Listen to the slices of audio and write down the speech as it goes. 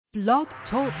Blog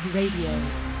Talk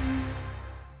Radio.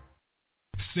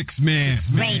 6 Man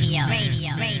Radio.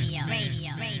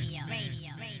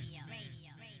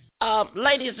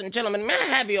 Ladies and gentlemen, may I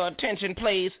have your attention,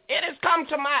 please? It has come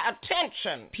to my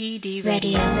attention. PD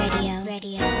Radio.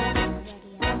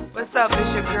 What's up?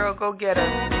 It's your girl, Go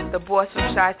Getter, the boss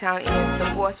from Chi-Town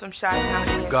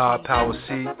Ian. God Power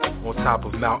C on top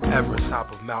of Mount Everest.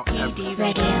 PD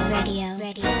Radio.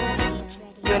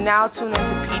 You're now tuned into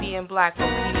PD in Black on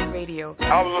PD Radio.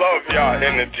 I love y'all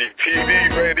energy, PD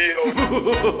Radio.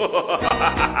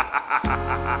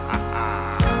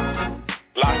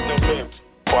 Lock them in.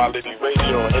 Quality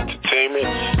radio and entertainment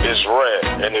is rare.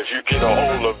 And if you get a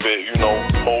hold of it,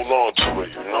 hold on to it,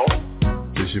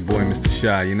 It's your boy, Mr.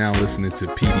 Shy. You're now listening to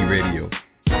PD Radio.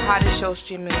 The hottest show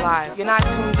streaming live. If you're not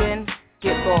tuned in,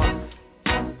 get lost.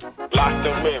 Lock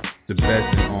them in. The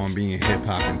best in R&B and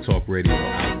hip-hop and talk radio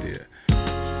out there.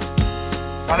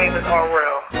 My name is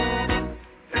R-Rail.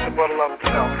 Mr. Brother Love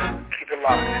himself. Keep it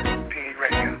locked. PD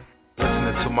Radio.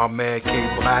 Listening to my man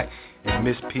K Black and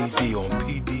Miss PD on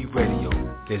PD Radio.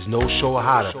 There's no show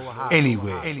hotter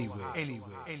anywhere.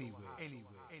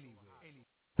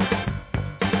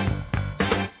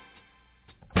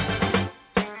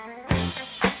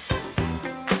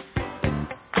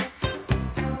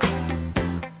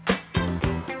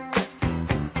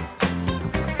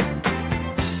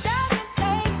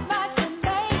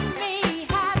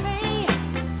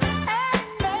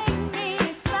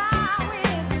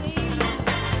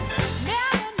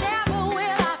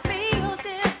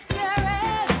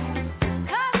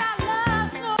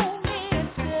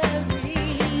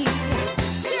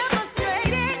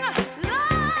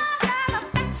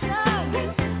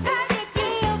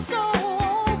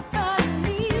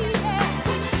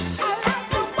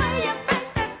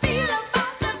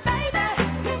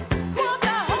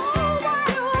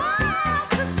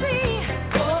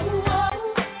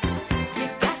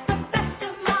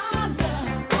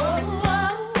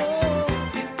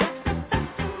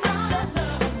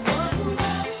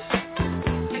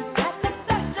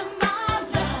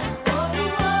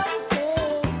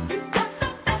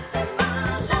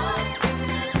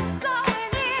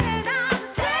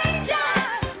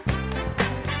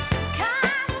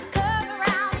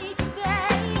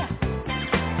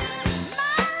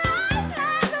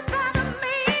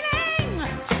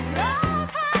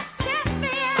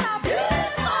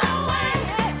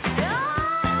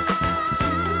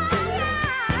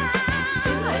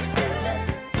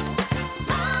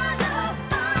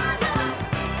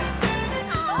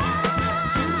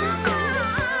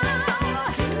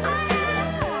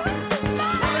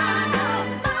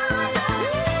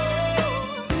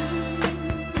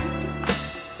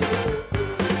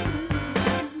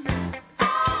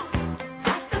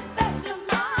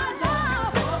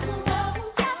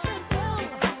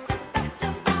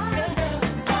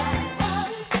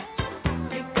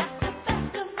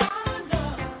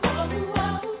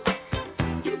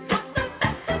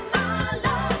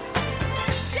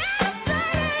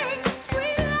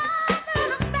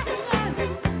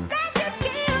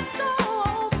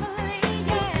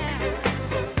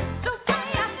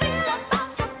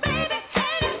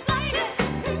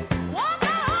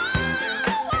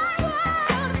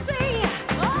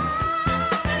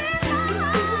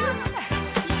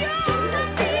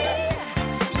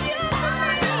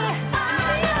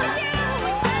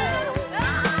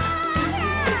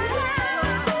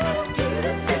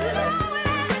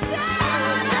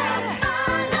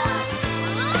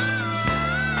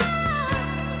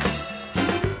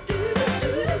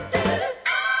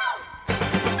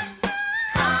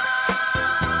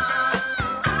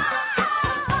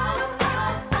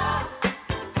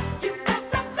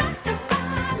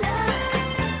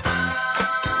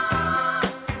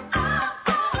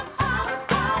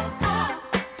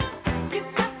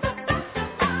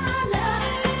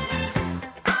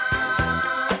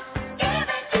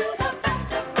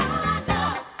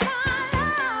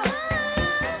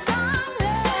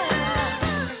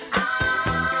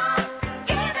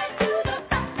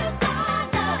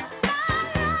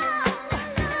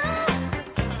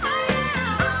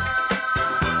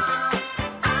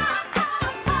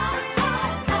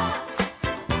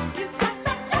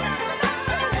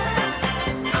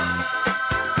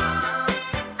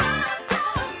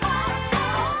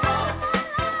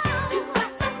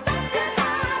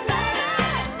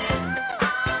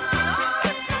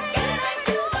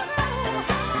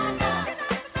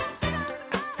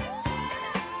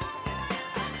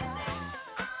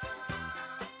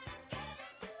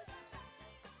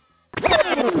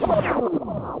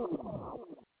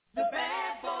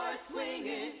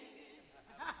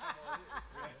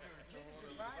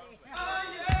 Oh,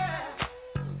 yeah.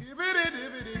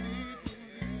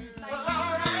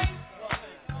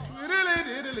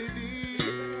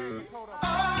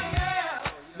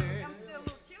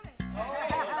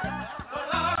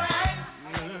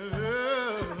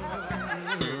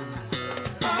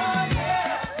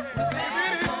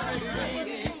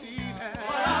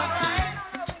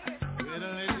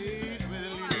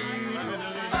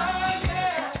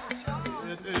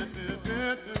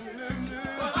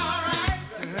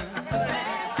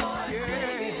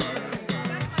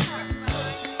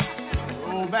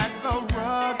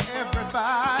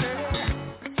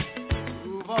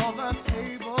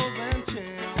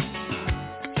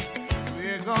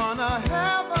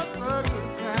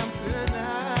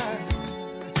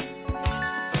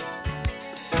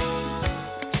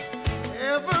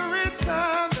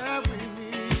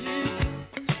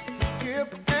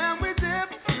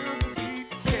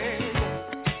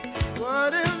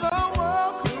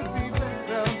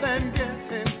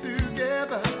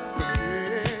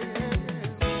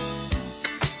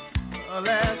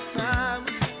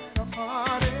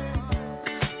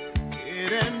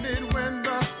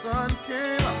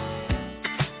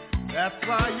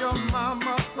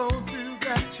 mama told you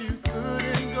that you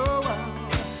couldn't go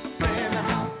out, then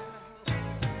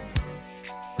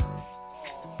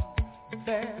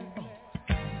bad boy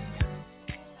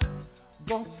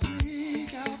gon'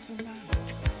 sneak out tonight.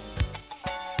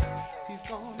 He's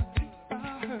gonna sit by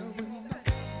her window,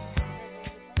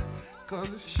 'cause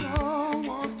he sure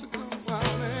wants to go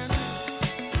out and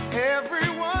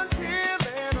everyone's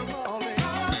healing and rolling.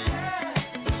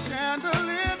 The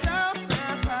chandelier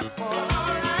downstairs has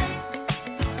fallen.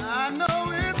 I know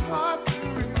it's hard to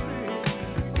resist.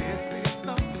 This is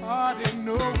the party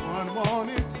no one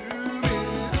wanted to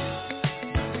miss.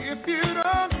 If you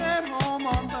don't get home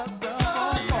on the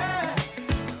double ball,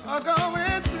 you're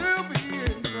going to be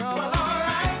in trouble.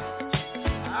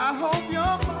 I hope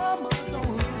your mama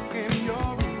don't look in your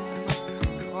room,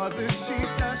 'cause if she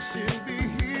does, she'll be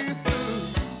here soon.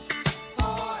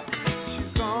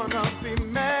 She's gonna be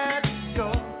mad.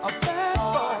 You're a bad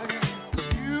boy.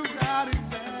 You got it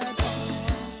bad, boy.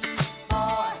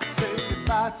 Say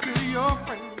goodbye to your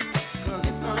friends, 'cause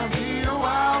it's gonna be a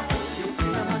while before you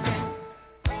see them again.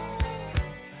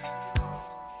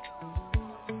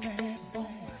 Bad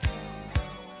boy,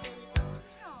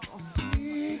 gonna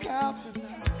sneak out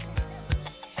tonight.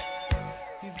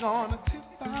 He's gonna sit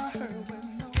by her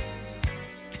window,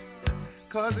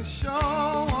 'cause he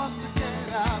sure wants to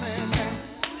get out and dance.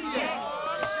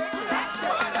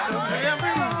 So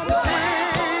everyone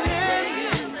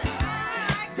swinging,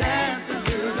 dancing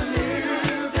to the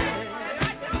music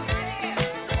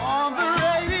on the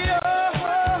radio.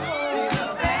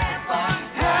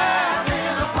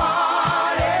 Having a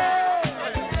party.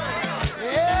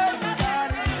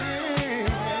 Everybody singing.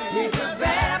 He's a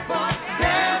bad boy,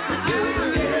 dancing to the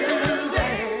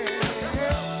music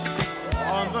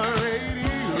on the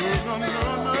radio. No, no,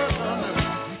 no, no, no.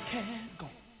 You can't go.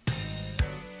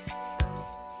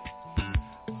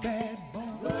 Bad boy.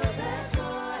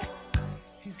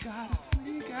 He's gotta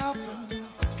sneak out tonight.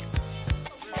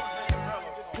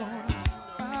 Gonna sit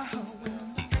by her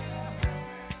window,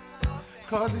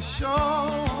 'cause he sure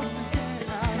wants to get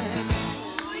out and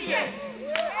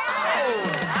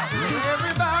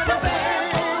everybody singing,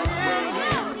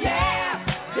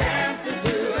 dancing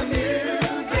to the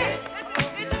music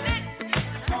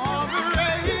on the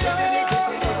radio.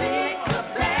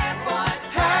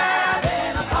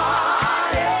 Having a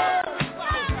party.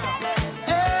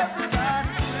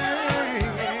 Everybody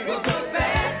singing,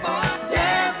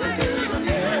 dancing to the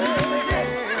music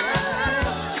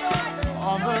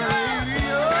on the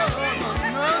radio.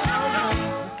 No, no, no,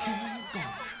 you can't go.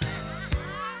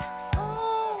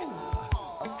 Oh,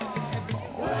 a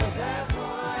bad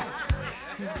boy.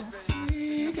 He's gonna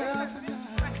sneak out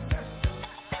tonight.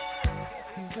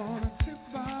 He's gonna sit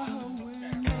by her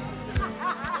window.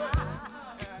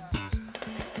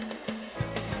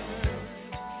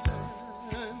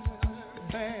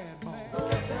 Bad boy.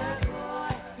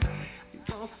 He's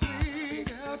gonna sneak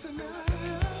out tonight.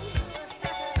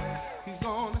 He's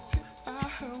gonna sit by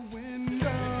her window.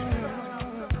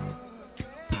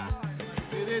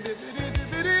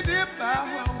 Dip by her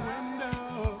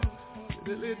window.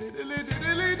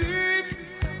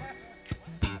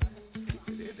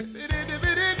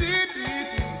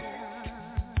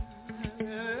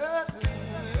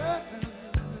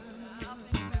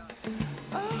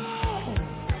 Oh,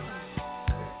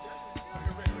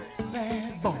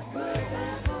 bad boy.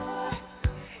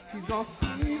 He's gonna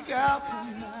sneak out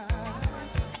tonight.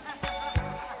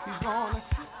 He's gonna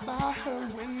sit by her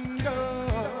window.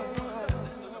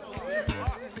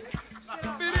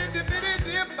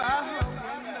 Dip by her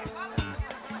window.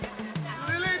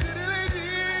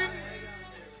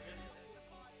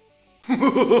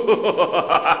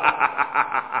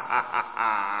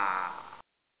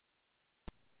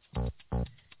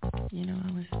 You know,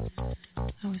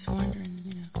 I was wondering,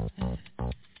 you know,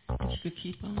 if you could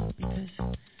keep on, because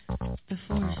the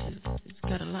force it's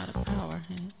got a lot of power,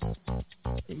 and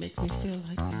it makes me feel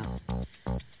like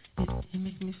it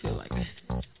makes me feel like this.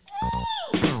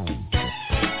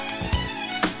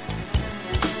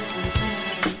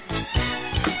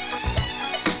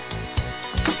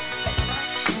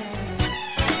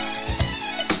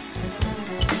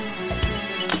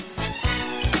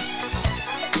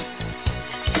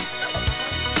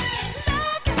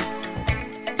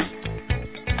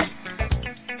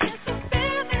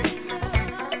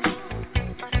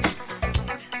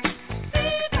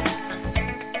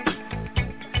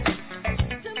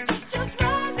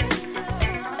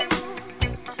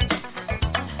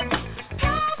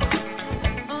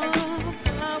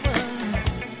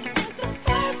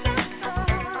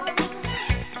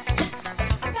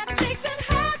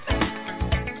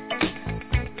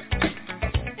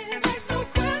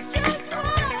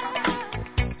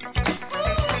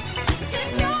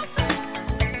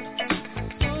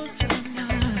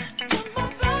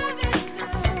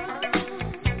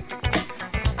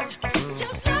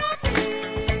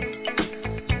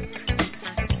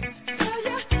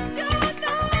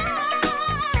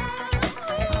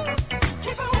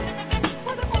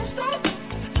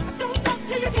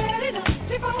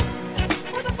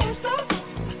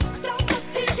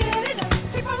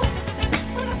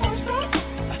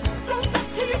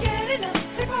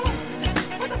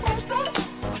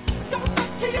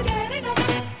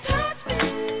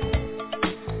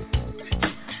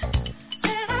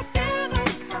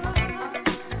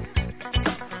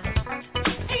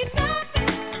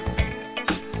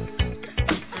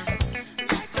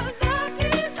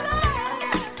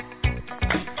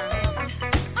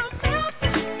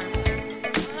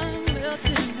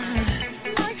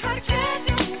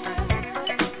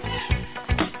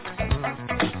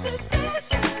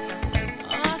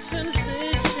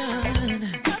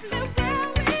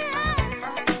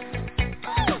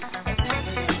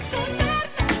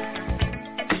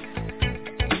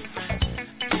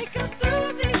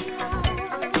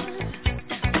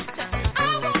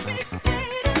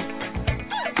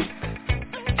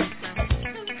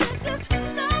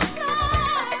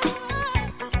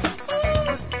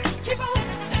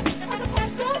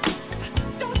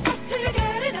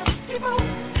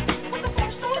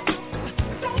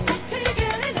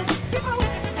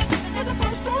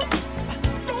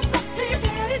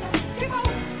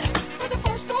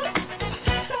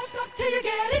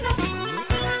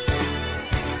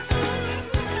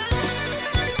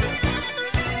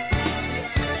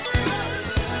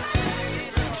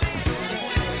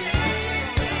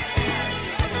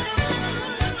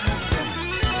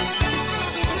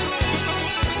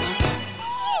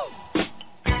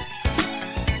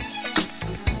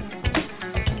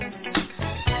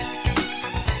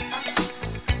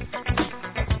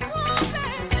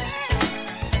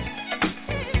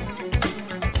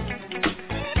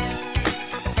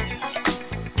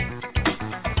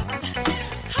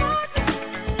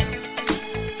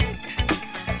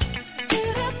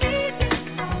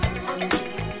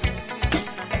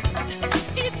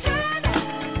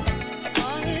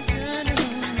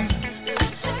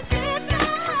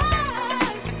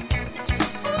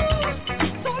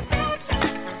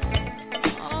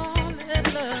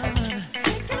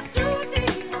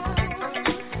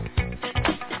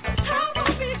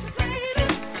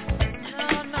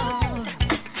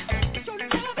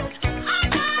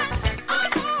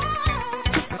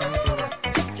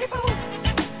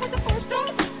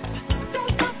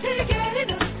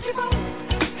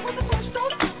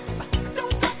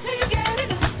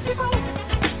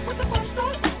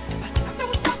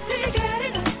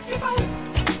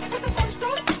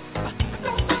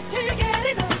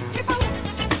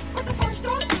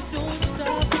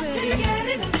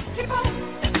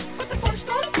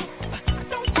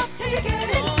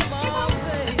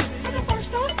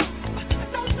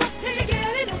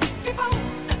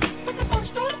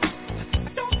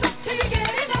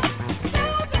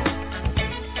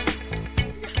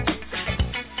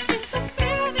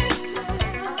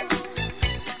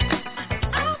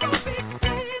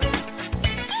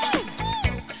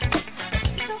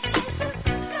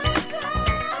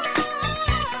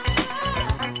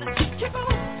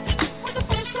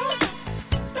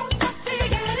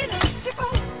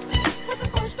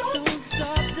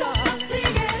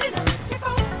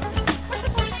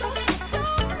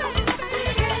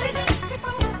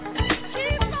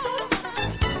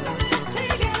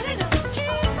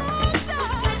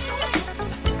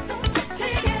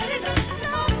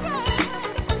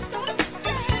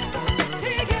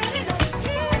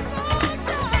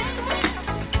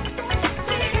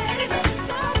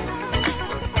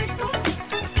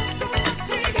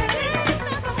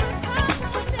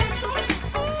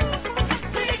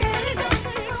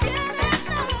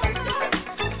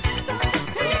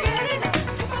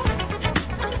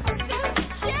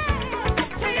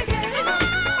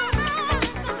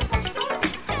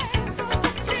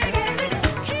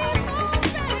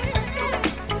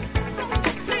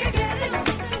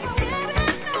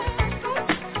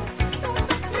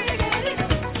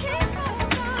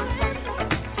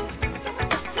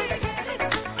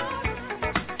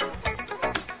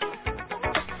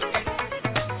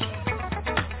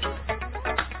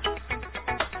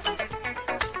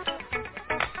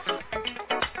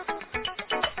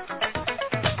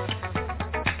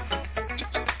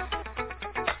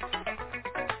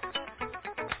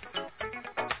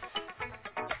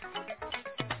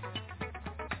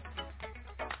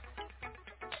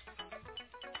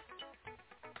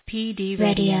 PD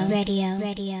Radio.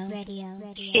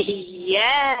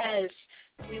 Yes,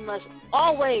 we must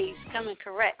always come in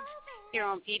correct here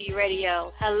on PD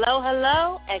Radio.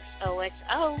 Hello,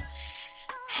 XOXO.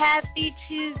 Happy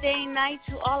Tuesday night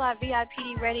to all our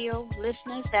VIPD Radio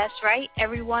listeners. That's right.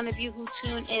 Every one of you who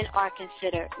tune in are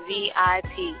considered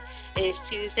VIP. It is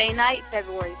Tuesday night,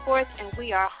 February 4th, and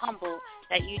we are humbled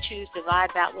that you choose to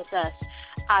vibe out with us.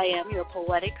 I am your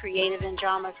poetic, creative, and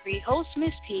drama-free host,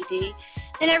 Miss PD,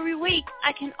 and every week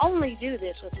I can only do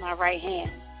this with my right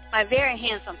hand. My very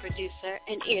handsome producer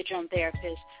and eardrum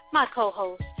therapist, my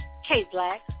co-host, K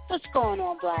Black. What's going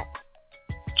on, Black?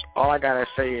 All I gotta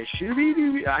say is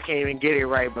shooby-dooby. I can't even get it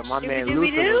right, but my man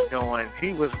Luther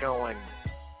was going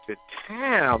to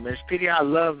town. Miss PD, I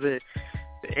love the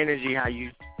energy, how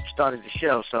you started the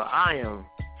show. So I am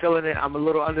feeling it. I'm a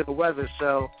little under the weather,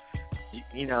 so,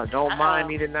 don't mind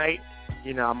me tonight.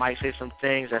 I might say some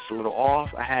things that's a little off.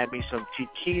 I had me some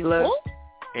tequila,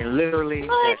 and literally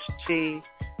that's tea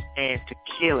and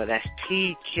tequila. That's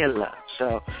tea-killer.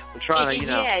 So I'm trying to,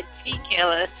 yeah,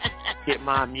 tea-killer. get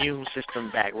my immune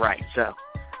system back right. So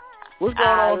what's going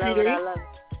on, PD? I love it.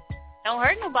 Don't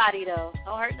hurt nobody, though.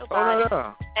 Don't hurt nobody. Oh,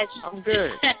 no. I'm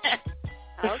good.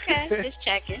 Okay, just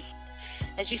checking.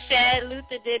 As you said,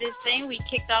 Luther did his thing. We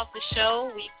kicked off the show.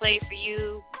 We played for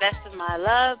you Best of My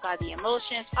Love by The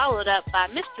Emotions, followed up by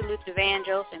Mr. Luther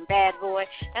Vandross and Bad Boy.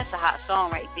 That's a hot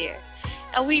song right there.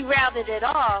 And we rounded it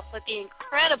off with the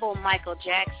incredible Michael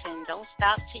Jackson, Don't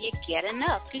Stop Till You Get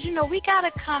Enough. Because, we got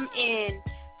to come in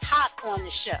hot on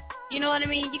the show. You know what I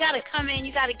mean? You got to come in.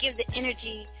 You got to give the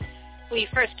energy when you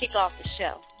first kick off the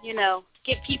show.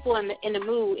 Get people in the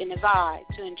mood, in the vibe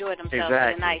to enjoy themselves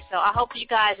for the night. So I hope you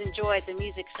guys enjoyed the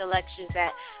music selections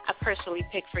that I personally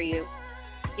picked for you.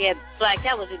 Yeah, Black,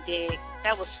 that was a dig.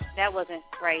 That wasn't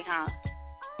right, huh?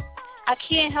 I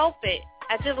can't help it.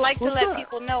 I just like to let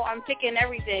people know I'm picking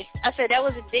everything. I said that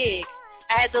was a dig.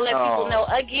 I had to let people know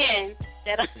again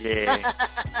that I'm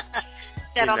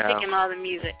picking all the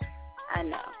music. I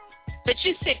know. But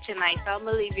you're sick tonight, so I'm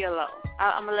going to leave you alone.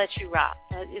 I'm going to let you rock.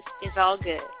 It's all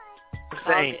good.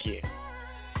 Thank you.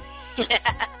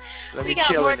 We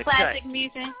got more classic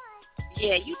music.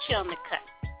 Yeah, you chill in the cut.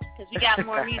 Because we got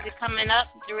more music coming up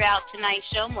throughout tonight's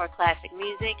show, more classic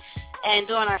music. And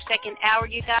during our second hour,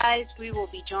 you guys, we will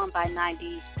be joined by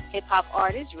 90s hip-hop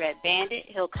artist Red Bandit.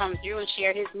 He'll come through and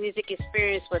share his music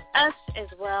experience with us as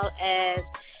well as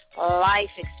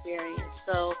life experience.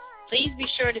 So please be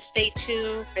sure to stay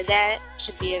tuned for that.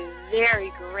 Should be a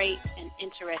very great and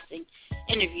interesting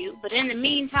interview. But in the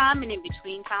meantime and in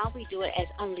between time, we do it as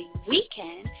only we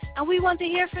can, and we want to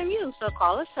hear from you. So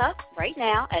call us up right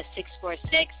now at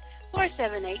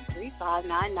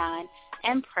 646-478-3599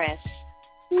 and press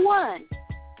 1.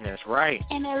 That's right.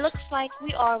 And it looks like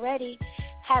we already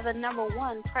have a number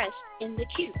 1 pressed in the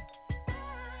queue.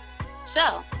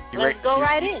 So let's go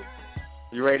right in.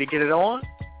 You ready to get it on?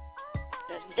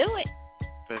 Let's do it.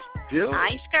 Let's do it. I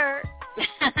ain't scared.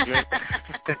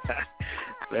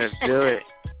 Let's do it.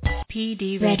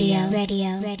 PD Radio. It's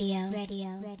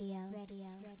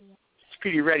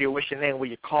PD Radio. What's your name? Where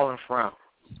you calling from?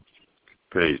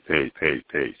 Peace.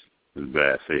 It's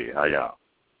Bad C. How y'all?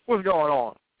 What's going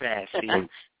on, Bad C?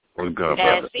 What's good,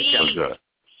 Bad brother? C. What's good?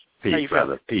 Peace,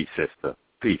 brother. Peace, sister.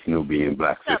 Peace, Nubian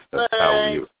black sister. How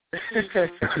are you?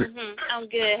 I'm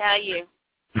good. How are you?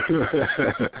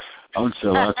 I'm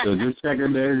chill. Just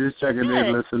checking in,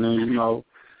 listening.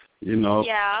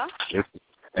 Yeah.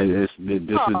 This is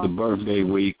the birthday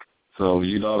week, so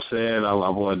you know what I'm saying. I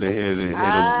wanted to hear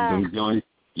them joints.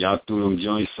 Y'all threw them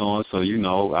joints on, so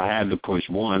I had to push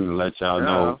one and let y'all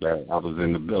know that I was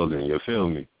in the building. You feel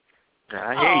me?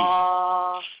 I hear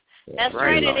you. That's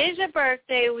right. It is your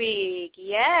birthday week.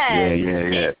 Yes.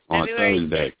 Yeah. On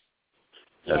Thursday.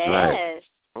 That's right.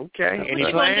 Okay. What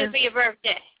you going to do for your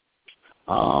birthday?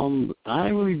 I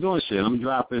ain't really doing shit. I'm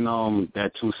dropping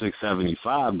that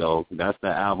 2675 though. That's the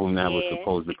album that was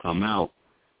supposed to come out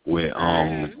with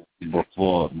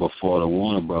before the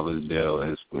Warner Brothers deal.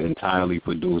 It's entirely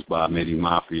produced by Midi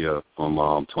Mafia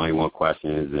from 21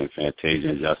 Questions and Fantasia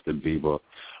and Justin Bieber.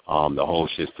 The whole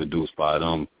shit's produced by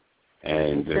them.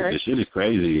 And the shit is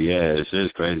crazy. Yeah, the shit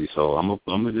is crazy. So I'm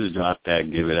gonna just drop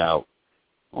that, give it out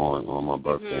on my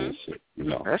birthday and shit.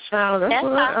 That's what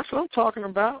I'm talking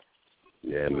about.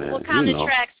 Yeah, man. What kind of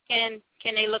tracks can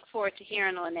they look forward to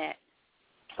hearing on that?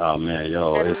 Oh man,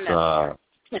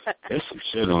 it's some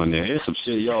shit on there. It's some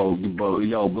shit, yo,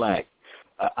 Black.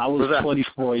 I was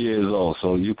 24 years old,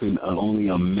 so you can only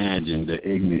imagine the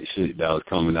ignorant shit that was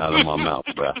coming out of my mouth,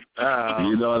 bro.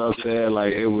 You know what I'm saying?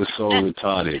 Like, it was so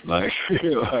retarded. Like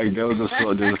there was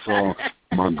a song,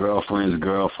 My Girlfriend's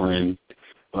Girlfriend.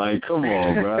 Like, come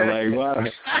on, bro. Like,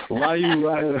 why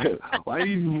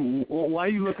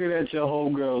you looking at your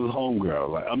homegirl?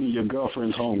 Like, I mean, your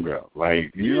girlfriend's homegirl.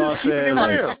 Like, you know what I'm saying?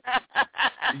 Like,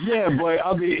 yeah, but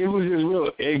I mean, it was just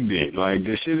real ignorant. Like,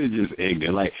 the shit is just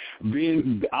ignorant. Like,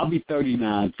 I'll be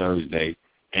 39 Thursday,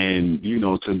 and you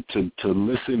know, to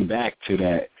listen back to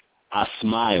that, I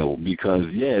smile because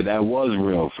that was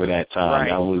real for that time. Right.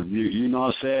 That was, you know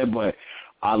what I'm saying? But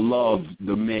I love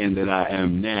the man that I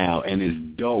am now, and it's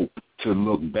dope to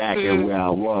look back at where I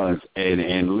was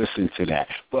and listen to that.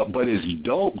 But it's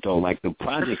dope though. Like, the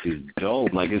project is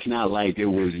dope. Like, it's not like it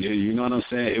was, you know what I'm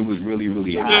saying? It was really,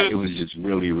 really hot. It was just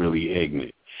really, really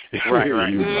ignorant. Right.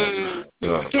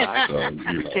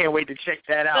 Can't wait to check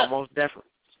that out. Most definitely.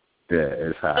 Yeah,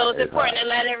 it's hot. So it's important to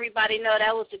let everybody know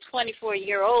that was the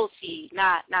 24-year-old seed,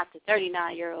 not the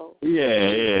 39-year-old.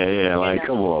 Yeah. Like,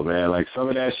 come on, man. Like, some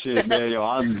of that shit, man, yo,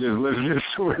 I'm just listening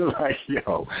to it like,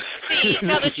 yo. See,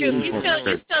 tell the truth. You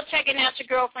still checking out your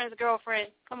girlfriend's girlfriend?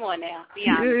 Come on now. Be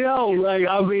honest. Yeah, yo, like,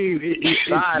 I mean, it's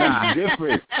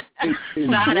different.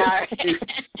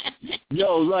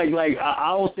 Yo, like,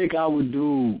 I don't think I would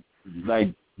do,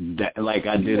 like, that, like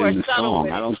I did in the song.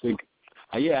 I don't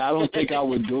think I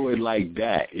would do it like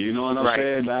that. You know what I'm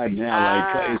saying? Like,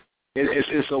 now, like,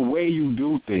 it's a way you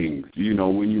do things, you know,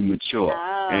 when you mature.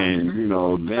 And, you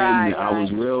know, then I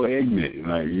was real ignorant.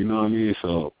 Like, you know what I mean?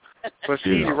 So, but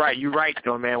see, you're right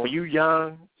though, man. When you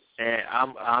young, and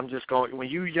I'm just going, when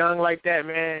you young like that,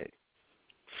 man,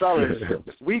 fellas,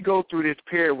 we go through this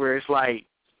period where it's like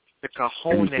the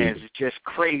cojones is just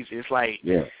crazy. It's like,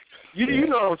 you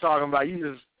know what I'm talking about.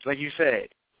 You just, like you said,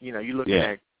 you know, you looking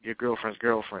at your girlfriend's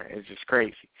girlfriend. It's just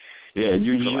crazy. Yeah,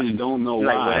 you just don't know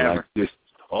why. Like, just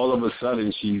all of a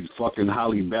sudden, she's fucking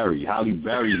Halle Berry. Halle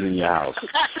Berry's in your house.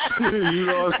 You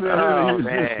know what I'm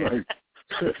saying?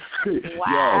 Oh, man.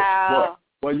 Wow.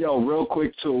 But yo, real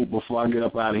quick, too, before I get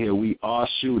up out of here, we are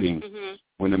shooting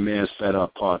When the Man's Fed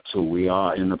Up Part 2. We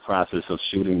are in the process of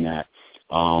shooting that.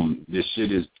 This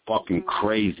shit is fucking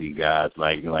crazy, guys.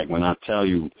 Like when I tell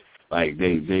you, like,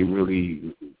 they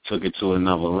really took it to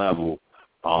another level.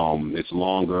 It's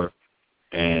longer,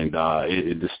 and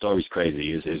the story's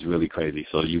crazy. It's really crazy.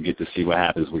 So you get to see what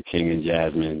happens with King and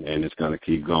Jasmine, and it's going to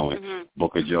keep going.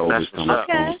 Booker Joe is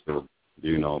coming through.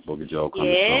 You know, Booker Joe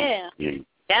coming through.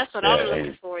 That's what I'm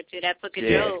looking forward to, that Booker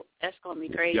Joe. That's going to be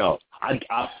crazy. Yo,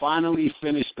 I finally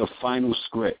finished the final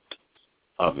script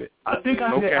of it. I think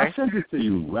I sent it to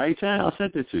you, right, Chad? I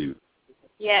sent it to you.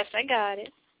 Yes, I got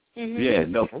it. Yeah,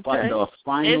 the final.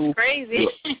 It's crazy.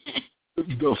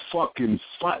 The fucking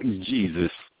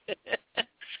Jesus.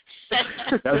 That's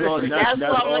all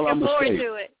I'm looking forward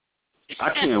to it. I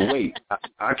can't wait.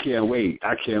 I can't wait.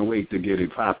 I can't wait to get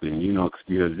it popping, you know,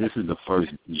 because this is the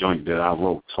first joint that I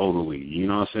wrote totally. You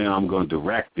know what I'm saying? I'm going to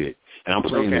direct it, and I'm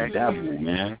playing the devil,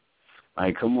 man.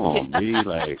 Like, come on, B.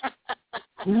 Like,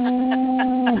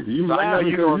 ooh, I know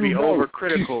you're going to be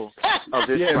overcritical of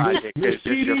this project. Miss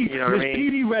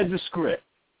PD read the script,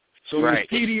 so Miss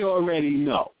PD already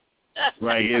know.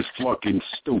 Right, it's fucking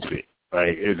stupid.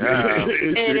 Right,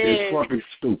 it's fucking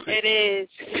stupid. It is.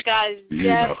 You guys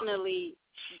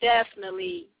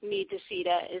definitely need to see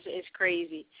that. It's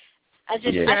crazy. I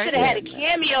should have had a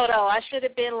cameo though. I should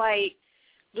have been like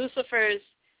Lucifer's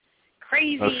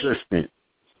crazy assistant.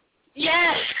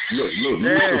 Yes.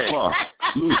 Lucifer.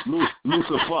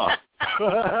 Lucifer.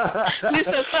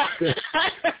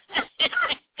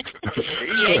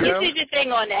 You did your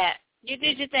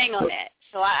thing on that.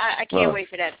 So I can't wait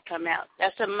for that to come out.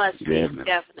 That's a must-see,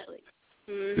 definitely.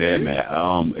 Yeah,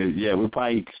 man. We'll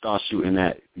probably start shooting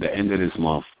at the end of this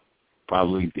month.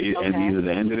 Probably either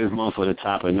the end of this month or the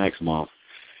top of next month.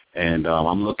 And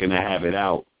I'm looking to have it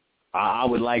out. I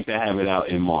would like to have it out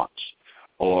in March.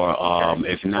 Or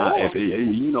if not,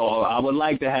 I would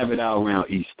like to have it out around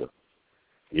Easter.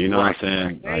 You know what I'm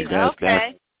saying? Like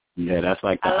that's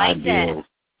like the ideal.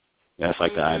 That's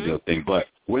like the ideal thing. But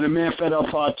When the Man Fed Up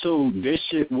Part 2, this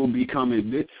shit will be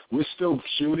coming. We're still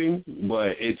shooting,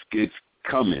 but it's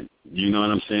coming. You know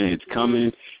what I'm saying? It's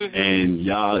coming, and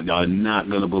y'all are not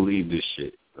going to believe this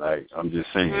shit. Like, I'm just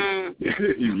saying.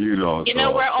 You know,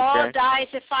 we're all dying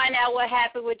to find out what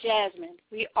happened with Jasmine.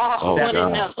 We all want to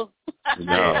know.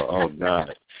 No, oh,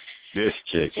 God. This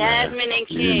chick, Jasmine and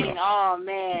King, oh,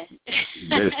 man.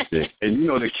 This chick. And,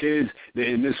 the kids,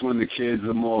 in this one, the kids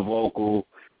are more vocal.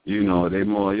 They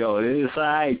more, it's all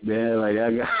right, man. Like,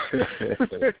 I got...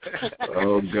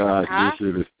 Oh, God, this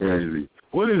shit is crazy.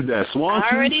 What is that, Swanson?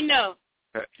 I already know.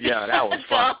 Yeah, that was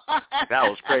fun. That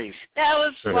was crazy. That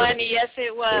was funny. Yes,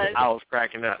 it was. I was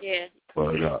cracking up. Yeah.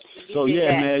 Word up. So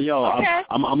yeah, man, yo, okay.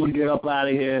 I'm gonna get up out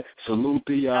of here. Salute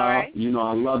to y'all. Right. You know,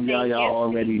 I love y'all. Y'all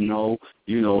already know.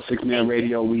 You know, 6-Man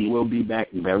Radio. We will be back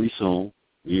very soon.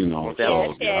 You know,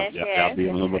 so y'all be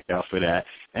on the lookout for that.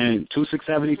 And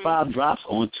 2675 drops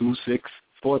on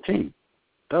 2614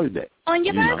 Thursday. On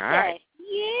your birthday. Right?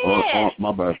 Yeah. On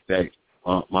my birthday.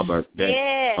 My birthday.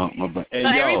 Yeah. My birthday. So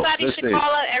everybody should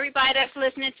call up. Everybody that's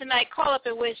listening tonight, call up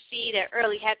and wish Seed an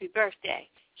early happy birthday.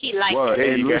 He likes it.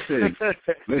 Hey,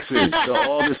 listen.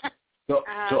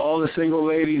 To all the single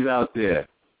ladies out there,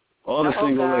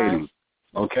 ladies,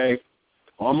 okay.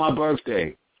 On my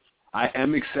birthday, I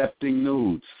am accepting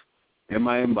nudes in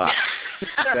my inbox.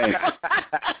 Thanks.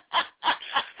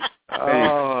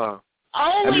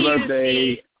 Happy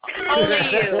birthday. Only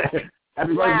you.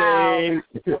 Happy birthday.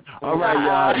 All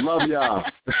right, y'all. Love y'all.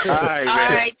 All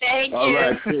right, thank you. All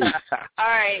right, peace. All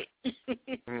right.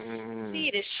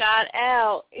 Seed is shot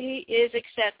out. He is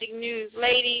accepting nudes.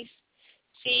 Ladies,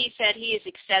 Seed said he is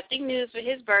accepting nudes for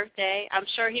his birthday. I'm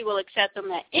sure he will accept them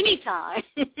at any time.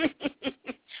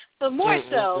 But more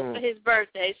so for his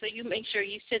birthday, so you make sure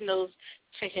you send those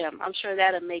to him. I'm sure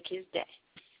that'll make his day.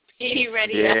 Be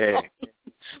ready? Yeah.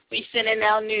 We sending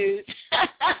out nudes.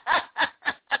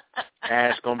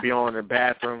 Ass gonna be on the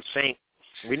bathroom sink.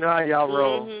 We know how y'all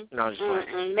roll. No, just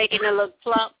making it look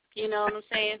plump. You know what I'm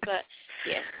saying? But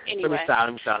yeah. Anyway.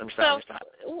 Let me stop.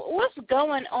 What's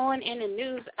going on in the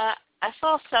news? I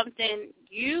saw something.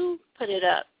 You put it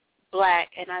up, Black,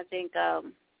 and I think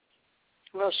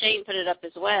Roshane put it up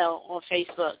as well on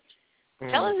Facebook.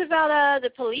 Tell us about the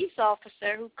police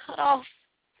officer who cut off.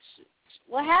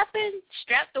 What happened?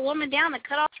 Strapped the woman down and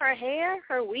cut off her hair,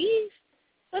 her weave.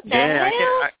 What the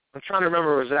hell? I'm trying to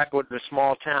remember exactly what the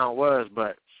small town was,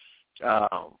 but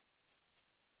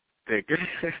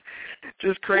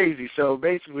just crazy. So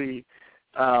basically,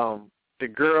 the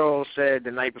girl said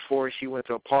the night before she went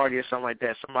to a party or something like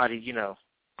that, somebody, you know,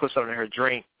 put something in her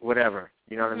drink, whatever.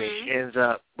 You know what I mean? She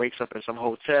wakes up in some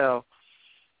hotel,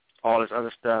 all this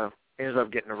other stuff, ends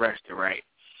up getting arrested, right?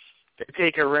 They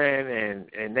take her in,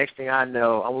 and next thing I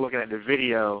know, I'm looking at the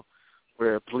video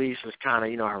where police is kind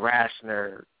of, you know, harassing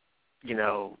her, you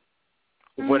know,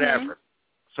 whatever.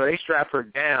 So they strap her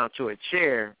down to a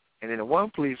chair, and then the one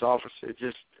police officer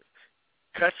just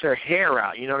cuts her hair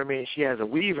out. You know what I mean? She has a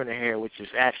weave in her hair, which is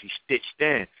actually stitched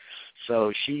in.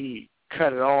 So she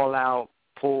cut it all out,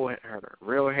 pulled her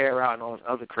real hair out, and all this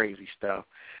other crazy stuff.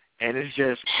 And it's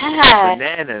just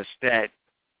bananas that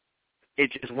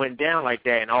it just went down like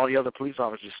that, and all the other police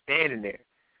officers standing there.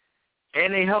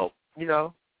 And they help, you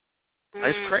know.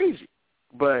 It's crazy.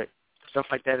 But stuff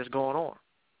like that is going on.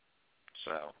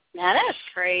 So now that's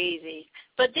crazy.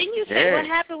 But didn't you say what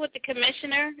happened with the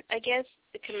commissioner? I guess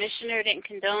the commissioner didn't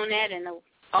condone that, and the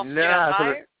officer got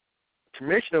fired? The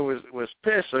commissioner was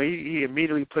pissed, so he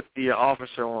immediately put the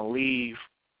officer on leave,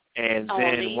 and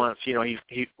then once, you know, they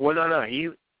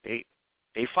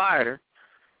fired her.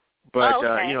 But,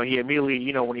 you know, he immediately,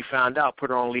 you know, when he found out, put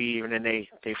her on leave, and then they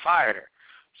fired her.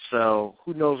 So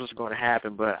who knows what's going to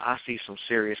happen, but I see some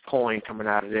serious coin coming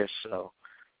out of this. So,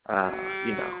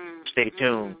 you know, stay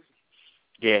tuned.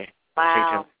 Yeah. Wow. Stay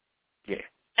tuned. Yeah.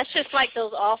 That's just like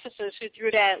those officers who threw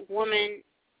that woman.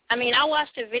 I mean, I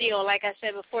watched the video, like I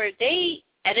said before. They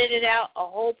edited out a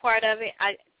whole part of it.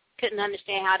 I couldn't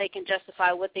understand how they can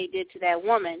justify what they did to that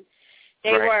woman.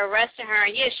 They were arresting her,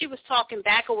 and, she was talking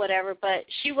back or whatever, but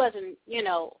she wasn't, you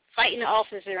know, fighting the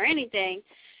officer or anything.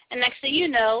 And next thing you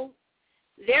know,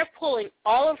 they're pulling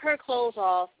all of her clothes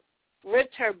off,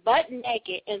 ripped her butt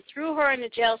naked, and threw her in the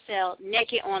jail cell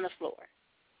naked on the floor.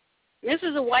 And this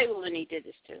is a white woman he did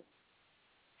this to.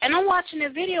 And I'm watching the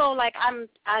video like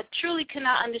I truly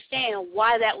cannot understand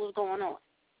why that was going on.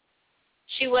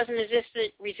 She wasn't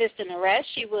resisting arrest.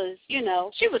 She was, you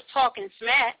know, she was talking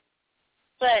smack,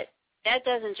 but that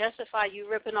doesn't justify you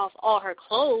ripping off all her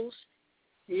clothes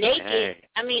naked. Hey.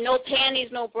 I mean, no panties,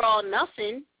 no bra,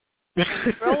 nothing.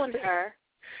 And throwing her.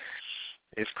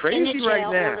 It's crazy in the jail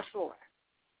right now. On the floor.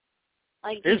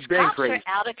 Like, it's these cops crazy. are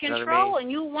out of control, you know what I mean?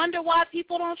 and you wonder why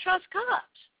people don't trust cops.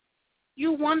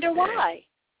 You wonder why.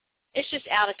 It's just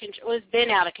out of control. Well, it's been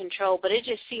out of control, but it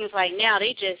just seems like now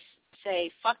they just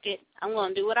say, fuck it, I'm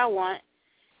going to do what I want,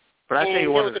 but I and tell you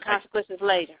deal what, with the consequences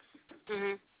later.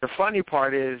 The funny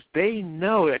part is they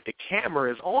know that the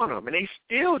camera is on them, and they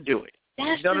still do it.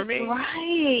 That's you know what I mean?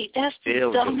 Right. That's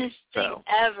the dumbest thing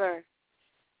ever.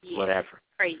 Yeah, whatever.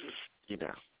 Crazy. You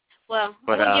know. Well, I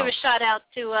want to give a shout out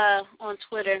to on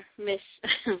Twitter, Miss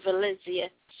Valencia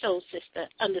Soul Sister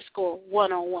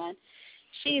 _101.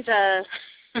 She's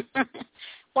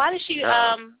why is she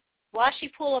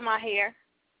pulling my hair?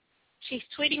 She's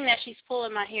tweeting that she's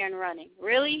pulling my hair and running.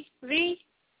 Really, V?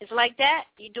 It's like that?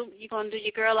 You gonna do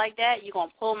your girl like that? You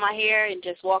gonna pull my hair and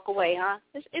just walk away, huh?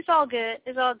 It's all good.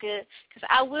 It's all good. Because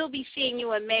I will be seeing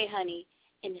you in May, honey,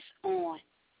 and it's on.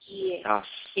 Yeah. Yes.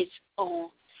 It's on.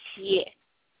 Yeah.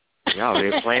 Y'all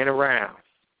been playing around.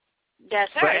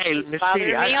 That's but right. Hey, She's Miss following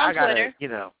P, me I on gotta,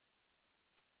 Twitter.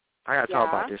 I gotta talk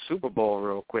about this Super Bowl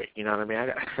real quick. You know what I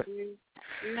mean?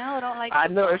 No, I don't like. I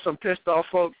know there's some pissed off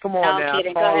folks. Come on no, now,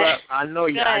 kidding. call up. I know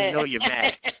you. Go I ahead. know you're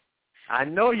mad. I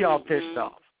know y'all pissed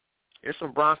off. There's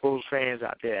some Broncos fans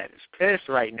out there that's pissed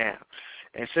right now.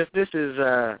 And since this is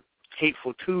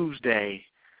Hateful Tuesday,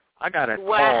 I got a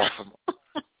call from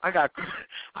I got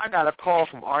a call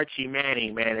from Archie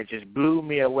Manning, man. It just blew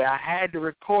me away. I had to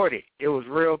record it. It was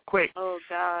real quick. Oh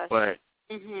gosh. But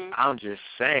I'm just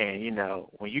saying,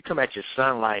 when you come at your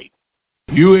son like,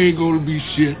 you ain't gonna be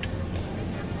shit,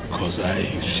 'cause I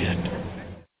ain't shit.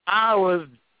 I was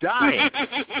dying.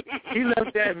 He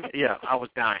left that. Yeah, I was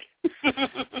dying.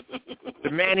 The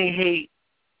Manning hate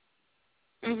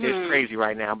is crazy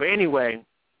right now. But anyway,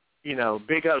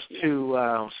 big ups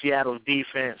to Seattle's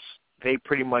defense. They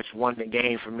pretty much won the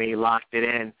game for me, locked it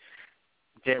in.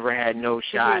 Denver had no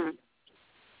shot.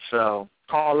 So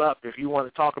call up if you want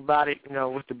to talk about it.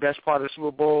 What's the best part of the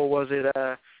Super Bowl? Was it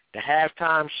the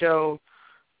halftime show?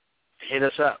 Hit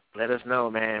us up. Let us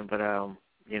know, man. But, I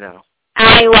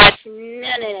ain't watched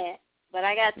none of that. But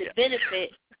I got the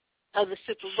benefit of the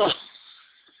Super Bowl.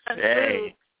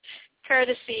 Hey.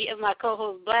 Courtesy of my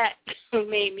co-host Black, who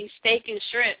made me steak and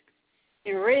shrimp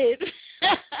and ribs.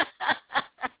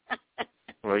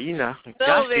 Well,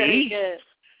 so very good.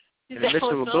 That was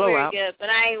so very good, but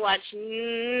I ain't watched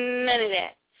none of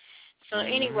that. So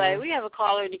anyway, we have a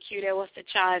caller in the queue that wants to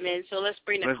chime in. So let's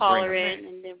bring the caller in,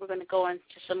 and then we're going to go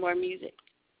into some more music.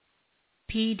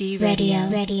 PD Radio.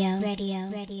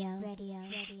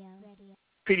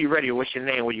 PD Radio, what's your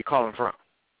name? Where you calling from?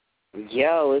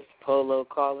 Yo, it's Polo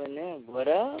calling in. What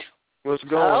up? What's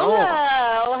going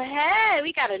on? Oh, hey,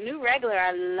 we got a new regular.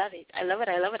 I love it.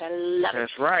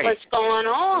 That's right. What's going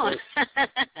on?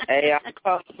 Hey,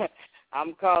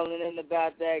 I'm calling in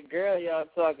about that girl y'all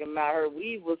talking about. Her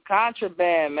weed was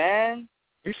contraband, man.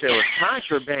 You said it was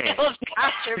contraband. It was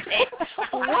contraband.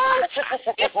 What?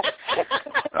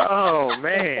 Oh,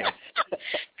 man.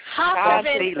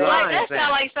 Contraband. That sounds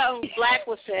like something Black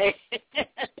would say.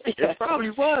 It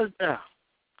probably was, though.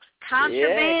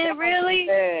 Contraband, really?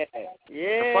 Yeah.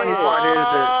 The funny part is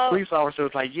the police officer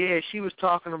was like, yeah, she was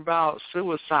talking about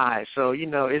suicide. So,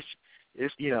 it's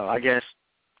I guess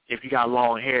if you got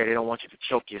long hair, they don't want you to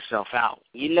choke yourself out.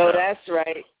 That's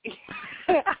right.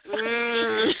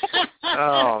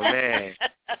 Oh, man.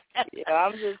 Yeah,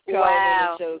 I'm just calling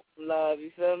to show some love.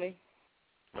 You feel me?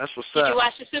 That's what's up. Did you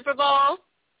watch the Super Bowl?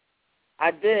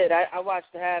 I did. I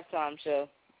watched the halftime show.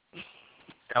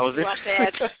 That was it?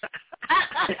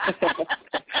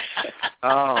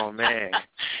 Oh, man.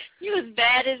 You as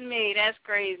bad as me. That's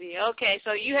crazy. Okay,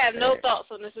 so you have no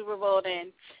thoughts on the Super Bowl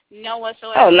then? No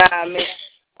whatsoever? Oh, nah, I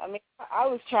mean, I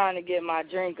was trying to get my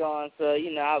drink on, so,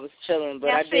 I was chilling,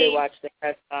 but I did watch the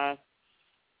halftime.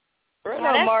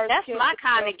 That's my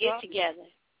kind of get-together.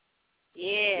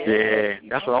 Yeah. Yeah,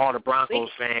 that's what all the Broncos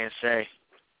fans say.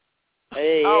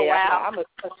 Hey, wow. I'm a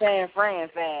San Fran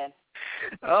fan.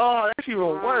 Oh, that's even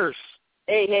worse.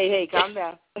 Hey, calm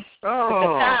down.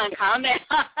 Oh. Calm down.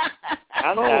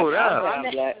 Calm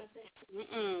down, Black.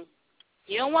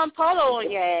 You don't want Polo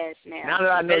on your ass now. Now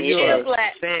that I know you're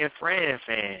a San Fran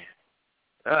fan.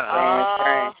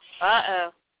 Uh-oh.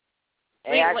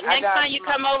 Hey, next time you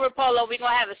come over, Polo, we're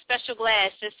going to have a special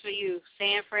glass just for you,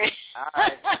 San Fran. All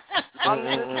right. As long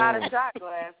as it's not a shot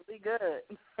glass, we good.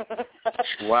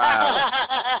 Wow.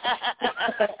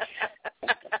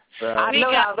 I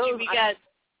know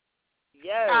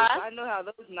how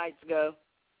those nights go.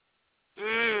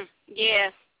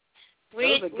 Yeah.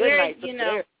 Those are good nights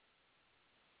there.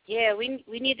 Yeah, we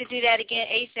need to do that again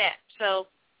ASAP. So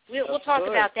we'll talk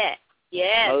about that.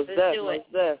 Yes, let's do it.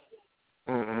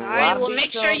 All right, well,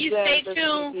 make sure you stay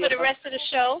tuned for the rest of the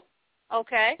show.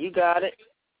 Okay? You got it.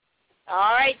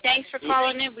 All right, thanks for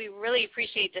calling in. We really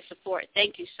appreciate the support.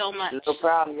 Thank you so much. No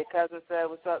problem. Your cousin said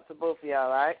what's up to both of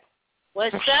y'all, all right?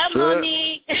 What's up,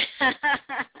 Monique? Hi,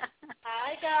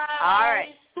 guys. All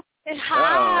right.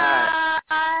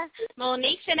 Hi.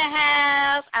 Monique's in the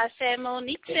house. I said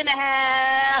Monique's in the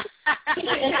house.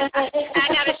 I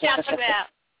got to shout you out.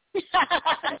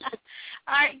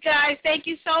 All right, guys, thank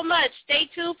you so much. Stay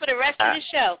tuned for the rest of the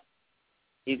show.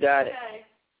 You got it.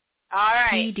 All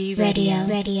right. PD Radio.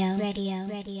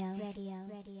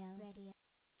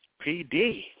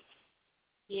 PD.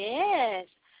 Yes.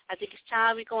 I think it's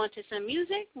time we go into some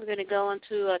music. We're going to go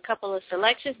into a couple of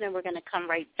selections, then we're going to come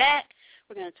right back.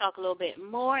 We're going to talk a little bit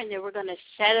more, and then we're going to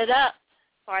set it up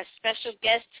for our special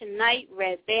guest tonight,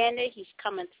 Red Bandit. He's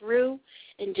coming through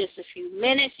in just a few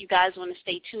minutes. You guys want to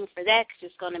stay tuned for that because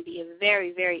it's going to be a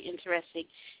very, very interesting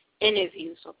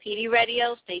interview. So PD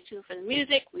Radio, stay tuned for the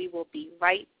music. We will be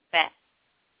right back.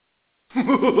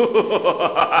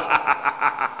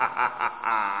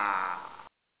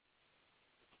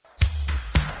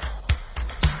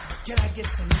 Can I get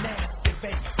some nasty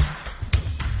bass?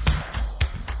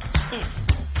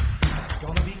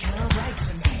 Gonna be kind of right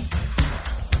tonight.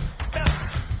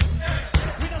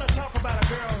 We're gonna talk about a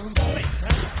girl who's fake,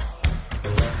 right?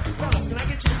 Fellas, can I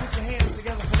get you to put your hands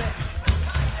together for that?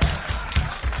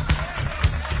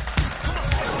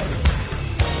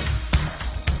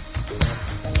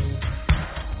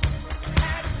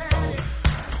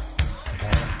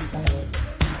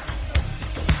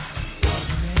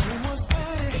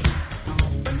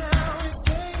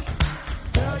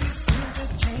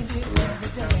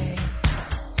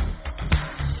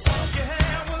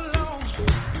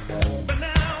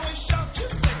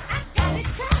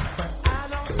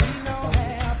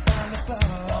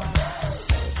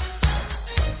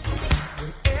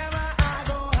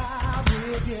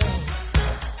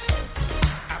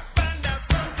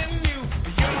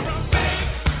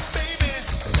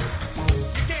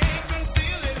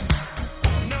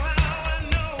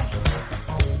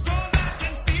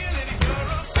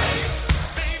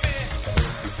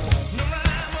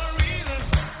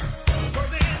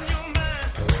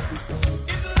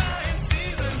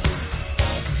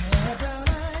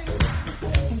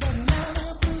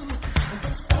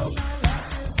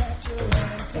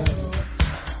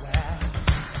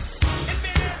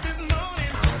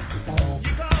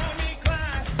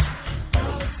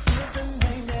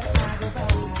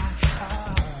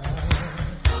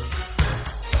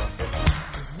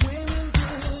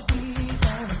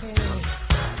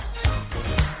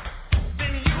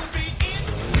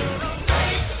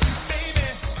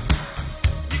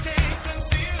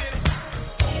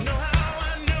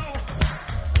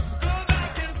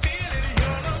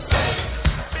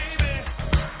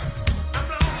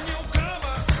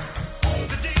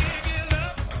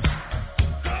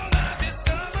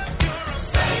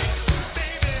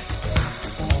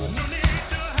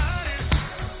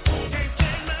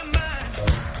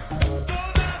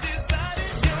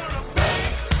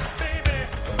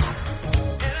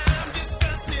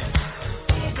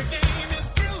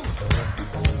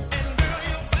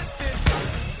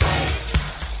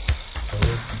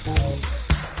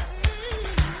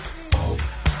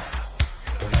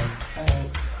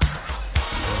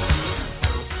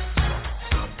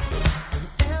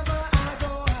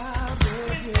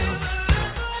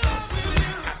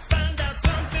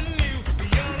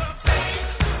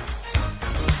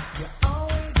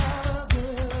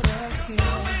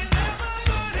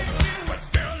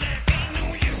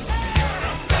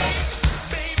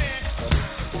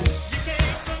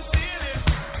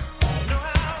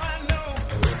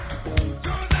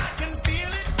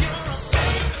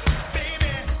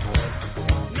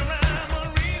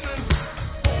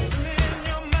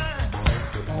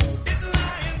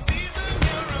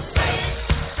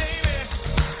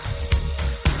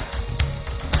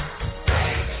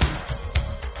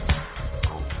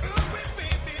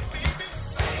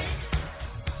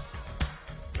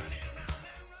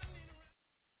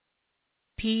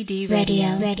 PD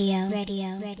Radio.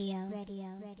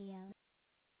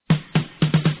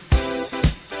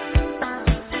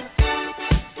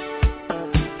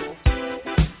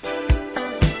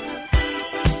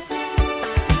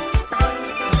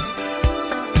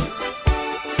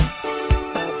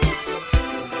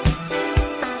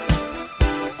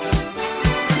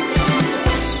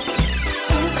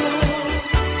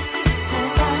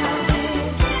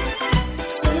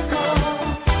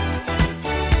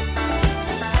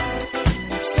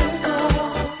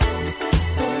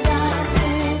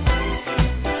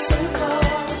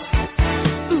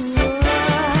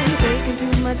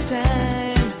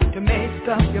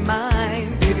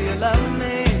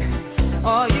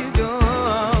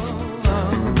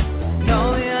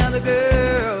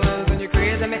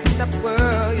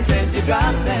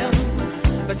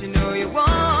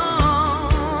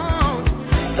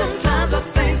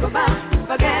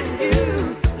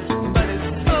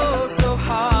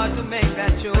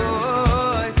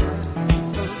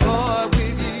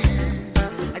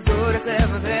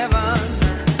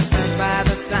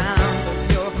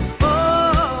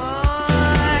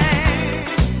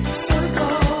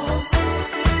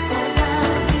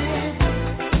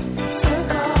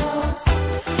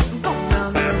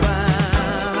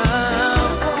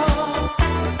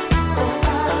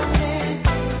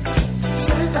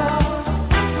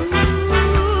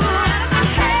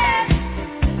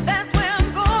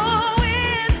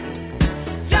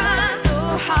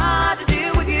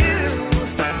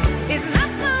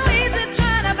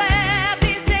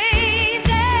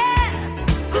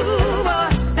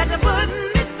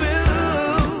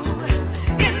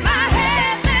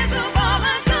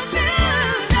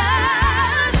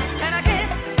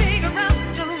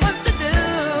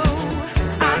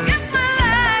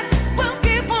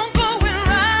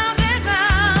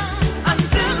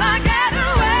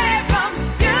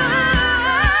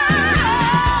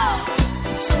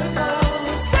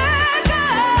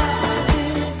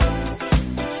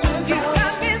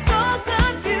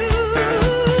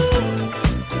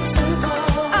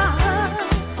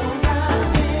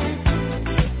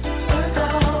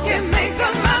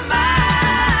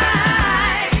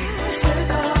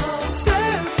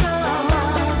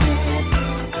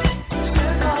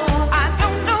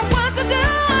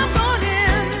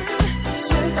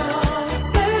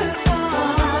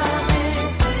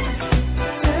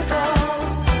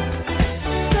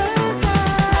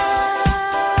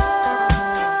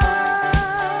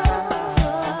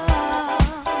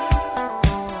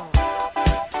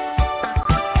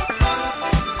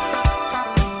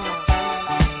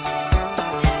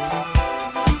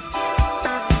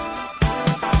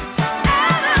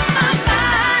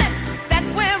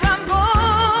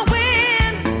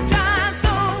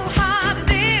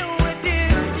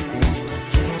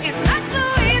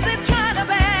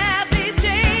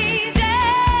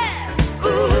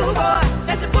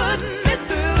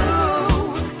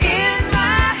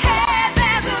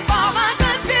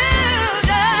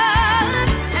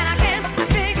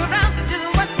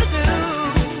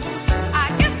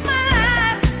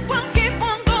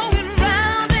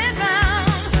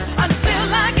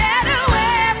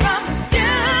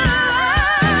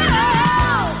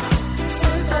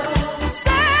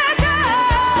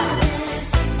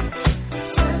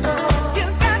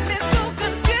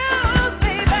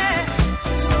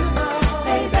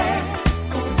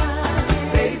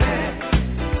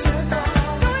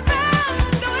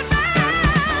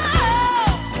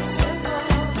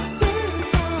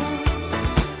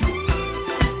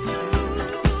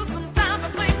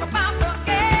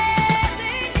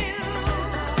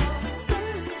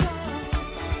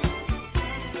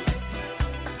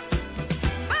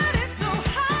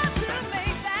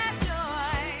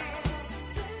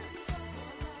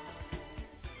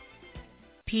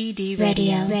 PD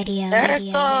Radio.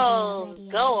 Circles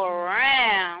go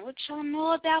around. What y'all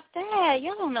know about that?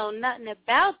 Y'all don't know nothing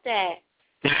about that.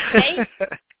 Okay?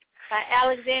 By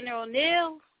Alexander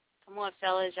O'Neal. Come on,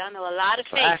 fellas. Y'all know a lot of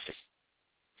fakes. Classic.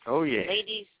 Oh, yeah.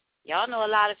 Ladies, y'all know a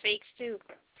lot of fakes, too.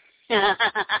 I'm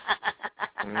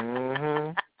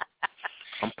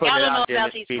putting y'all it don't know out there,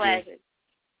 about Miss these PD. classics.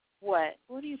 What?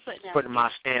 What are you putting out? Putting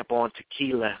my stamp on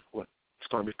tequila. What it's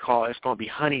going to be called? It's going to be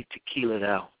honey tequila,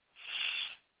 though.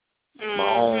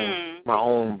 My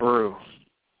own brew.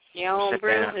 Your own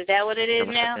brew? Is that what it is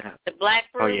now? The black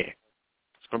brew? Oh, yeah.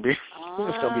 It's going to be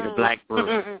the black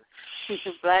brew.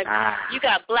 Black. You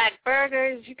got black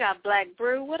burgers. You got black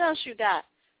brew. What else you got?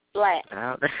 Black.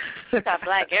 You got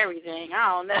black everything. I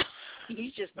don't know. You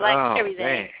just black everything.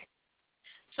 Man.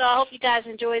 So I hope you guys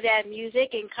enjoy that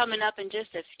music. And coming up in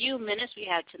just a few minutes, we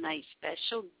have tonight's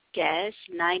special guest,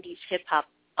 90s hip-hop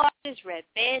artist, Red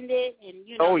Bandit. And,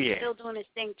 he's still doing his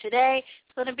thing today.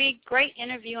 It's going to be a great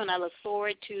interview, and I look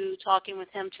forward to talking with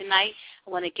him tonight. I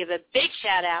want to give a big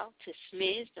shout-out to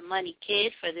Smiz, the Money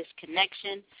Kid, for this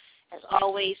connection. As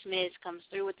always, Smiz comes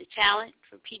through with the talent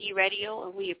for PD Radio,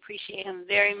 and we appreciate him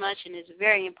very much, and it's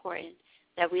very important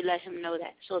that we let him know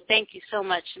that. So thank you so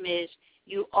much, Smiz.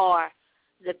 You are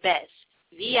the best.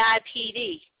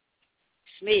 VIPD.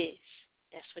 Smiz.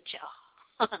 That's what y'all.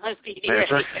 PD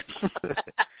That's Radio. right.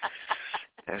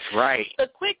 That's right.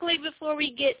 But quickly, before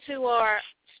we get to our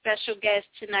special guest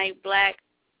tonight, Black,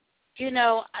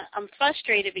 I'm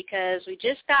frustrated because we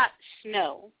just got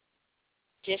snow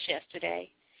just yesterday,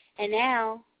 and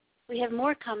now we have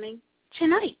more coming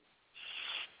tonight.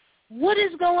 What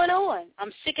is going on?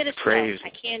 I'm sick of the snow. I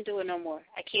can't do it no more.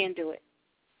 I can't do it.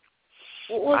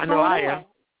 What's I know going I on? am.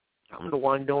 I'm the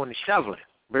one doing the shoveling.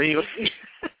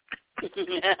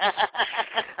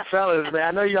 Fellas, man,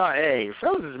 I know y'all,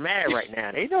 fellas is mad right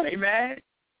now. They know they mad.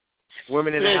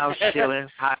 Women in the house chilling,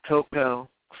 hot cocoa,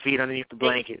 feet underneath the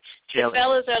blankets, chilling. The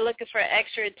fellas are looking for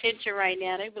extra attention right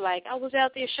now. They be like, I was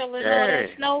out there shoveling all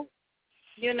that snow.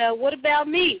 What about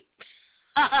me?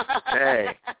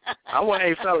 I want,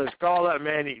 fellas, call up,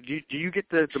 man. Do you get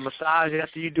the massage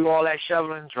after you do all that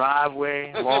shoveling?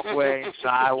 Driveway, walkway,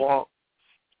 sidewalk?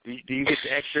 Do you get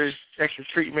the extra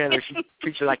treatment, or she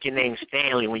treats you like your name's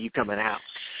Stanley when you coming out?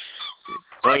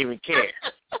 Don't even care.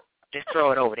 Just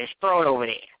throw it over there.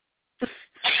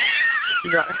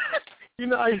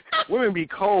 Women be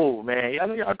cold, man. I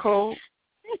know y'all cold.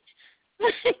 You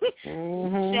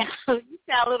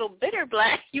sound a little bitter,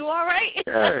 Black. You all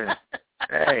right?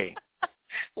 Hey.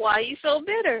 Why are you so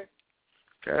bitter?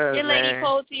 Your lady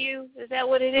cold to you? Is that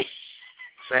what it is?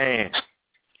 Saying.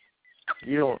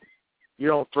 You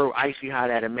don't throw icy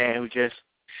hot at a man who just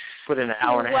put in an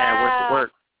hour and a half worth of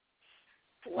work.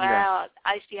 Wow,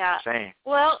 icy hot. Saying.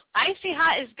 Well, icy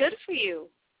hot is good for you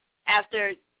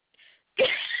after.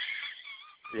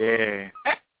 Yeah.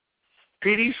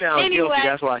 PD sounds guilty,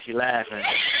 that's why she's laughing.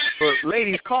 But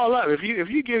ladies, call up. If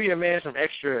you give your man some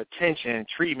extra attention and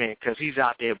treatment because he's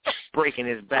out there breaking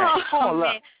his back, call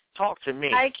up. Talk to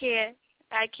me. I can't.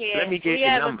 Let me get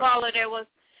your number.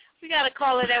 We got a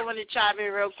caller that want to chime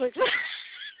in real quick.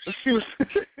 Let's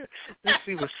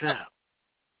see what's up.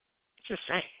 Just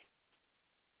saying.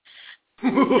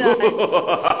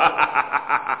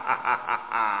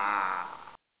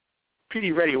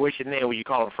 PD Radio, what's your name? Where you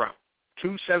calling from?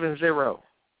 270.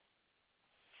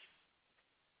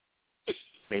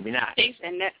 Maybe not.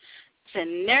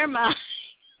 Never mind.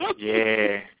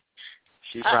 Yeah.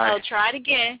 She's right. Try it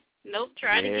again. Nope,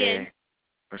 try it again.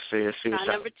 Let's see what's up.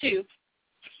 Number 2.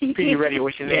 PD Radio,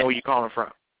 what's your name? Where you calling from?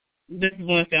 This is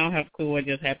one thing I don't have a clue what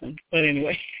just happened. But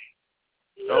anyway.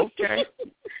 Okay.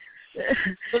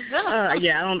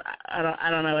 Yeah, I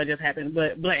don't know what just happened.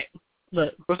 But Black,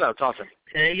 look. What's up, talking?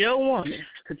 Tell your woman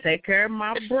to take care of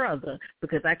my brother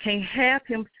because I can't have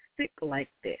him sick like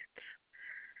that.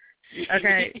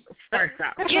 Okay, first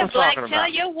off. Yeah, Black, tell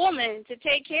your woman to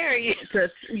take care of you. To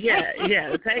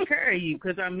take care of you.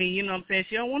 Because, I mean, you know what I'm saying?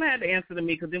 She don't want to have to answer to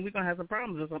me because then we're going to have some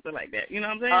problems or something like that. You know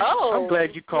what I'm saying? Oh, I'm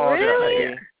glad you called really?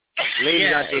 her.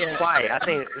 Ladies out there quiet. I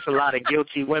think there's a lot of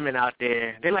guilty women out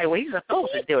there. They're like, well, he's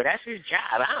supposed to do it. That's his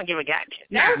job. I don't give a goddamn.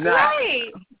 That's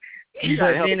right.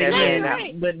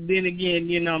 But then again,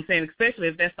 you know what I'm saying, especially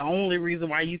if that's the only reason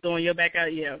why you throwing your back out,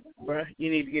 bro, you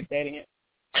need to get that in.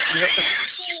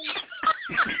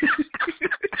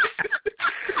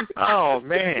 Oh,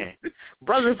 man.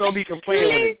 Brothers don't be complaining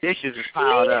when the dishes is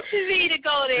piled up. Leave it to me to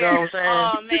go there. You know what I'm saying?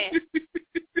 Oh, man.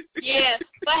 Yeah,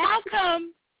 but how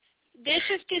come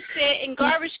dishes can sit and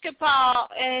garbage can pile,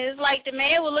 and it's like the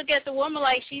man will look at the woman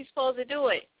like she's supposed to do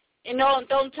it. And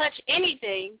don't touch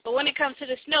anything. But when it comes to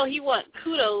the snow, he wants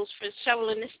kudos for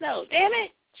shoveling the snow. Damn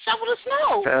it. Shovel the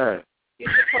snow.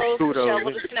 You're supposed to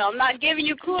shovel the snow. I'm not giving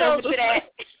you kudos for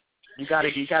that. You gotta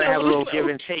have a little give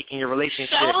and take in your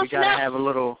relationship. You gotta have a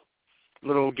little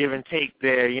give and take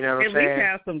there. You know what I'm saying? At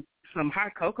least have some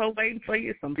hot cocoa waiting for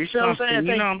you. You know what I'm saying?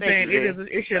 You know what I'm saying?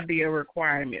 It should be a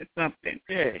requirement. Something.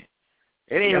 Yeah.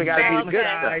 It ain't even gotta be good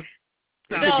stuff.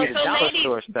 So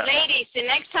ladies, the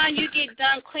next time you get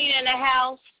done cleaning the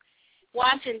house,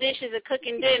 washing dishes, or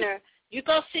cooking dinner, you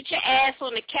go sit your ass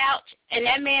on the couch, and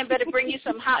that man better bring you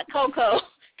some hot cocoa,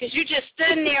 because you just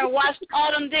stood in there and washed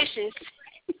all them dishes,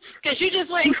 because you just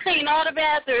went and cleaned all the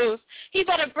bathrooms. He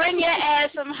better bring your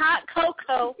ass some hot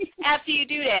cocoa after you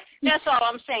do that. That's all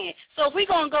I'm saying. So if we're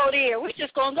going to go there, we're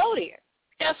just going to go there.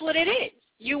 That's what it is.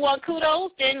 You want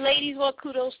kudos, then ladies want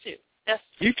kudos too.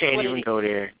 You can't even go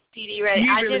there. PD ready.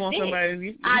 You really want somebody?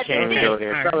 You can't even go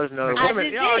there. Fellas know.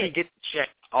 Women, they already get the check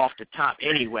off the top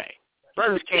anyway.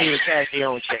 Brothers can't even pass their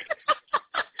own check.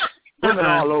 Women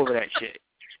all over that shit.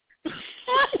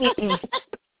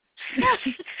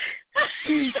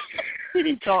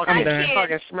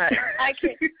 Talking smack.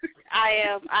 I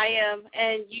am,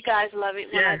 and you guys love it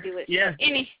when I do it. Yeah.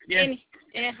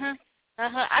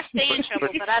 I stay in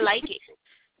trouble, but I like it.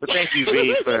 But thank you,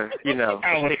 V, for sticking up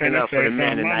for the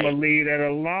men tonight. I'm gonna leave that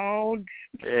alone.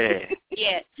 Yeah.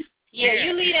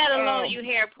 You leave that alone, you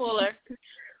hair puller.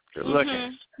 Good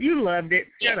looking. You loved it.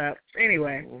 Shut up.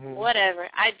 Anyway. Whatever.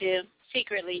 I do.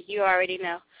 Secretly. You already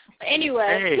know. But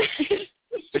anyway. Hey,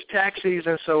 it's tax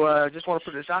season, so just want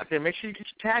to put this out there. Make sure you get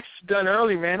your taxes done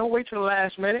early, man. Don't wait till the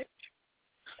last minute.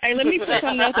 Hey, let me put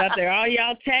something else out there. All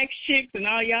y'all tax chicks and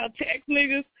all y'all tax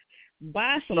niggas,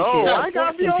 buy some shit. I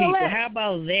got some people. that. How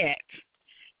about that?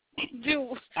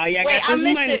 Y'all got some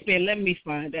money to spend. Let me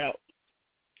find out.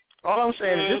 All I'm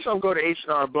saying is this don't go to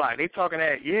H&R Block. They talking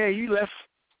that, you left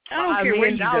 $5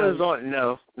 million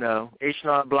on. No.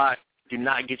 H&R Block do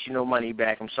not get you no money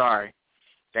back. I'm sorry.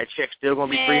 That check's still going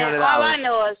to be $300. All I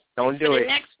know is don't do for it. the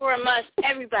next 4 months,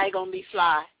 everybody going to be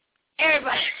fly.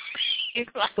 Everybody.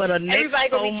 For the next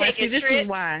 4 months,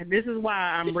 this is why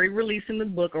I'm re-releasing the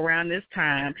book around this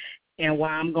time, and why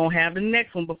I'm going to have the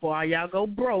next one before all y'all go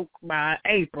broke by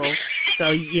April. So,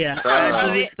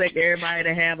 I do expect everybody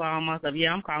to have all my stuff.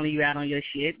 Yeah, I'm calling you out on your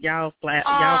shit. Y'all floss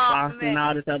and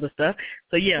all this other stuff.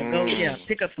 So,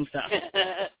 pick up some stuff.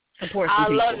 Support some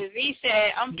people. I love it. V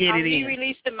said, I'm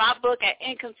re-releasing my book at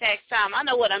income tax time. I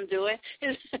know what I'm doing.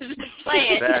 It's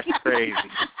playing. That's crazy.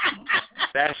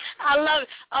 I love it.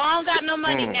 Oh, I don't got no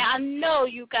money now. I know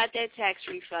you got that tax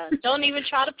refund. Don't even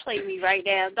try to play me right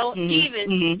now. Don't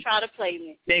even try to play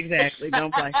me. Exactly.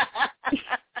 Don't play.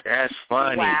 That's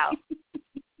funny. Wow.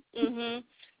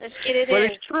 Let's get it in. But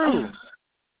it's true.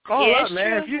 Call up,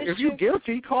 man. If you're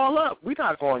guilty, call up. We're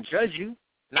not going to judge you.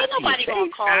 Ain't nobody going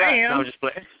to call up. No, I'm just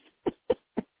playing.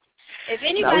 If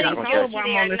anybody's guilty,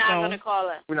 they're not going to call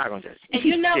up. We're not going to judge. And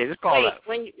you know, just call up.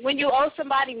 When you owe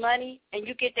somebody money and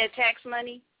you get that tax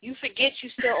money, you forget you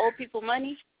still owe people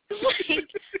money. You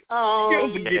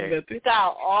don't forget nothing. You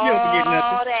got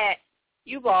all that.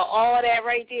 You bought all that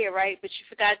right there, right? But you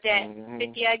forgot that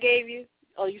 50 I gave you?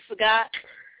 Oh, you forgot?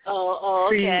 Oh,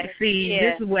 okay. See,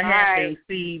 this is what happened. Right.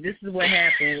 See, this is what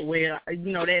happened. Well,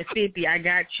 that 50 I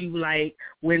got you like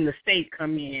when the state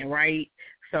come in, right?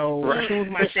 So as soon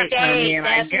as my state come in,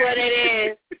 that's what it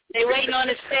is. They waiting on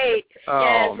the state.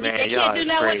 Oh, yes, man, they can't do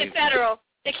nothing with the federal.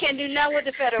 They can't do nothing with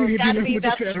the federal. It's got to be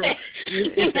about the state.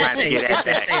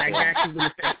 I got you with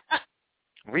the state.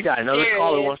 We got another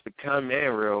caller who wants to come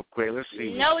in real quick. Let's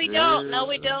see. No, we don't. No,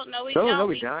 we don't. Not yet.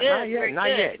 We not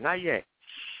good. Yet.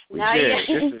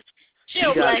 This is,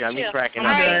 chill, you guys got me cracking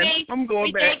up. I'm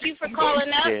going back. Thank you for calling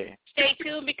up. Stay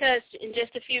tuned because in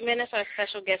just a few minutes our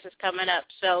special guest is coming up.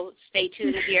 So stay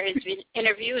tuned to hear his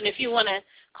interview. And if you want to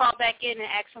call back in and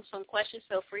ask him some questions,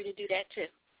 feel free to do that too.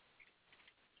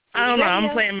 I don't know.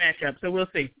 I'm playing matchup, so we'll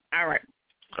see. All right.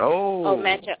 Oh,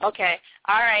 matchup. Okay.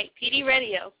 All right. PD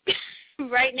Radio.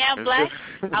 Right now, Black,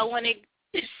 I want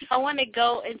to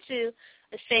go into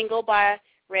a single by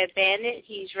Red Bandit.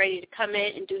 He's ready to come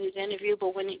in and do his interview,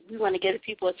 but we want to give the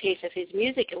people a taste of his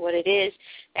music and what it is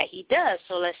that he does.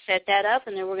 So let's set that up,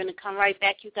 and then we're going to come right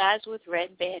back, you guys, with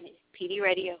Red Bandit. PD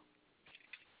Radio.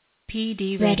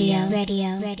 PD Radio.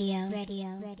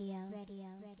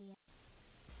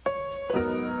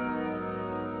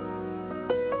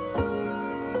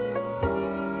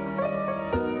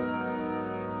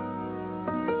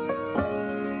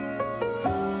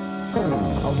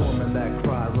 A woman that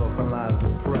cries often lies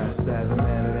depressed. As a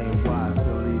man, it ain't wise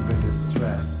to leave in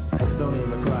distress. Don't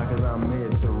even cry, cause I'm here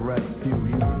to rescue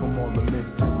you from all the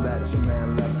mischief that your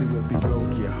man left you if he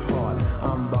broke your heart.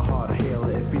 I'm the heart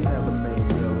healer. If he never made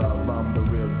real love, I'm the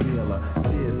real dealer.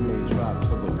 Tears may drop,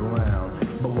 so the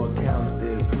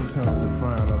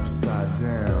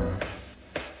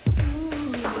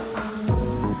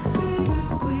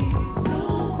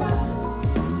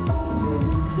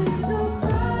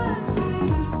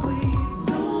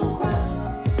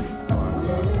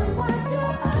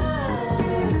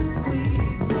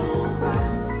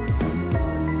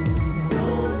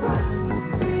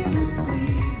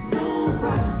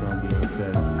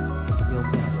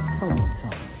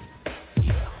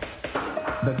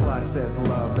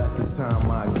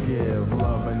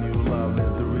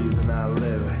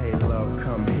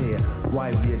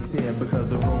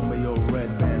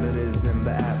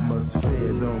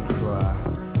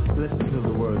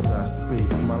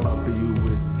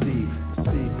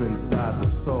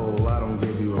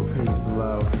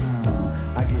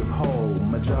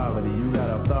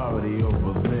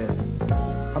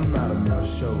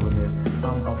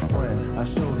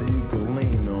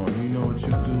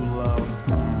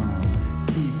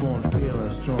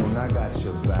I got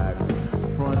your back.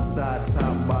 Front, side,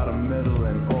 top, bottom, middle,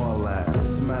 and all that. As a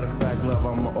matter of fact, love,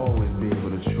 I'ma always be able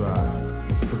to try.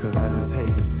 Because I just hate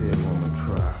to see a woman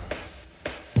cry.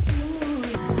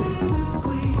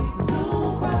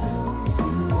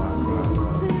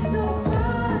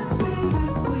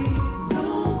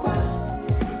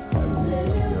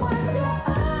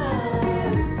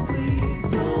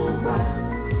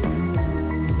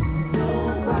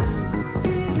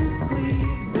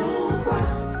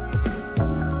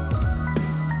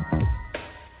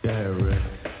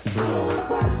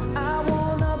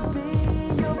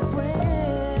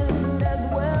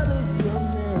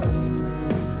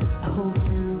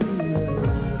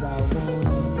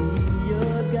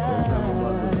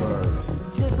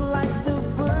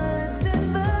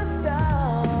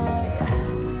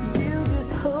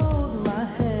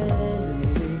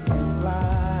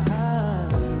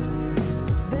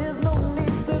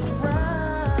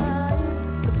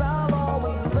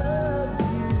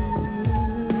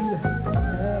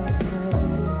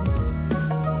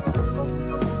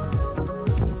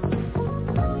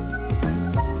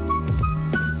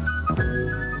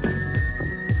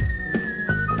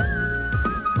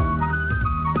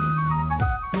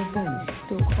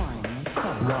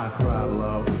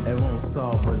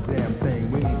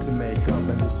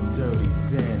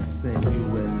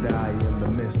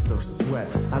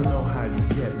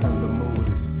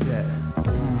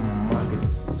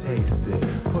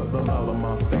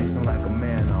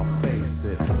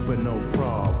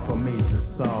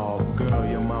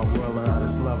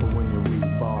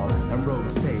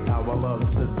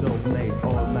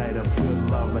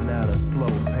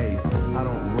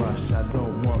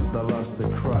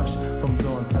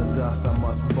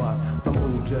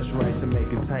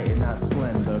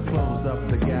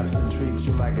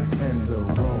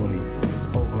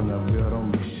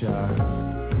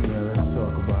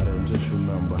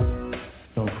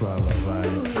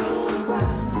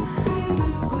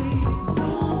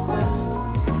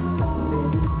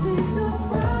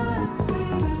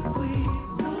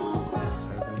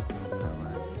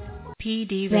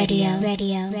 PD Radio.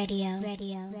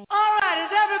 All right,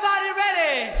 is everybody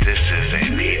ready? This is a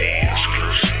PD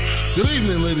exclusive. Good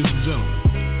evening, ladies and gentlemen.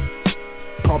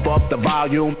 Pump up the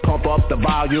volume, pump up the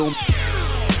volume.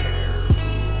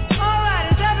 All right,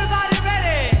 is everybody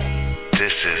ready?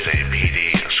 This is a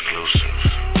PD exclusive.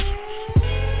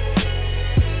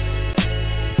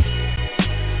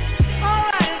 All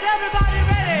right, is everybody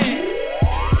ready?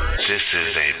 This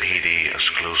is a PD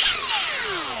exclusive.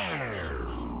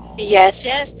 Yes,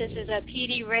 this is a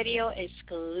PD Radio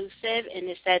exclusive, and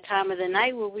it's that time of the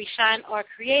night where we shine our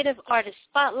creative artist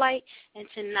spotlight, and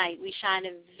tonight we shine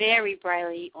it very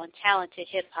brightly on talented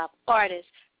hip-hop artist,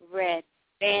 Red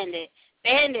Bandit.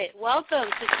 Bandit, welcome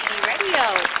to PD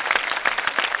Radio.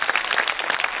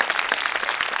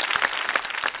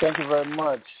 Thank you very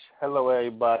much. Hello,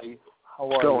 everybody. How are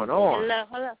you? What's going on?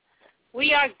 Hello.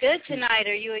 We are good tonight.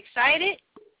 Are you excited?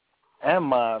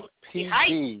 Am I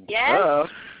PD? Yes.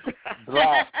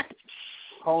 Black.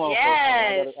 Hold on yes.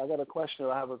 for a second. I got a question.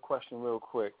 I have a question real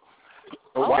quick.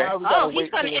 Okay.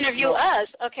 He's going to interview us.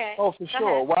 Okay. Oh, for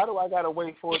sure. Ahead. Why do I got to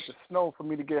wait for it to snow for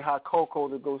me to get hot cocoa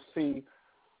to go see?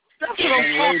 That's what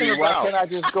I'm talking about. Why can't I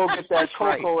just go get that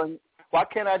cocoa right. and why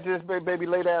can't I just, baby,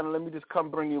 lay down and let me just come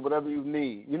bring you whatever you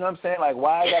need? You know what I'm saying? Like,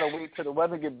 why I got to wait till the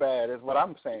weather get bad is what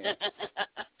I'm saying.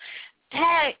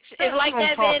 Heck, it's like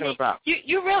that, Bandit.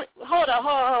 You really hold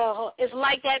on. It's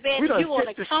like that, Bandit. You want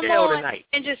to come on tonight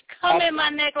and just come in my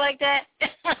neck like that?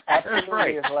 Absolutely,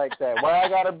 right. It's like that. Why I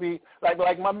gotta be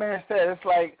like my man said? It's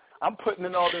like I'm putting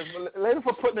in all this. Later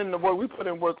for putting in the work, we put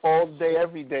in work all day,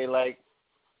 every day. Like,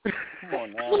 come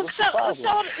on now. Look,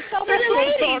 so many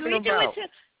ladies, we do it too.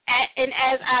 And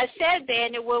as I said,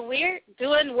 Bandit, when we're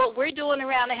doing what we're doing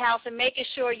around the house and making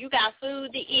sure you got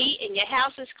food to eat and your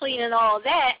house is clean and all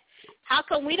that. How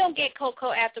come we don't get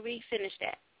cocoa after we finish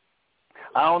that?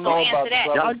 I don't know about that.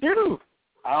 The brothers. Y'all do.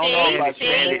 I don't know about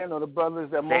Shannon or the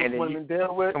brothers that most women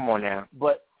deal with. Come on now.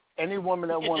 But any woman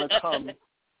that want to come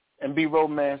and be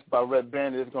romanced by Red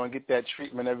Bandit is going to get that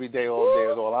treatment every day, all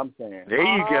day is all I'm saying. There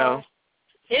you go.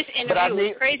 This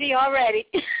interview is crazy already.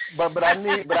 but I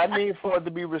need for it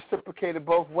to be reciprocated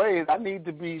both ways. I need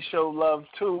to be show love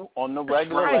too on the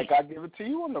regular, like I give it to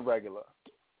you on the regular.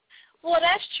 Well,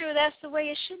 that's true. That's the way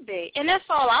it should be. And that's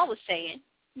all I was saying.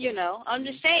 You know, I'm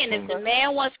just saying if the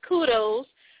man wants kudos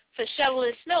for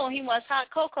shoveling snow and he wants hot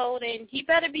cocoa, then he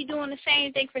better be doing the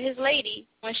same thing for his lady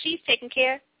when she's taking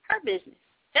care of her business.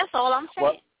 That's all I'm saying.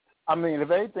 Well, I mean, if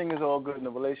everything is all good in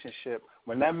the relationship,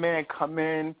 when that man come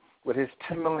in with his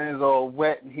Timberlands all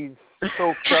wet and he's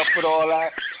soaked up with all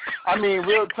that. I mean,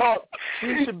 real talk.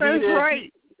 She should be there.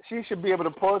 Right. She should be able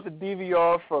to pause the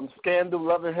DVR from Scandal,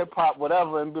 Love and Hip Hop,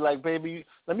 whatever, and be like, baby,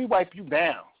 let me wipe you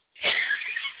down.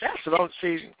 That's what I'm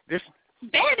saying. This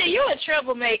Bandit, you a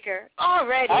troublemaker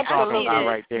already. Absolutely.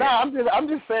 Right there. No, I'm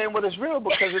just saying what is real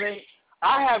because it ain't.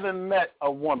 I haven't met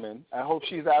a woman. I hope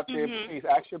she's out there. Please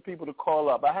ask your people to call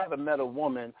up. I haven't met a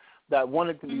woman that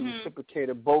wanted to be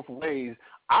reciprocated both ways.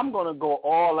 I'm going to go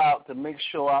all out to make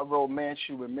sure I romance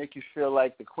you and make you feel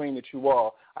like the queen that you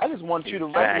are. I just want you to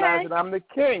recognize that I'm the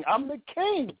king. I'm the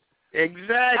king.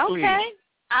 Exactly. Okay.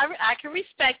 I can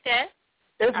respect that.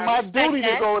 It's my duty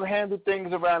to go and handle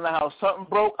things around the house. Something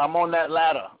broke, I'm on that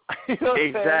ladder. You know what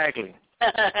exactly.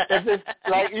 If it's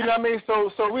like, you know what I mean?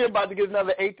 So we're about to get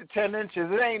another 8 to 10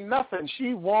 inches. It ain't nothing.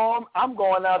 She warm. I'm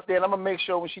going out there, and I'm going to make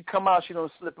sure when she come out, she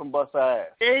don't slip and bust her ass.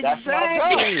 Exactly. That's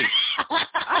my job.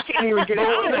 I can't even get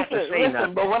out to say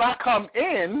nothing. But when I come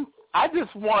in, I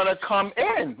just want to come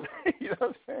in. You know what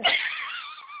I'm saying?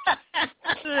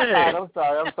 Right, I'm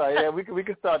sorry. Yeah, we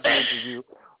can start the interview.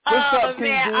 What's up,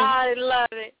 man, PG? I love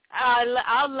it. I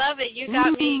love it. You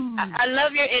got me. I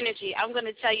love your energy. I'm going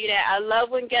to tell you that. I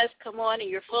love when guests come on and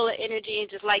you're full of energy and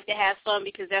just like to have fun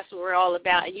because that's what we're all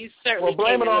about. And you certainly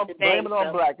blame came it in on with the bang,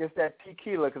 on Black. It's that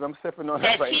tequila because I'm sipping on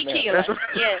that right now. tequila.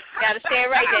 Yes, got to say it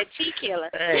right. That tequila.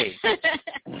 Hey,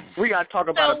 we got to talk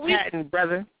about a patent,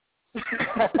 brother.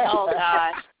 Oh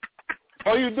God.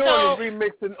 All you're doing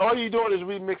is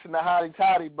remixing the Hottie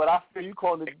Toddy, but I feel you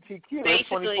calling it tequila.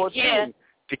 Basically, 2014. yeah.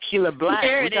 Tequila Black.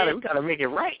 There we gotta make it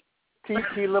right.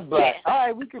 Tequila Black. Yeah. All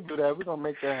right, we can do that. We're gonna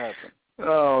make that happen.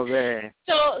 Oh man.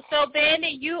 So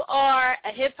Bandit, you are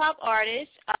a hip hop artist.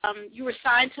 You were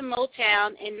signed to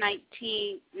Motown in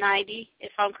 1990,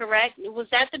 if I'm correct. Was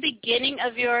that the beginning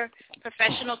of your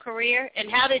professional career? And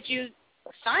how did you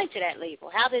sign to that label?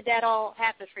 How did that all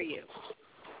happen for you?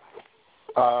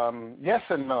 Yes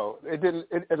and no. It didn't.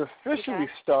 It officially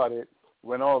started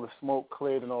when all the smoke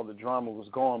cleared and all the drama was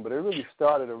gone. But it really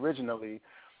started originally,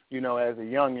 you know, as a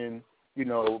youngin', you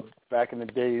know, back in the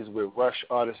days with Rush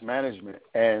Artist Management.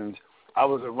 And I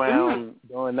was around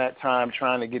during that time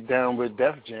trying to get down with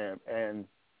Def Jam. And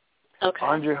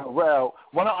Andre Harrell,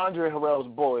 one of Andre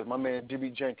Harrell's boys, my man Jimmy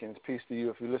Jenkins, peace to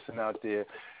you if you listen out there,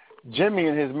 Jimmy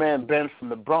and his man Ben from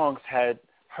the Bronx had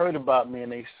heard about me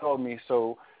and they saw me.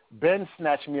 So Ben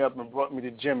snatched me up and brought me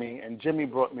to Jimmy, and Jimmy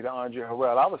brought me to Andre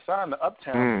Harrell. I was signed to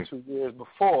Uptown for 2 years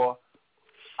before.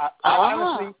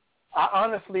 I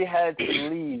honestly had to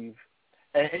leave,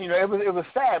 and you know it was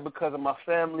sad because of my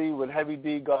family with Heavy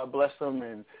D, God bless him,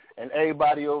 and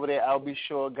everybody over there, I'll Be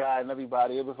Sure guy, and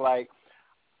everybody. It was like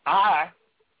I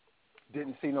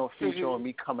didn't see no future on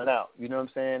me coming out. You know what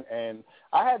I'm saying? And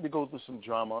I had to go through some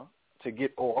drama to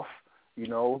get off. You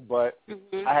know, but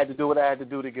I had to do what I had to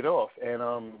do to get off.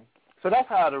 And so that's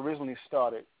how it originally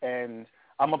started. And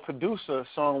I'm a producer,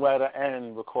 songwriter,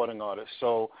 and recording artist.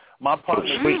 So my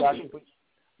partner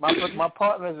my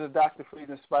partners is Dr. Freeze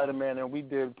and Spider-Man, and we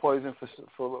did Poison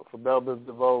for Belle Biv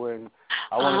DeVoe, and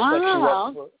I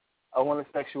Want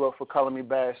to Sex You Up for Color Me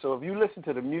Bad. So if you listen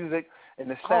to the music and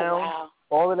the sound,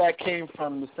 all of that came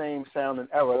from the same sound and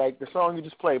era. Like the song you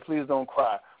just played, Please Don't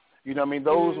Cry. You know what I mean?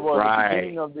 Those were the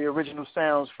beginning of the original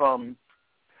sounds from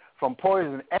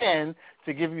Poison. And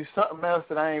to give you something else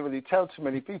that I ain't really tell too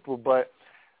many people, but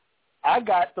I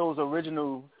got those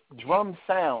original drum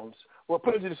sounds. Well,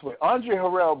 put it this way. Andre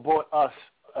Harrell bought us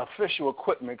official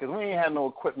equipment because we ain't had no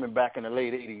equipment back in the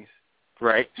late 80s.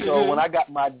 Right. So when I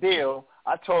got my deal,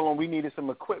 I told him we needed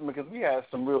some equipment because we had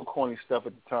some real corny stuff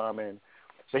at the time. And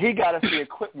so he got us the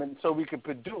equipment so we could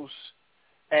produce.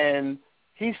 And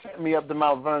he sent me up to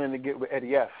Mount Vernon to get with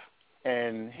Eddie F.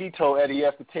 And he told Eddie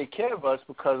F to take care of us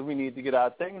because we need to get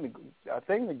our thing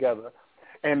together.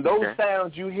 And those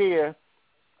sounds you hear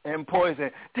in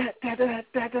Poison,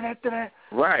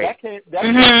 right? That came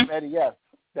from Eddie F.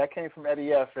 That came from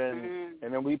Eddie F. And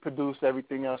then we produced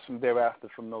everything else from thereafter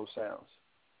from those sounds.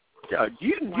 Do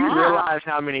you realize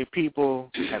how many people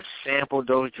have sampled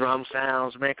those drum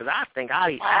sounds, man? Because I think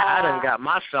I done got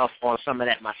myself on some of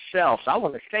that myself. So I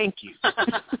want to thank you.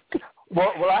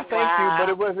 Well, I thank you, but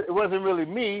it wasn't really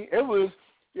me.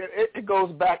 It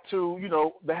goes back to, you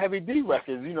know, the Heavy D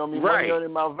records. You know what I mean? Right. Money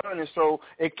in Mount Vernon. So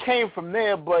it came from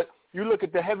there. But you look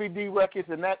at the Heavy D records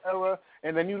in that era,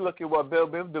 and then you look at what Belle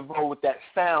Biv DeVoe with that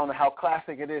sound and how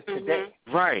classic it is today.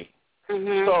 Right.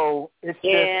 So it's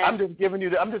I'm just giving you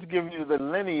the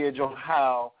lineage on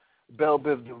how Belle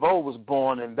Biv DeVoe was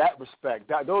born in that respect.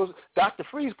 Dr.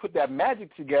 Freeze put that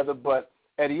magic together, but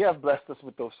Eddie F blessed us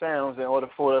with those sounds in order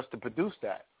for us to produce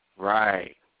that.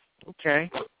 Right.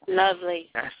 Okay. Lovely.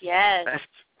 Yes.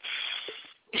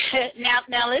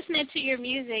 Now listening to your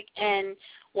music and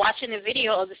watching the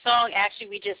video of the song actually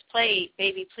we just played,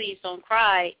 Baby Please Don't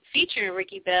Cry, featuring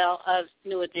Ricky Bell of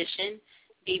New Edition,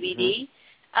 BBD.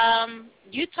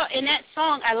 You talk in that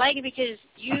song, I like it because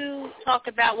you talk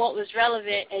about what was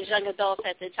relevant as young adults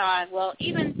at the time. Well,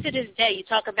 even to this day, you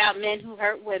talk about men who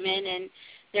hurt women, and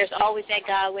there's always that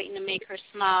guy waiting to make her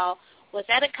smile. Was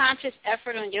that a conscious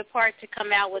effort on your part to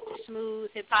come out with the smooth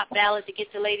hip-hop ballad to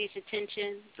get the ladies'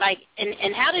 attention?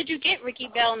 And how did you get Ricky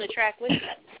Bell on the track with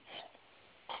that?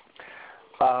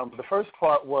 The first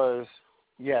part was,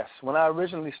 yes, when I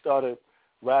originally started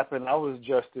rapping, I was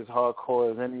just as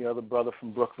hardcore as any other brother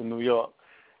from Brooklyn, New York.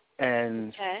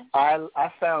 And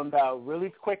I found out really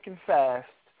quick and fast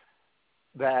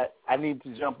that I need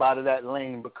to jump out of that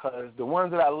lane because the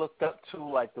ones that I looked up to,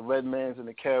 like the Redmans and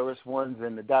the KRS Ones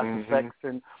and the Dr.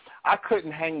 Sexton, I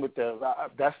couldn't hang with them.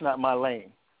 That's not my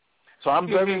lane. So I'm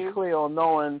very clear on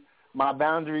knowing my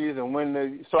boundaries and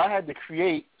when so I had to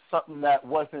create something that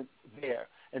wasn't there.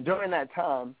 And during that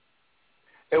time,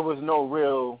 it was no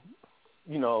real,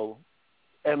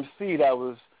 MC that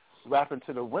was rapping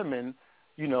to the women,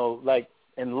 like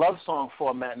in love song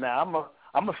format. Now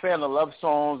I'm a fan of love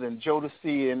songs and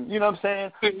Jodeci and you know what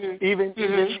I'm saying. Even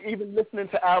listening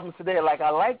to albums today, like I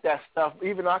like that stuff.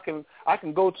 Even I can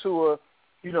go to a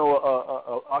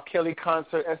R. Kelly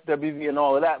concert, SWV, and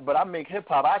all of that. But I make hip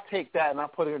hop. I take that and I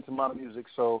put it into my music.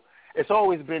 So it's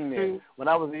always been there. When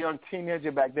I was a young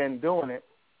teenager back then doing it,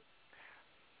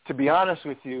 to be honest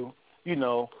with you,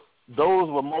 those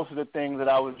were most of the things that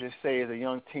I would just say as a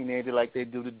young teenager, like they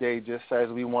do today, just as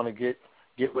we want to get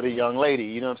with a young lady.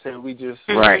 You know what I'm saying? We just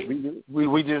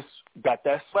we just got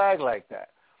that swag like that.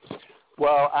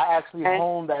 Well, I actually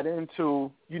honed that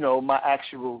into my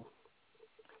actual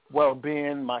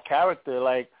well-being, my character.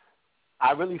 Like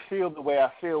I really feel the way I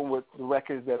feel with the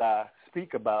records that I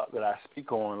speak about, that I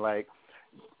speak on. Like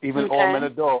even All Men Are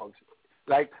Dogs.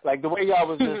 Like the way y'all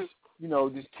was just.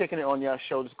 Just kicking it on your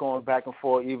show, just going back and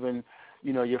forth, even,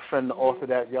 your friend, the author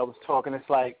that y'all was talking, it's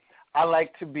like, I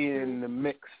like to be in the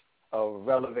mix of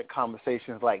relevant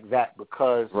conversations like that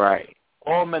because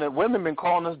all men and women been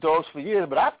calling us dogs for years,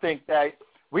 but I think that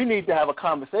we need to have a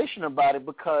conversation about it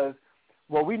because,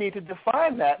 we need to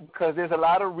define that because there's a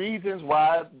lot of reasons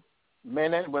why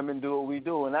men and women do what we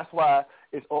do, and that's why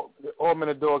it's all men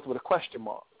are dogs with a question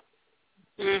mark.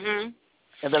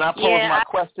 And then I pose my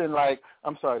question like,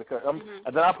 I'm sorry to cut. And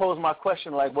then I pose my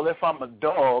question like, well, if I'm a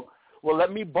dog, well,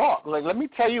 let me bark. Like, let me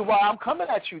tell you why I'm coming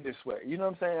at you this way. You know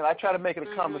what I'm saying? I try to make it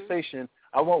a conversation.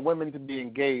 I want women to be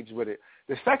engaged with it.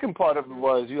 The second part of it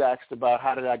was you asked about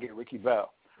how did I get Ricky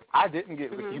Bell. I didn't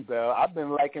get Ricky Bell. I've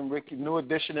been liking Ricky, New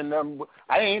Edition, and them.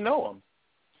 I ain't know him.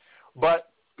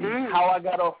 But how I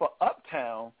got off of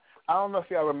Uptown, I don't know if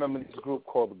y'all remember this group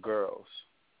called The Girls.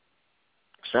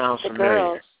 Sounds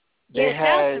familiar. They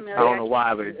had, I don't know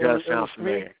why, but it does sound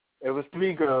familiar. It was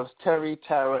three girls, Terry,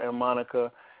 Tara, and Monica,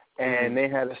 and they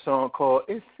had a song called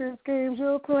 "It's This Games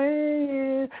You're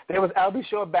Playing." They was Albie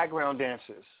Shore background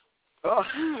dancers. Oh,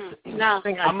 no.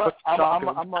 I'm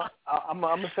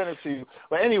gonna send it to you.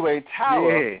 But anyway,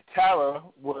 Tara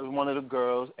was one of the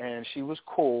girls, and she was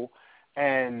cool,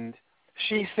 and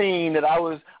she seen that I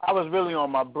was really on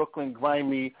my Brooklyn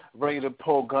grimy, ready to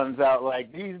pull guns out.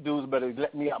 Like these dudes better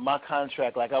let me out my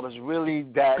contract. Like I was really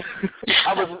that.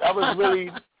 I was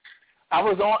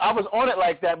on it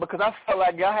like that because I felt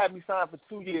like y'all had me signed for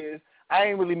 2 years. I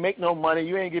ain't really make no money.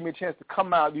 You ain't give me a chance to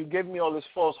come out. You give me all this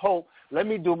false hope. Let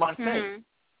me do my thing.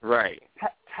 Right.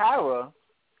 Tara,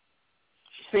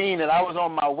 seeing that I was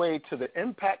on my way to the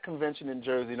Impact Convention in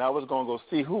Jersey, and I was going to go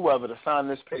see whoever to sign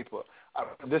this paper.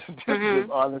 This is the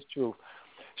honest truth.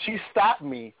 She stopped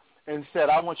me and said,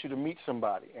 I want you to meet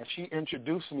somebody. And she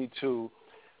introduced me to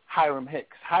Hiram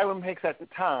Hicks. Hiram Hicks at the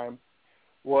time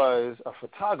was a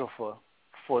photographer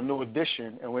for New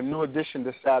Edition. And when New Edition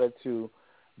decided to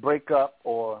break up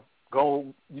or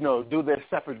go, do their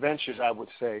separate ventures, I would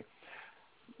say,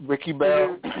 Ricky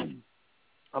Bell,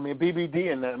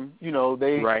 BBD and them,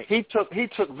 he took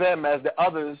them as the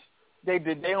others. They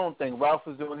did their own thing. Ralph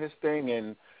was doing his thing,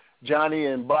 and Johnny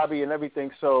and Bobby and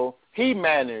everything. So he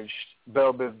managed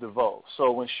Belle Biv DeVoe.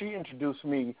 So when she introduced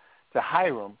me to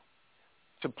Hiram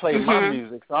to play my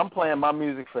music, so I'm playing my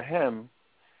music for him,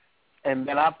 and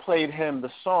then I played him the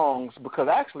songs because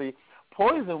actually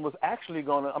Poison was actually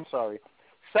going to,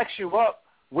 Sex You Up,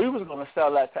 we was going to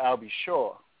sell that to Albie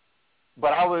Shore.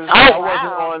 But I wasn't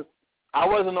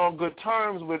on good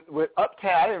terms with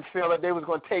Uptown. I didn't feel like they was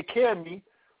going to take care of me.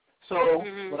 So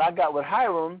when I got with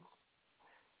Hiram,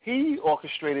 he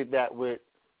orchestrated that with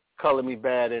Color Me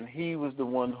Bad, and he was the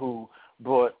one who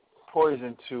brought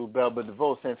Poison to Bell Biv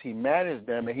DeVoe, since he managed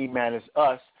them and he managed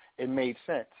us, it made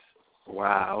sense.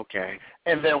 Wow, okay.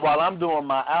 And then while I'm doing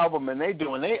my album and they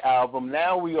doing their album,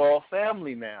 now we all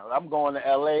family now. I'm going to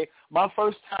L.A. My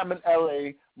first time in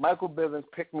L.A., Michael Bivins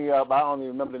picked me up. I don't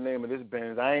even remember the name of this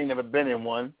Benz. I ain't never been in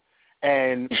one.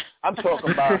 And I'm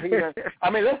talking about,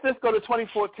 let's just go to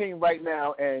 2014 right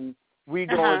now, and we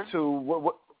going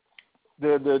to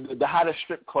the hottest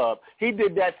strip club. He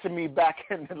did that to me back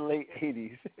in the late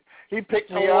 80s. He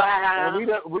picked me up, and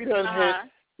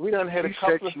we done hit a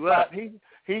couple of spots.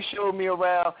 He showed me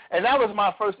around, and that was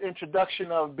my first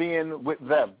introduction of being with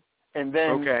them. And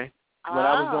then when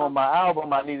I was doing my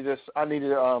album, I needed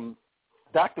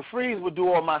Dr. Freeze would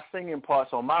do all my singing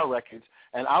parts on my records,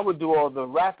 and I would do all the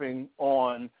rapping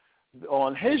on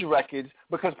his records,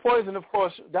 because Poison, of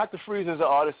course, Dr. Freeze is an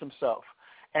artist himself.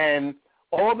 And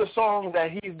all the songs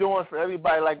that he's doing for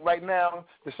everybody, like right now,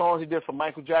 the songs he did for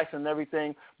Michael Jackson and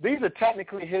everything, these are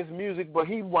technically his music, but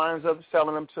he winds up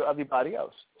selling them to everybody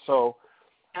else. So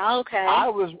I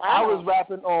was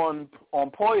rapping on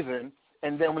Poison,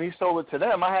 and then when he sold it to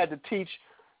them, I had to teach,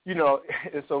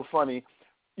 it's so funny,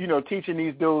 teaching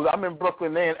these dudes. I'm in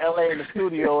Brooklyn, they in L.A. in the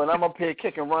studio, and I'm up here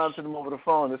kicking rhymes to them over the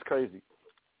phone. It's crazy.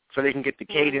 So they can get the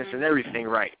cadence and everything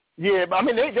right. Yeah, but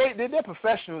they're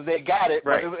professionals. They got it.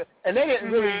 Right. And they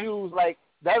didn't really use, like,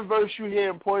 that verse you hear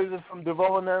in Poison from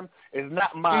DeVoe and them is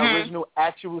not my original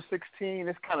actual 16.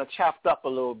 It's kind of chopped up a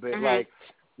little bit. Like,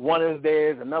 one is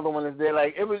theirs, another one is there.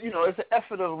 Like, it was, it's an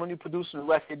effort of when you're producing a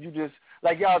record, you just,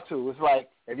 like y'all too, it's like,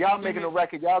 if y'all making a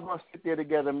record, y'all going to sit there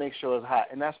together and make sure it's hot.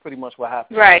 And that's pretty much what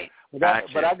happened. Right.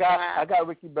 But I got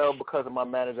Ricky Bell because of my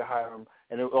manager Hiram,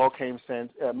 and it all came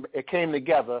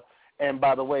together. And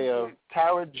by the way of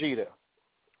Tara Jeter,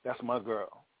 that's my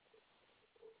girl.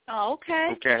 Oh,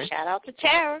 okay. Shout out to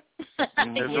Tara. Yes.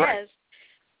 Right.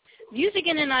 Music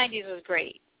in the 90s was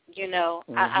great.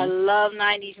 I love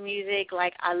 90s music.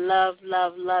 Like, I love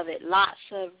it. Lots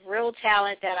of real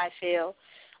talent that I feel.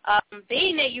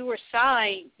 Being that you were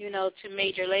signed, to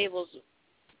major labels,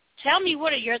 tell me,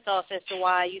 what are your thoughts as to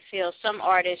why you feel some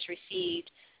artists received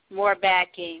more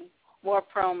backing, more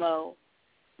promo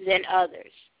than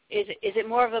others? Is it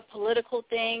more of a political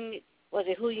thing? Was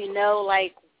it who you know?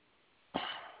 Like,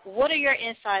 what are your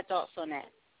inside thoughts on that?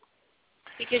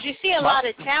 Because you see a lot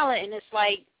of talent, and it's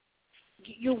like,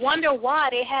 you wonder why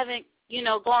they haven't,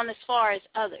 gone as far as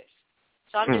others.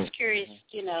 So I'm just curious,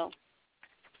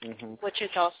 what your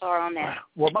thoughts are on that.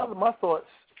 Well, my thoughts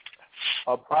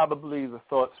are probably the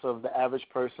thoughts of the average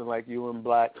person like you and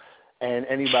Black and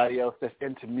anybody else that's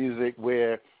into music,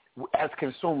 where as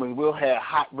consumers we'll hear a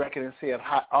hot record and see a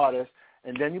hot artist,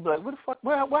 and then you'll be like, what the fuck,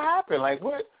 what happened? Like,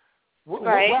 what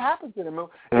happened to them?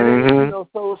 And then,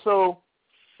 so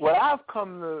what I've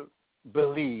come to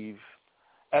believe,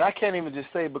 and I can't even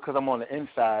just say it because I'm on the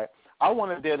inside, I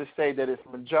want to dare to say that it's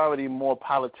majority more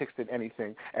politics than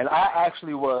anything. And I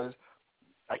actually was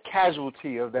a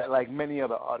casualty of that, like many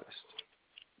other artists.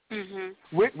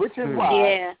 Which is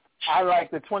why I like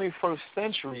the 21st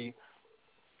century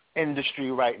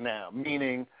industry right now,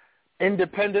 meaning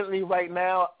independently right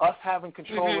now, us having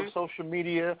control of social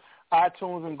media,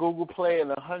 iTunes and Google Play and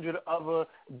 100 other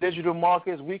digital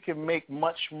markets, we can make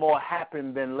much more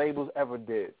happen than labels ever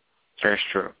did. That's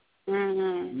true.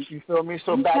 You feel me?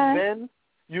 So back then,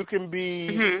 you can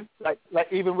be like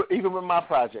even with my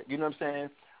project. You know what I'm saying?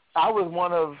 I was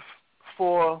one of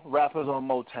 4 rappers on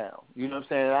Motown. You know what I'm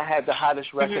saying? I had the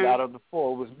hottest record out of the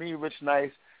 4. It was me, Rich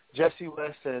Nice, Jesse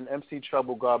West, and MC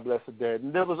Trouble, God bless the dead.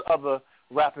 And there was other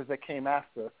rappers that came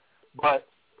after. But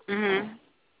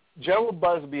Gerald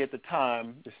Busby at the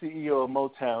time, the CEO of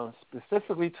Motown,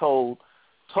 specifically told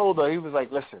her, he was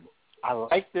like, listen, I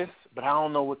like this, but I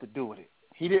don't know what to do with it.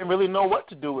 He didn't really know what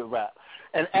to do with rap.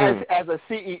 And as a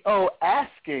CEO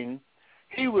asking,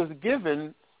 he was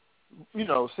given,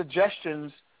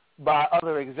 suggestions by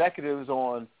other executives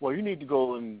on, well, you need to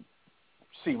go and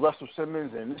see Russell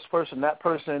Simmons and this person, that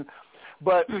person.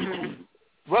 But Gerald,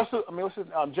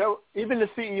 even the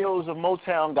CEOs of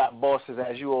Motown got bosses,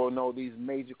 as you all know, these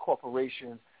major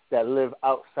corporations that live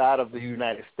outside of the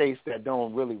United States that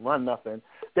don't really run nothing.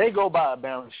 They go by a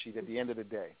balance sheet at the end of the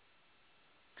day.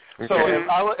 So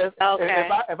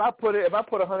if I put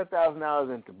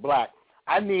 $100,000 into Black,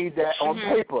 I need that on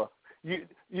paper.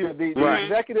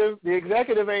 The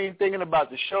executive ain't thinking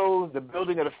about the shows, the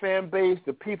building of the fan base,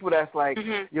 the people that's like,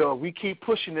 we keep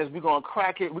pushing this, we're gonna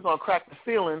crack it, we're gonna crack the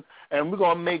ceiling, and we're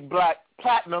gonna make Black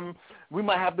platinum. We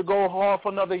might have to go hard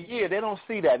for another year. They don't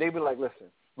see that. They be like,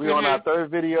 listen, we on our 3rd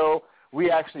video,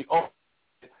 we actually own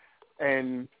it,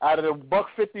 and out of the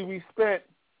 $150 we spent,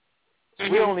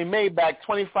 We only made back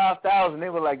 $25,000. They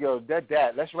were like, yo,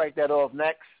 that. Let's write that off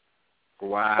next.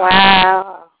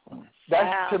 Wow.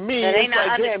 That's to me. So they it's not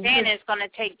like, understanding it's going to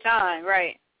take time,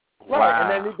 right? Right,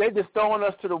 Wow. and then they just throwing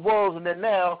us to the wolves, and then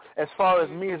now, as far as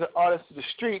me as an artist to the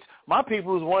streets, my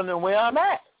people is wondering where I'm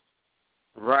at.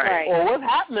 Right. Or what's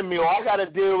happened to me, or I got to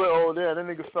deal with, that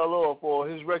nigga fell off, or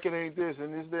his record ain't this,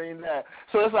 and this ain't that.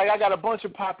 So it's like I got a bunch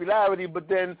of popularity, but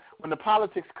then when the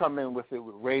politics come in with it,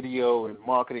 with radio and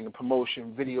marketing and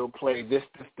promotion, video play, this,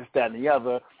 that, and the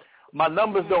other, my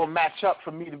numbers don't match up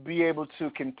for me to be able to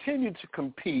continue to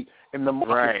compete in the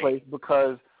marketplace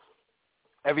because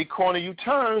every corner you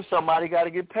turn, somebody got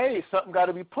to get paid. Something got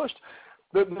to be pushed.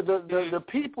 The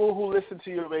people who listen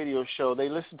to your radio show, they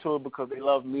listen to it because they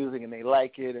love music and they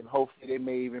like it, and hopefully they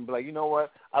may even be like, you know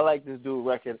what, I like this dude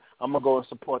record. I'm gonna go and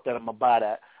support that. I'm gonna buy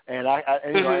that. And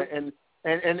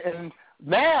and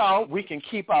now we can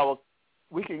keep our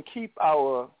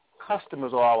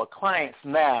customers or our clients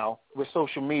now with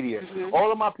social media.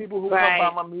 All of my people who come buy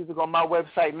my music on my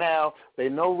website now, they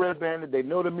know Red Bandit, they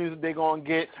know the music they're going to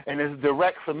get, and it's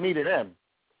direct from me to them.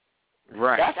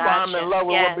 Right. That's why I'm in love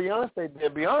with what Beyonce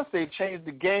did. Beyonce changed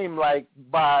the game like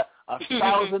by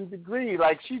 1,000 degrees.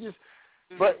 Like she just,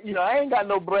 but I ain't got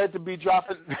no bread to be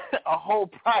dropping a whole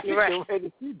project the way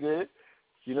that she did.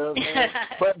 You know what I'm saying?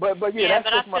 but that's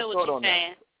just my thought on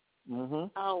that.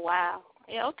 Oh wow.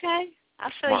 Yeah. Okay. I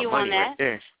feel you on that.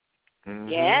 Right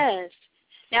Yes.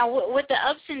 Now, with the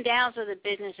ups and downs of the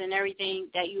business and everything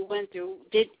that you went through,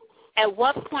 at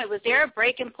what point was there a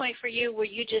breaking point for you where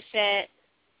you just said,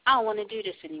 I don't want to do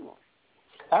this anymore?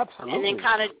 Absolutely. And then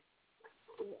kind of,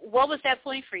 what was that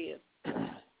point for you?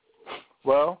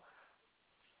 Well,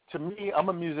 to me, I'm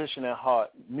a musician at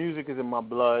heart. Music is in my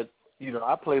blood.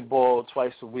 I play ball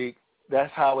twice a week.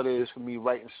 That's how it is for me,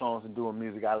 writing songs and doing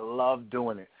music. I love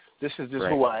doing it. This is just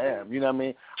who I am. You know what I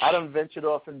mean? I done ventured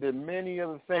off and did many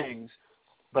other things,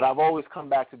 but I've always come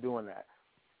back to doing that.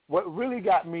 What really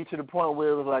got me to the point where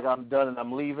it was like I'm done and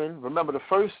I'm leaving, remember the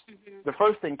first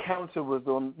encounter was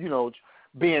on,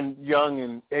 being young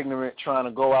and ignorant, trying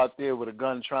to go out there with a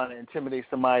gun, trying to intimidate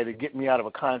somebody to get me out of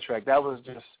a contract. That was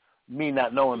just me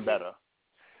not knowing better.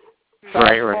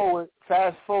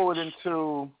 Fast forward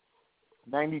into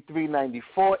 93,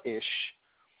 94-ish.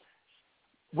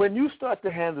 When you start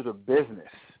to handle the business,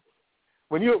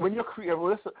 when you're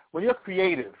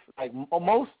creative, like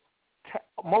most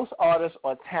artists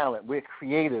are talent. We're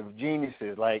creative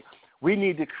geniuses. Like we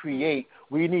need to create,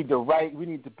 we need to write, we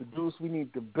need to produce, we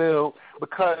need to build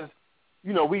because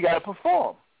we got to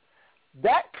perform.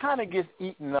 That kind of gets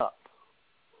eaten up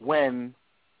when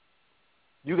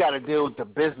you got to deal with the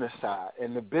business side,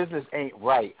 and the business ain't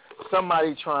right.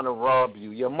 Somebody trying to rob you.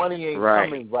 Your money ain't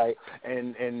coming right,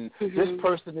 and this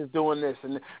person is doing this,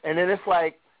 and then it's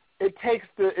like it takes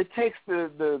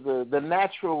the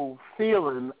natural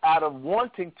feeling out of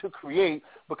wanting to create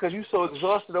because you're so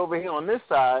exhausted over here on this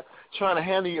side trying to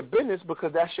handle your business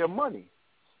because that's your money.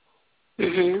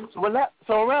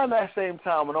 So around that same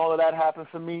time when all of that happened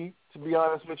for me, to be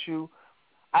honest with you,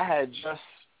 I had just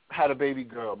had a baby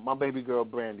girl. My baby girl,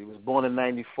 Brandy, was born in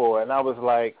 94, and I was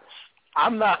like,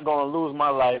 I'm not going to lose my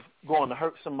life going to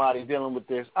hurt somebody dealing with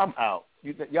this. I'm out.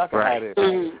 Y'all can have it.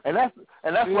 And that's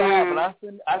what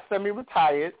happened. I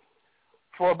semi-retired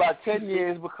for about 10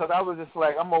 years because I was just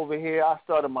like, I'm over here. I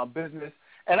started my business.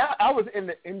 And I was in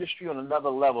the industry on another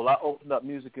level. I opened up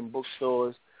music in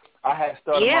bookstores. I had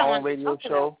started my own radio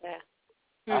show.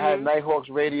 I had Nighthawks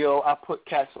Radio. I put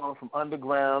cats on from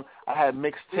underground. I had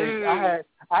mixtapes.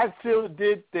 I still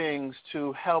did things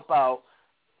to help out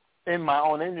in my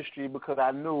own industry because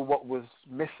I knew what was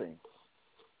missing.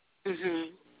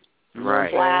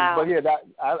 Right. Wow. But yeah,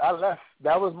 I left.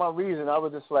 That was my reason. I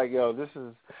was just like, yo, this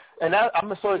is, and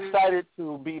I'm so excited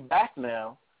to be back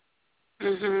now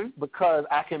because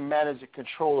I can manage and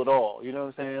control it all. You know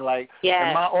what I'm saying? Like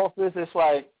in my office, it's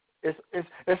like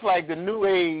it's like the new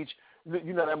age.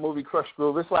 You know that movie Crush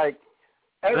Groove? It's like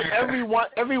every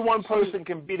one person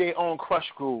can be their own Crush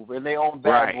Groove and their own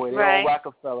Bad Boy, their own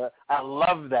Rockefeller. I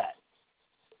love that.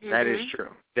 That is true.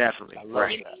 Definitely. I love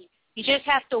that. You just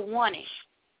have to want it.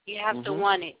 You have to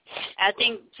want it. I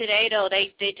think today, though,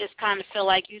 they just kind of feel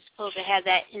like you're supposed to have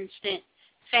that instant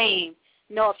fame.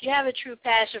 No, if you have a true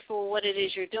passion for what it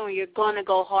is you're doing, you're going to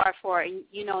go hard for it. And,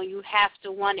 you have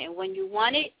to want it. And when you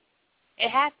want it, it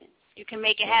happens. You can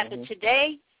make it happen.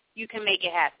 Today, you can make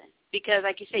it happen because,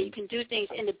 like you said, you can do things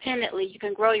independently. You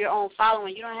can grow your own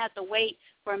following. You don't have to wait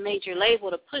for a major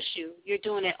label to push you. You're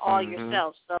doing it all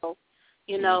yourself. So,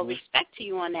 respect to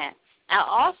you on that.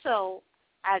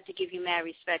 I have to give you mad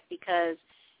respect because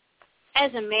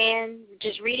as a man,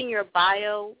 just reading your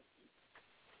bio,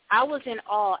 I was in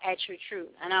awe at your truth,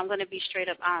 and I'm going to be straight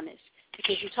up honest,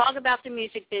 because you talk about the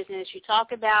music business, you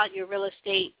talk about your real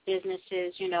estate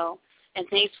businesses, you know, and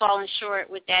things falling short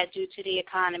with that due to the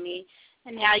economy,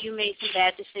 and how you made some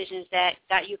bad decisions that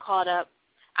got you caught up.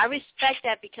 I respect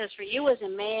that, because for you as a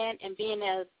man and being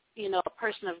a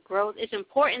person of growth, it's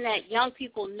important that young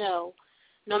people know,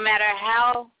 no matter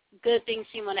how good things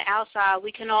seem on the outside,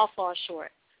 we can all fall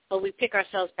short, but we pick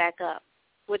ourselves back up,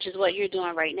 which is what you're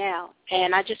doing right now.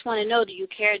 And I just want to know, do you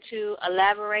care to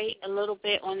elaborate a little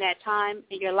bit on that time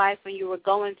in your life when you were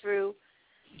going through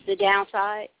the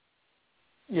downside?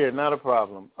 Yeah, not a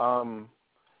problem.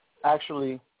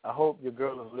 Actually, I hope your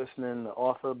girl is listening, the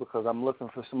author, because I'm looking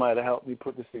for somebody to help me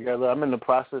put this together. I'm in the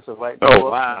process of writing the book in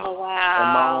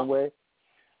my own way.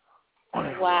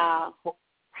 Wow.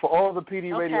 For all the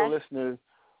PD radio listeners,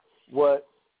 what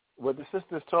the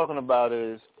sister's talking about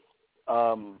is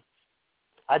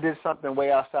I did something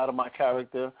way outside of my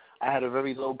character. I had a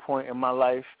very low point in my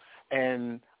life,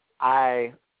 and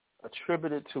I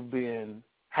attribute it to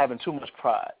having too much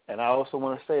pride. And I also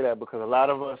want to say that because a lot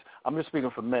of us, I'm just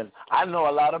speaking for men, I know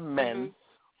a lot of men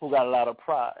who got a lot of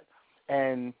pride.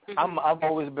 And I've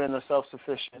always been a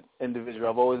self-sufficient individual.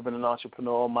 I've always been an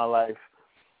entrepreneur all my life.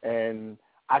 And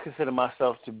I consider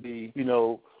myself to be,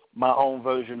 my own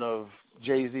version of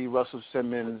Jay-Z, Russell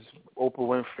Simmons,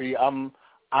 Oprah Winfrey.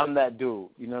 I'm that dude,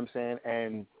 you know what I'm saying?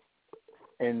 And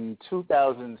in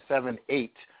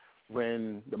 2007-8,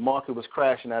 when the market was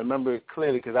crashing, I remember it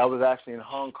clearly because I was actually in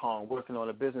Hong Kong working on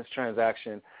a business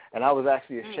transaction, and I was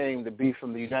actually ashamed to be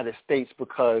from the United States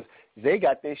because they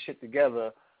got their shit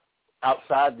together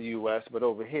outside the U.S., but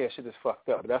over here shit is fucked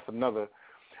up. But that's another.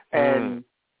 And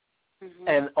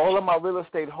all of my real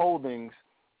estate holdings,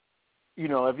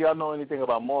 if y'all know anything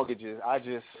about mortgages, I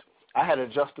had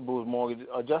adjustable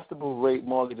rate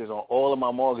mortgages on all of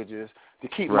my mortgages to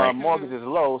keep my mortgages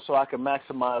low so I could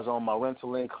maximize on my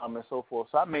rental income and so forth.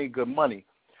 So I made good money.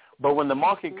 But when the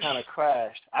market kind of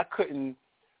crashed, I couldn't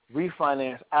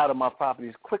refinance out of my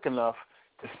properties quick enough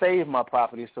to save my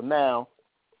properties. So now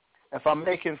if I'm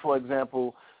making, for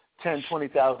example, $10,000,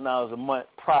 $20,000 a month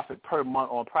profit per month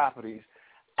on properties,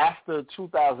 after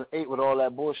 2008 with all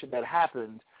that bullshit that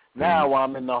happened, now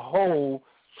I'm in the hole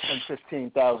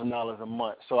 $10,000, $15,000 a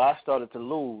month. So I started to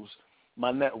lose my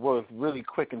net worth really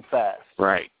quick and fast.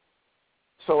 Right.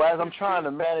 So as I'm trying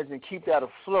to manage and keep that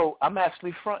afloat, I'm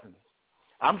actually fronting.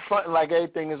 I'm fronting like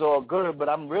everything is all good, but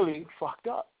I'm really fucked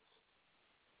up.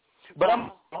 But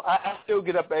I still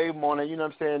get up every morning, you know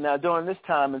what I'm saying? Now, during this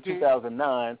time in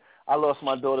 2009, I lost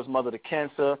my daughter's mother to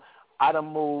cancer. I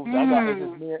done moved.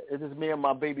 It's just me and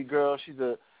my baby girl.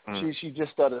 She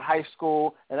just started high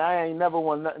school, and I ain't never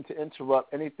want nothing to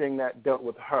interrupt anything that dealt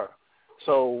with her.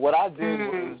 So what I did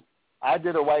was I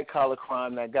did a white-collar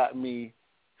crime that got me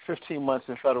 15 months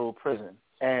in federal prison.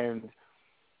 And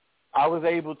I was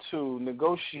able to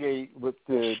negotiate with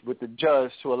the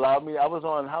judge to allow me. I was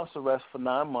on house arrest for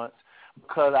 9 months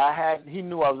because he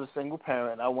knew I was a single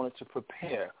parent, and I wanted to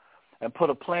prepare and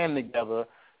put a plan together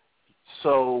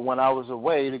so when I was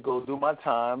away to go do my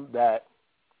time that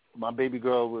my baby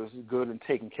girl was good and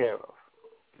taken care of.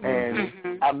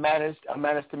 And I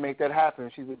managed to make that happen.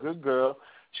 She's a good girl.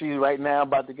 She's right now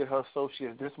about to get her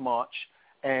associates this March,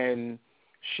 and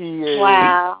she is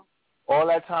all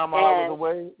that time I was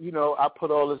away, I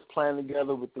put all this plan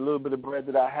together with the little bit of bread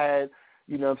that I had,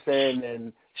 you know what I'm saying,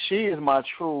 and she is my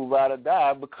true ride or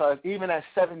die because even at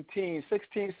 16,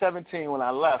 17 when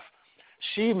I left,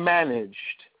 she managed.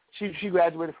 She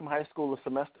graduated from high school a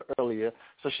semester earlier,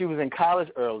 so she was in college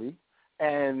early,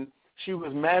 and she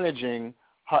was managing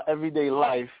her everyday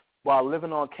life while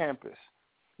living on campus.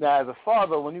 Now, as a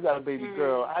father, when you got a baby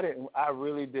girl, I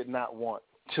really did not want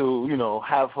to,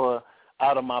 have her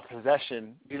out of my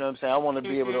possession. You know what I'm saying? I want to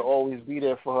be able to always be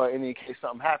there for her in case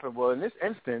something happened. Well, in this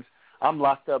instance, I'm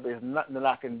locked up. There's nothing that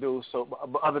I can do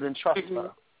other than trust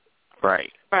her.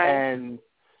 Right. And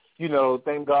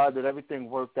thank God that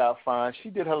everything worked out fine. She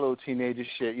did her little teenager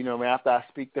shit, after I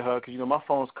speak to her, because, my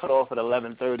phone's cut off at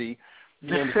 11:30,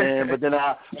 you know what I'm saying? But then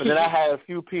I had a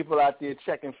few people out there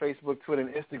checking Facebook, Twitter,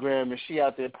 and Instagram, and she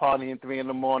out there partying 3 in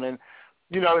the morning.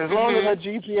 As long as her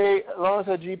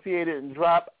GPA didn't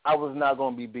drop, I was not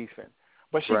going to be beefing.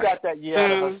 But she got that year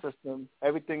out of her system.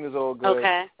 Everything is all good.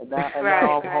 Okay. And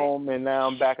now I'm home, and now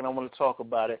I'm back, and I want to talk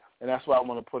about it, and that's why I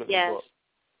want to put it in the book.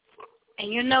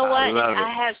 And you know what? I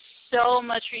have so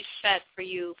much respect for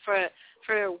you for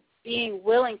being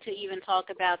willing to even talk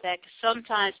about that, because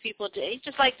sometimes people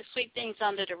just like to sweep things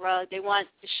under the rug. They want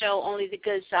to show only the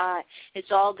good side.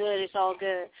 It's all good. It's all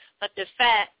good. But the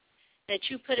fact that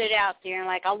you put it out there and,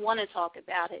 like, I want to talk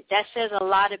about it, that says a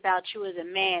lot about you as a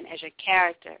man, as your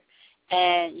character.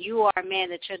 And you are a man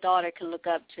that your daughter can look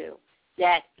up to,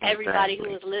 that everybody who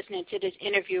is listening to this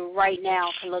interview right now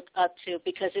can look up to,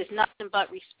 because it's nothing but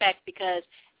respect, because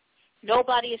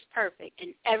nobody is perfect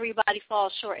and everybody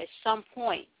falls short at some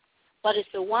point. But it's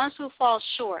the ones who fall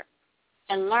short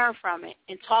and learn from it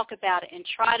and talk about it and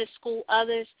try to school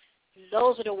others,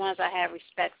 those are the ones I have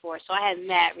respect for. So I have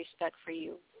mad respect for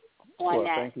you on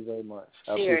that. Thank you very much.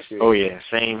 I Seriously. appreciate it. Oh, yeah,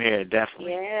 same here,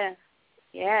 definitely. Yeah,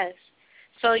 yes.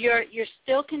 So you're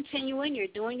still continuing. You're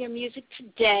doing your music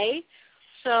today.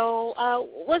 So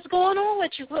what's going on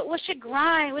with you? What's your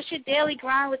grind? What's your daily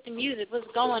grind with the music? What's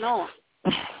going on?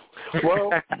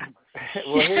 Well,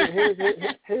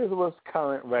 here's what's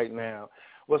current right now.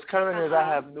 What's current is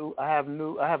I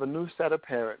have a new set of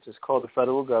parents. It's called the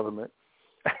federal government,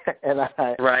 and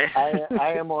I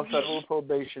am on federal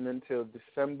probation until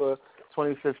December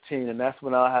 2015, and that's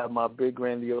when I'll have my big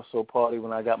grandioso party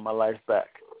when I got my life back.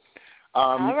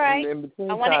 All right. In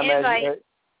between I want to invite.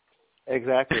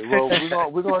 Exactly. Well,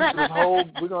 we're going to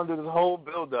do this whole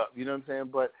build up. You know what I'm saying?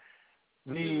 But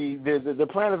the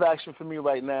plan of action for me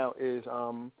right now is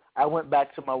I went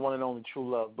back to my one and only true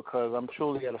love, because I'm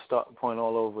truly at a starting point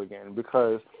all over again,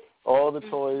 because all the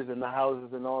toys and the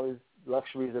houses and all these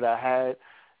luxuries that I had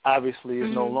obviously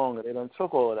is no longer. They done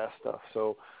took all of that stuff.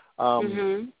 So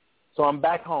so I'm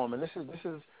back home, and this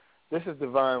is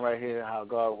divine right here, how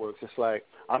God works. It's like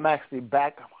I'm actually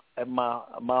back at my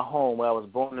home where I was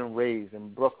born and raised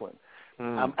in Brooklyn.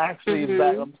 I'm actually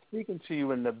back. I'm speaking to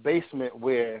you in the basement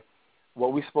where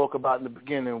what we spoke about in the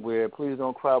beginning, where Please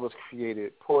Don't Cry was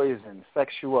created, Poison,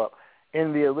 Sex You Up,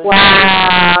 in the original.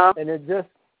 Wow. And it just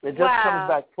comes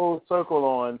back full circle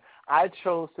on. I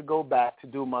chose to go back to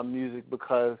do my music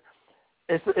because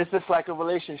it's just like a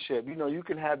relationship. You know, you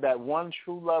can have that one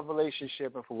true love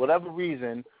relationship, and for whatever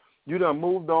reason, you done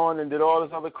moved on and did all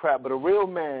this other crap. But a real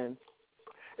man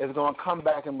is going to come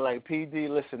back and be like, PD,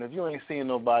 listen, if you ain't seeing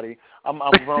nobody, I'm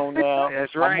grown now.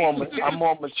 That's right. I'm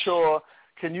more mature.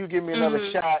 Can you give me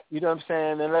another shot? You know what I'm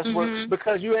saying? And let's work,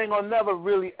 because you ain't going to never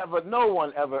really ever, no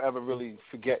one ever really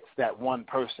forgets that one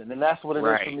person. And that's what it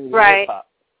is for me with hip-hop.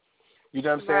 You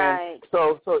know what I'm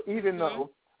saying? So even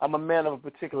though I'm a man of a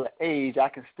particular age, I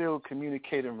can still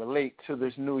communicate and relate to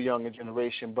this new younger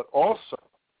generation. But also,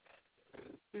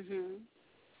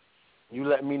 you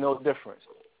let me know the difference.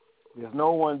 There's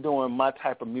no one doing my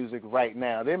type of music right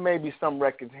now. There may be some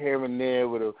records here and there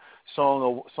with a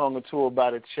song or two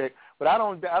about a chick, but I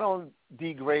don't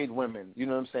degrade women. You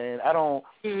know what I'm saying? I don't.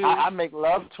 I make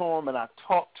love to them, and I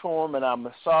talk to them, and I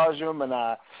massage them, and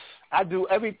I do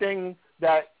everything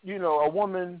that, you know, a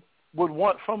woman would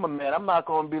want from a man. I'm not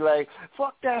going to be like,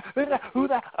 fuck that, who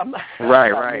that. I'm not.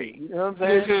 Right. You know what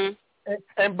I'm saying?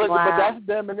 But that's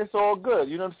them, and it's all good.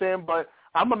 You know what I'm saying? But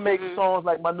I'm going to make songs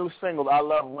like my new single, I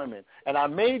Love Women. And I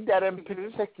made that in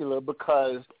particular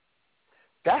because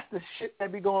that's the shit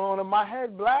that be going on in my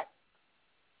head, Black.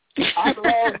 I'm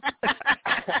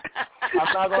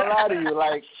not going to lie to you.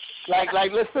 Like,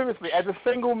 let's seriously, as a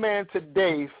single man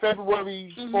today,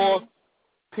 February 4th,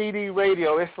 PD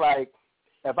Radio, it's like,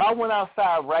 if I went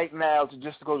outside right now to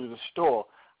just go to the store,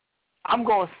 I'm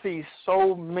going to see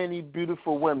so many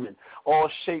beautiful women, all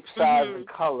shapes, sizes, and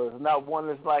colors. Not one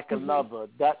is like another.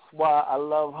 That's why I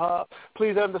love her.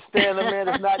 Please understand, a man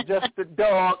is not just a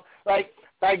dog. Like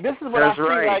this is what That's I see.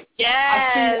 right. Like,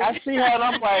 I see her, and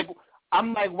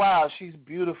I'm like, wow, she's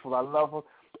beautiful. I love her.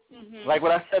 Like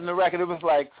what I said in the record, it was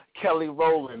like Kelly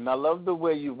Rowland. I love the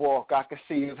way you walk. I can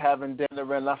see you having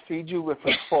dinner, and I feed you with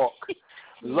a fork.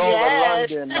 Laura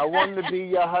London, I want to be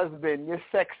your husband. You're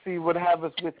sexy, would have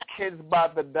us with kids by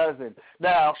the dozen.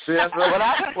 Now, when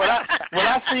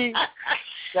I see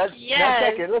that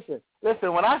second,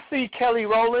 listen. When I see Kelly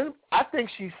Rowland, I think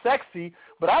she's sexy,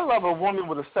 but I love a woman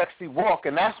with a sexy walk,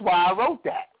 and that's why I wrote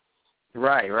that.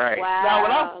 Right.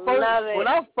 Wow, now, when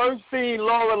I first seen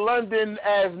Laura London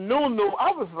as Nunu, I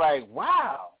was like,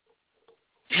 wow.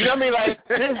 You know what I mean? Like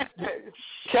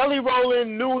Kelly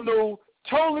Rowland, Nunu.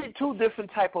 Totally two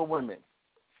different type of women.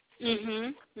 You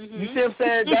see what I'm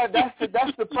saying?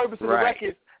 That's the purpose of the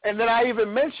record. And then I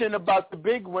even mentioned about the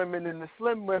big women and the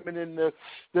slim women and the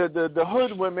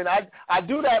hood women. I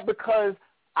do that because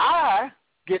I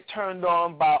get turned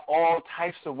on by all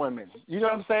types of women. You know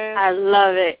what I'm saying? I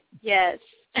love it. Yes.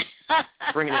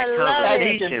 Bringing that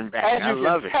conversation back. I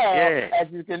love it. Yeah. As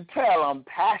you can tell, I'm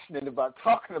passionate about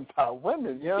talking about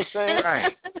women. You know what I'm saying?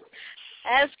 Right.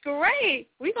 That's great.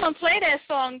 We're going to play that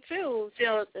song, too,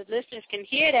 so the listeners can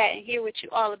hear that and hear what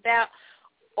you're all about.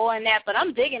 on that, but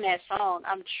I'm digging that song.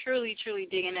 I'm truly, truly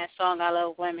digging that song, I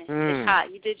Love Women. It's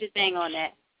hot. You did your thing on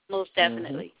that, most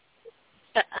definitely.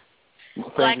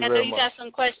 Black, I know you got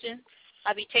some questions.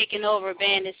 I'll be taking over,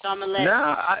 Bandit, so I'm going to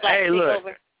let Black take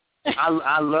over.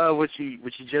 I love what you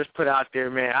just put out there,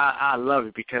 man. I love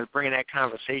it because bringing that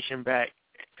conversation back,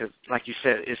 because like you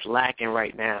said, it's lacking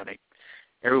right now.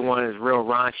 Everyone is real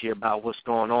raunchy about what's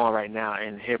going on right now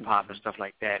in hip-hop and stuff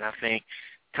like that. And I think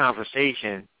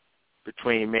conversation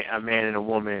between a man and a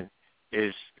woman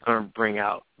is going to bring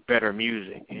out better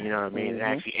music, you know what I mean, and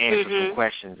actually answer some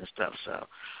questions and stuff. So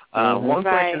one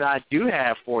question I do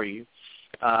have for you,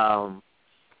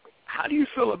 how do you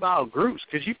feel about groups?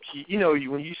 Because, you know,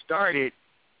 when you started,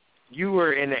 you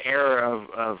were in the era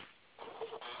of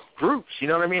groups, you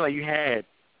know what I mean? Like you had,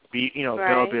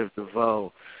 Bell Biv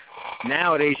DeVoe.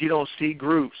 Nowadays, you don't see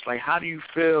groups. Like, how do you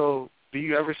feel? Do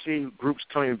you ever see groups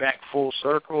coming back full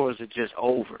circle, or is it just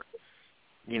over?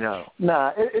 You know?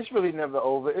 Nah, it's really never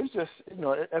over. It's just,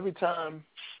 every time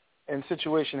and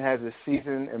situation has a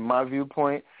season, in my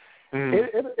viewpoint,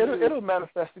 it'll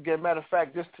manifest again. Matter of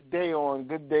fact, just today on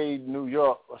Good Day New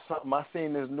York or something, I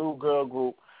seen this new girl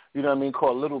group, you know what I mean,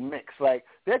 called Little Mix. Like,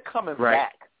 they're coming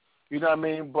back, you know what I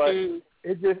mean? But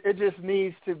it just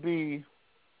needs to be,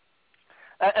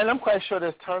 and I'm quite sure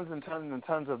there's tons and tons and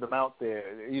tons of them out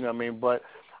there, you know what I mean? But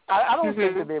I don't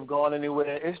think that they've gone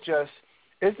anywhere. It's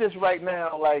just right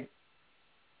now, like,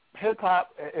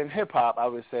 hip-hop, I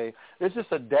would say, it's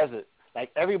just a desert. Like,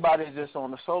 everybody's just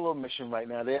on a solo mission right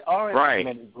now. There aren't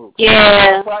many groups.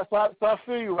 Yeah. So I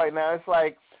feel you right now. It's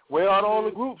like, where are all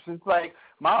the groups? It's like,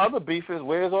 my other beef is,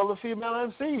 where's all the female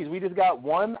MCs? We just got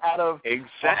one out of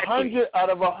 100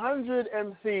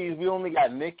 MCs. We only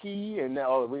got Nikki, and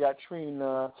now we got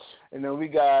Trina, and then we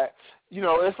got,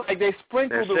 it's like they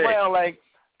sprinkled around. Like,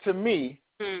 to me,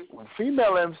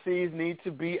 female MCs need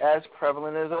to be as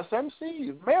prevalent as us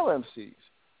MCs, male MCs.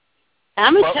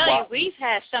 I'm going to tell you, we've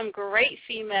had some great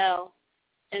female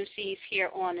MCs here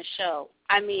on the show.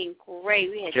 I mean, great.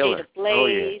 We had Jada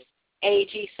Blaze,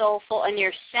 AG Soulful, and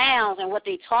their sounds and what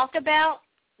they talk about,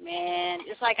 man,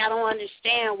 it's like I don't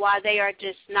understand why they are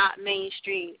just not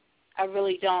mainstream. I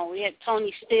really don't. We had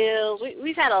Tony Stills.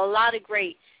 We've had a lot of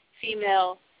great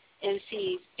female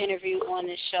MCs interviewed on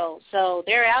this show. So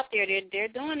they're out there. They're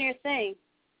doing their thing.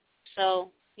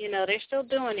 So, they're still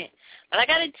doing it. But I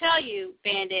got to tell you,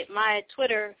 Bandit, my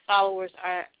Twitter followers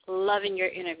are loving your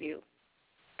interview.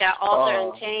 Got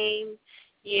Author Untamed.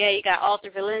 Yeah, you got Alter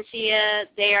Valencia.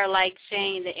 They are like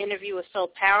saying the interview was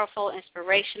so powerful,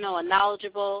 inspirational, and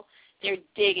knowledgeable. They're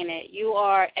digging it. You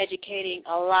are educating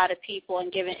a lot of people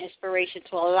and giving inspiration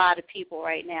to a lot of people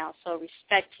right now. So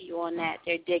respect to you on that.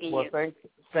 They're digging you. Well,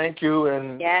 thank you,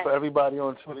 and for everybody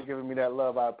on Twitter giving me that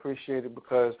love, I appreciate it,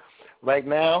 because right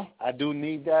now I do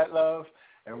need that love,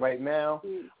 and right now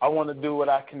I want to do what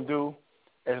I can do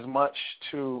as much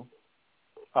to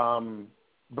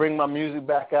bring my music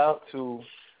back out to,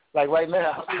 like right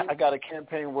now, I got a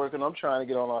campaign working. I'm trying to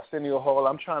get on Arsenio Hall.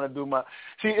 I'm trying to do my,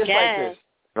 it's like this.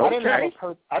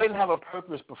 I didn't have a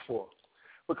purpose before,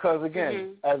 because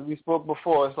again, as we spoke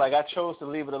before, it's like I chose to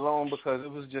leave it alone because it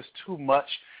was just too much,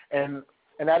 and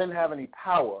I didn't have any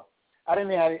power. I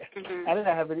didn't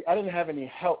have any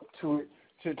help to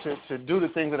do the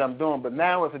things that I'm doing. But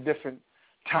now it's a different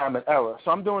time and era,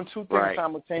 so I'm doing two things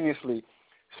simultaneously.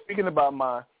 Speaking about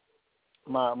my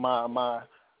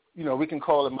we can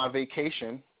call it my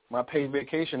vacation, my paid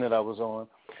vacation that I was on.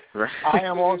 I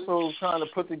am also trying to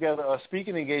put together a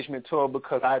speaking engagement tour,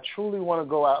 because I truly want to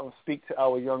go out and speak to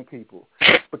our young people,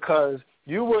 because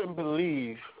you wouldn't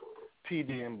believe,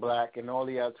 PD and Black and all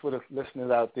the Twitter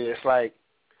listeners out there, it's like,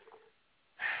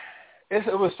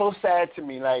 it was so sad to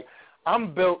me. Like,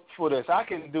 I'm built for this. I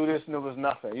can do this, and it was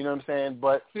nothing. You know what I'm saying?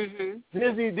 But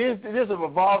there's a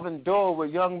revolving door where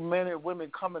young men and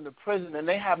women come into prison, and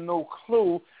they have no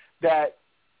clue that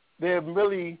they're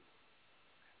ruining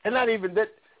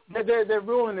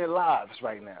their lives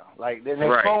right now. Like,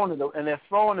 they're throwing it, and they're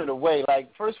throwing it away.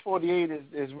 Like, First 48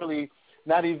 is really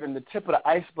not even the tip of the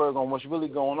iceberg on what's really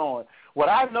going on. What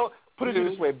I know, put it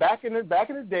this way, back in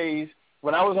the days,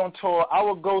 when I was on tour, I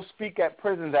would go speak at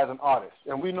prisons as an artist,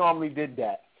 and we normally did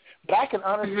that. But I can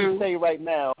honestly say right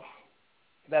now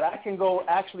that I can go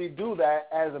actually do that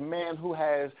as a man who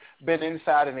has been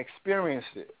inside and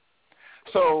experienced it.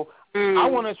 So I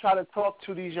want to try to talk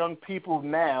to these young people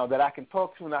now that I can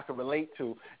talk to and I can relate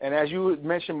to. And as you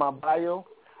mentioned my bio,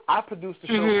 I produced a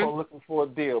show called Looking for a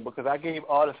Deal, because I gave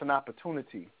artists an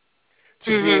opportunity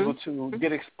to be able to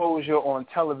get exposure on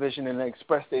television and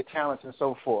express their talents and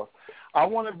so forth. I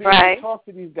want to be able to talk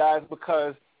to these guys,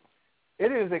 because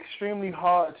it is extremely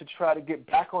hard to try to get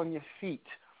back on your feet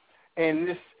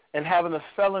and having a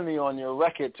felony on your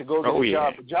record to go get a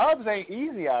job. Jobs ain't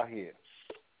easy out here.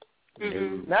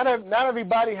 Mm-hmm. Not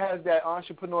everybody has that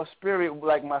entrepreneur spirit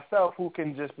like myself, who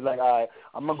can just be like, all right,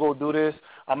 I'm going to go do this.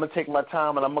 I'm going to take my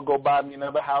time, and I'm going to go buy me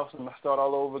another house, and I'm going to start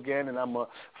all over again, and I'm going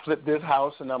to flip this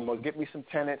house, and I'm going to get me some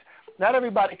tenants. Not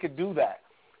everybody could do that.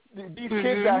 These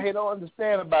kids out here don't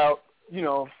understand about,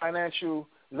 financial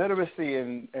literacy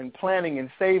and planning and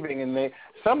saving, and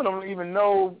some of them don't even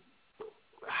know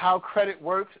how credit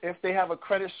works. If they have a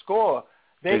credit score,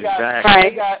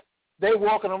 they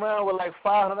walking around with like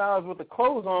 $500 worth of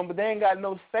clothes on, but they ain't got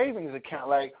no savings account.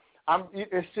 Like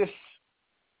it's just,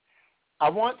 I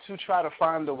want to try to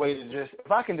find a way to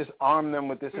if I can just arm them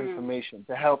with this information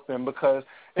to help them, because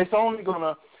it's only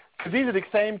because these are the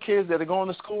same kids that are going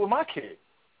to school with my kid.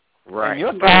 Right. And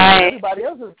your family and everybody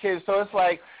else's kids. So it's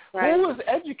like, who is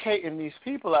educating these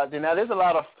people out there? Now, there's a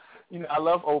lot of, I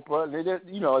love Oprah.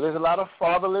 There's a lot of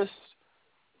fatherless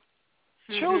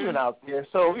children out there.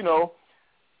 So,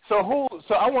 So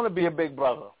I want to be a big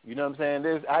brother. You know what I'm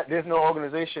saying? There's no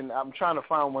organization. I'm trying to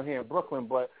find one here in Brooklyn,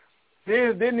 but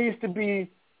there needs to be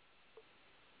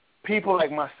people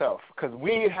like myself, because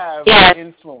we have the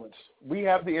influence. We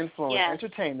have the influence.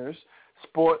 Entertainers,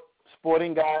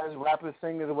 sporting guys, rappers,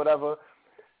 singers, or whatever.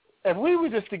 If we were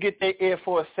just to get their ear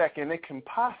for a second, it can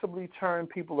possibly turn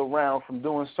people around from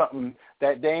doing something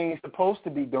that they ain't supposed to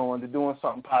be doing to doing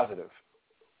something positive.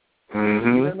 Mm-hmm.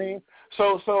 You know what I mean?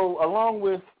 So along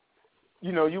with,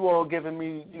 you all giving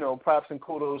me, props and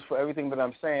kudos for everything that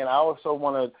I'm saying, I also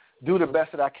want to do the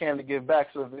best that I can to give back.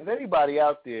 So if there's anybody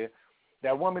out there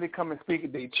that want me to come and speak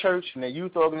at their church and their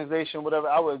youth organization, whatever,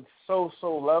 I would so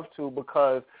love to,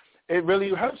 because it really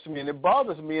hurts me and it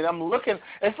bothers me. And I'm looking,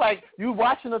 it's like you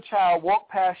watching a child walk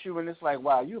past you, and it's like,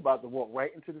 wow, you about to walk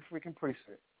right into the freaking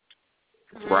precinct.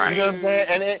 Right. You know what I'm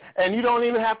saying? And you don't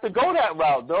even have to go that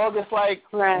route, dog. It's like,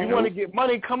 you want to get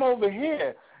money, come over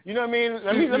here. You know what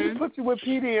I mean? Let me put you with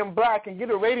PD and Black and get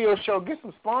a radio show, get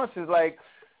some sponsors, like,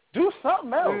 do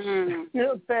something else. You know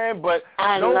what I'm saying? But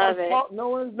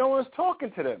no one's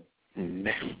talking to them.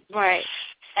 Right.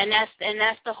 And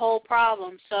that's the whole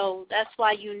problem. So that's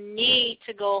why you need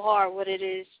to go hard what it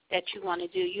is that you want to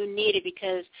do. You need it,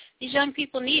 because these young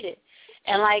people need it.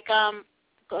 And like a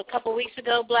couple of weeks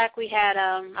ago, Black, we had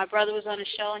my brother was on the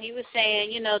show, and he was saying,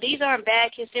 these aren't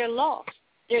bad kids, they're lost.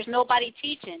 There's nobody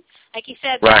teaching. Like he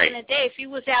said, back in the day, if you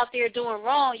was out there doing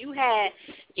wrong, you had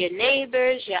your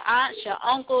neighbors, your aunts, your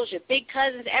uncles, your big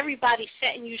cousins, everybody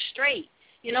setting you straight.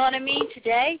 You know what I mean?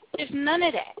 Today, there's none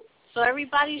of that. So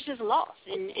everybody's just lost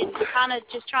and kind of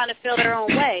just trying to feel their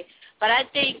own way. But I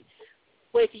think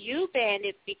with you,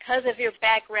 Bandit, because of your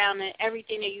background and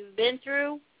everything that you've been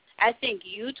through, I think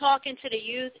you talking to the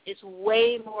youth is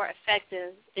way more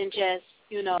effective than just,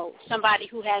 somebody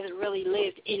who hasn't really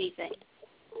lived anything.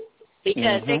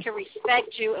 Because they can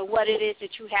respect you and what it is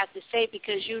that you have to say,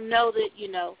 because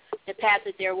that, the path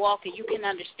that they're walking. You can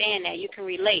understand that. You can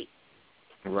relate.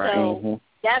 Right.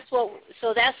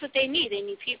 So that's what they need. They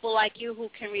need people like you who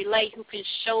can relate, who can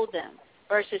show them,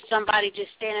 versus somebody just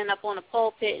standing up on a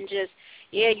pulpit and just,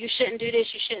 you shouldn't do this,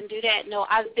 you shouldn't do that. No,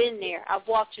 I've been there. I've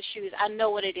walked your shoes. I know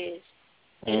what it is.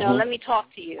 Let me talk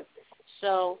to you.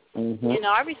 So,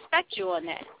 I respect you on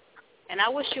that. And I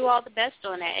wish you all the best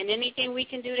on that. And anything we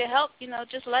can do to help,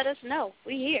 just let us know.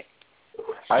 We're here.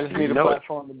 I just need a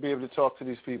platform to be able to talk to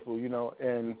these people,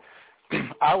 and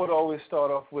I would always start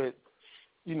off with,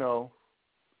 no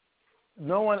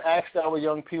one asked our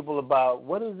young people about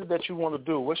what is it that you want to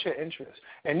do, what's your interest,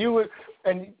 and you would,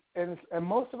 and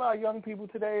most of our young people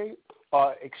today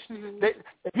are,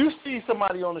 if you see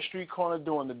somebody on the street corner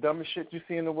doing the dumbest shit you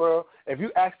see in the world, if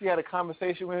you actually had a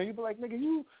conversation with them, you'd be like, nigga,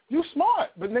 you smart,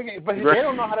 but they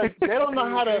don't know how to, they don't know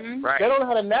how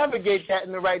to navigate that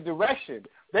in the right direction.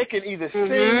 They can either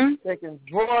sing, they can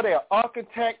draw, they're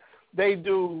architect, they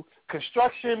do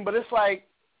construction, but it's like,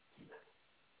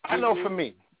 I know for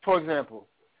me, for example,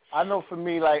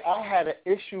 like, I had an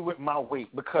issue with my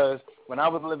weight, because when I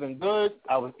was living good,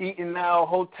 I was eating out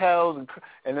hotels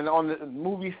and then on the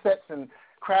movie sets and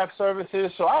craft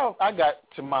services. So I got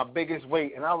to my biggest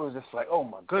weight, and I was just like, oh,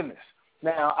 my goodness.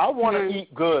 Now, I want to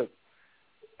eat good.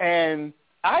 And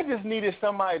I just needed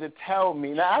somebody to tell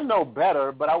me. Now, I know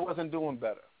better, but I wasn't doing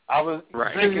better. I was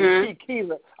drinking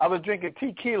tequila. I was drinking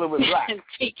tequila with Black.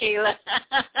 Tequila.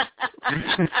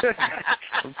 I'm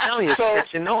telling you,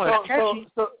 it's catchy.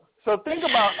 So think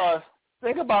about us.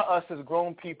 Think about us as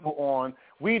grown people on,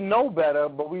 we know better,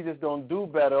 but we just don't do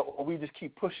better, or we just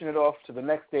keep pushing it off to the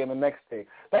next day and the next day.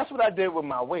 That's what I did with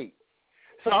my weight.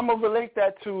 So I'm going to relate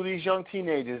that to these young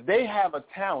teenagers. They have a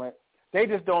talent They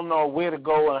just don't know where to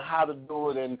go and how to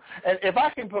do it. And if I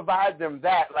can provide them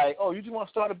that, like, oh, you just want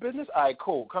to start a business? All right,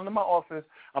 cool. Come to my office.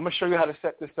 I'm going to show you how to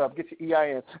set this up, get your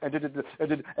EIN,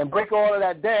 and break all of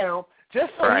that down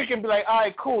just so he can be like, all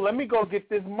right, cool, let me go get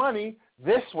this money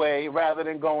this way rather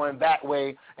than going that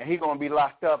way, and he's going to be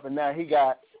locked up. And now he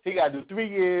got to do 3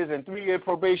 years and 3-year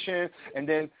probation. And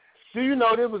then, do you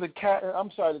know there was a cat? I'm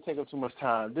sorry to take up too much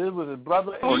time. There was a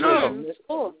brother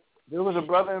There was a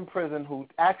brother in prison who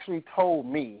actually told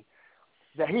me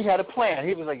that he had a plan.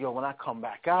 He was like, yo, when I come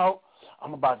back out,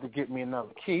 I'm about to get me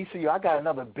another key. So, I got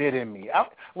another bit in me.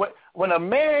 When a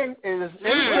man is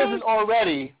in prison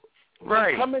already,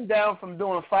 coming down from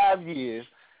doing 5 years,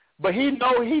 but he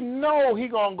know he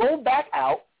going to go back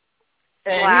out,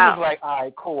 and he was like, all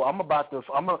right, cool,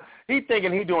 he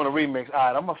thinking he doing a remix. All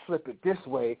right, I'm going to flip it this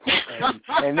way.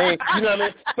 And then, you know what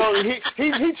I mean? So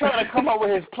he trying to come up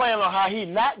with his plan on how he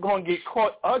not going to get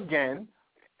caught again.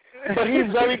 But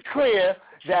he's very clear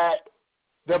that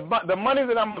the money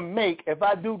that I'm going to make, if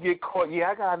I do get caught,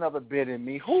 I got another bid in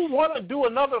me. Who want to do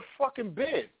another fucking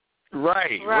bid?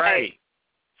 Right. And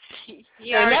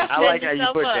I like how you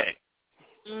put that.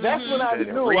 That's when I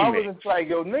knew. I was just like,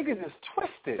 yo, niggas is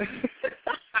twisted.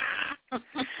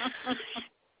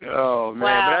 Oh, man.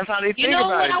 Wow. But that's how they think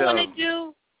about it,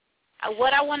 though.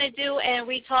 What I want to do, and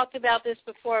we talked about this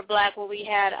before, Black, when we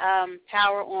had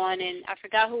Power on, and I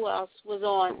forgot who else was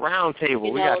on. Round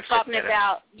table. We got talking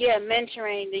about,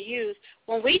 mentoring the youth.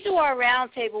 When we do our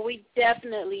round table, we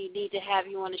definitely need to have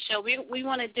you on the show. We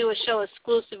want to do a show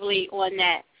exclusively on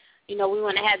that. We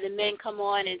want to have the men come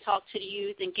on and talk to the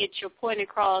youth and get your point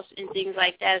across and things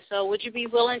like that. So would you be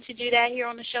willing to do that here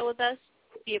on the show with us?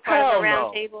 Be a part of the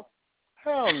round table?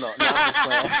 Hell no.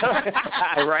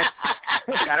 Right.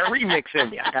 Got a remix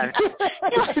in me. You got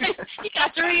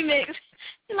the remix.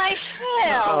 You're like,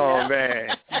 hell no. Man.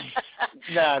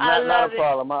 Not a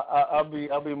problem. I'll be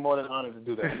more than honored to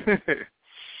do that.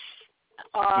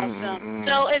 Awesome. Mm-hmm.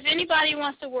 So if anybody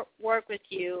wants to work with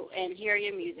you and hear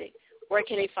your music, where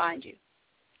can they find you?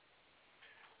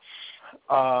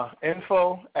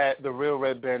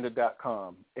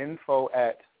 Info@therealredbandit.com.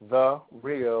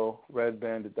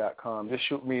 Info@therealredbandit.com. Just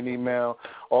shoot me an email.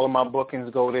 All of my bookings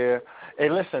go there. Hey,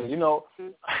 listen,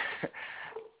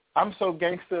 I'm so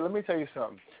gangster. Let me tell you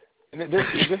something. And this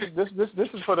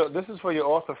is for your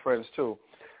author friends too.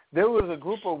 There was a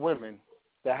group of women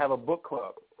that have a book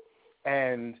club,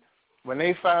 and when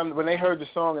they heard the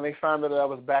song and they found out that I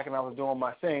was back and I was doing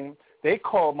my thing, they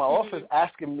called my office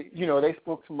asking me. They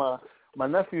spoke to my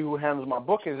nephew who handles my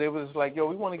bookings. They was like, yo,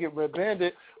 we want to get Red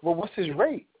Bandit. Well, what's his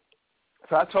rate?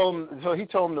 So I told him. So he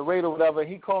told him the rate or whatever.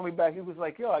 He called me back. He was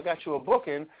like, yo, I got you a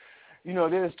booking.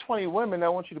 There's 20 women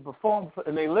that want you to perform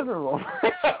in their living room.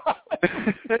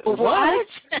 What?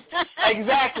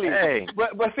 Exactly. Hey.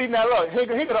 But see, now look, he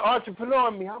got an entrepreneur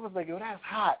in me. I was like, yo, that's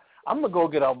hot. I'm going to go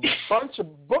get a bunch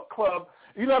of book club.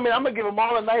 You know what I mean? I'm going to give them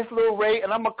all a nice little rate,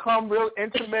 and I'm going to come real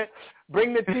intimate,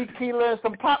 bring the tequila and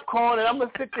some popcorn, and I'm going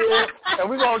to sit there, and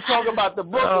we're going to talk about the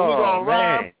book, and we're going to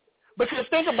rhyme. Because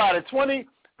think about it,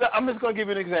 I'm just going to give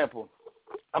you an example.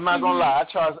 I'm not going to lie.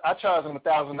 I charged them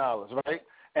 $1,000, right?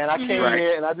 And I came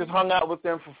here, and I just hung out with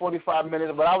them for 45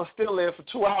 minutes, but I was still there for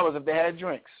 2 hours if they had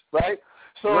drinks, right?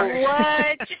 So what?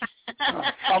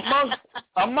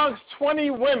 amongst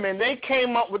 20 women, they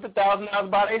came up with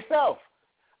 $1,000 by themselves.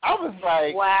 I was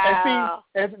like, wow.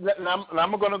 And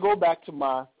I'm going to go back to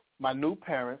my new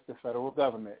parents, the federal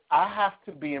government. I have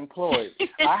to be employed.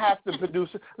 I have to produce.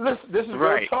 Listen, this is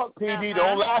real talk, PD.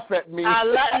 Don't laugh at me. I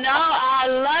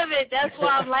love it. That's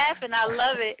why I'm laughing. I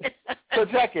love it. So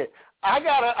check it. I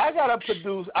gotta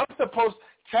produce. I'm supposed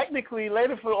technically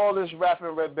later for all this rapping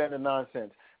Red Bandit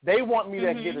nonsense. They want me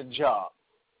to get a job,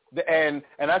 and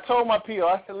I told my PO.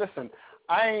 I said, listen,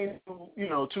 I ain't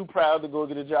too proud to go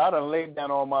get a job. I done laid down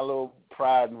all my little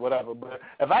pride and whatever. But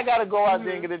if I gotta go out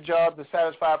there and get a job to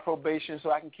satisfy probation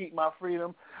so I can keep my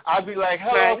freedom, I'd be like,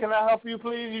 hello, can I help you,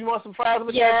 please? You want some fries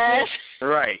with that shit?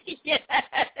 Right. Yes.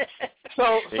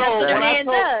 So when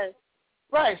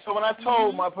I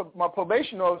told my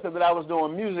probation officer that I was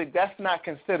doing music, that's not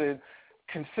considered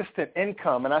consistent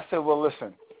income. And I said, well,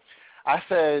 listen, I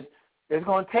said, it's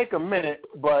going to take a minute,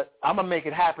 but I'm going to make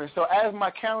it happen. So as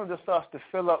my calendar starts to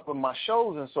fill up with my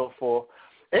shows and so forth,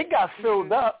 it got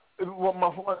filled up.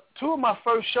 Two of my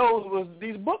first shows was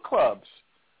these book clubs.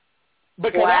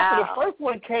 Because after the first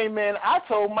one came in, I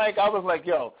told Mike, I was like,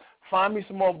 yo, find me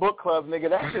some more book clubs, nigga.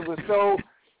 That shit was so...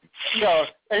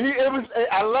 and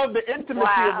I love the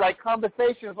intimacy of like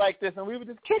conversations like this, and we were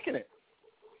just kicking it.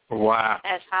 Wow,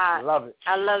 that's hot. I love it.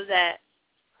 I love that.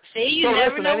 See, you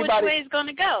never know which way it's going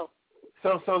to go.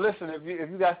 So listen, if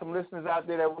you got some listeners out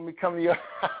there that want me to come to your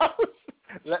house,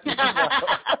 let me know.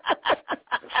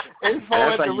 Info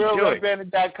at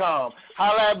therealredbandit.com.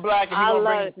 Holla at Black and he's going to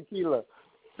bring you tequila.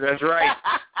 That's right.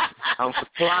 I'm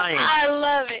supplying. I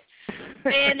love it.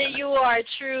 Bandit, you are a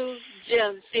true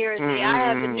gem. Seriously. I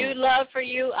have a new love for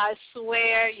you. I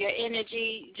swear, your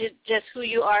energy, just who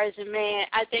you are as a man.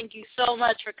 I thank you so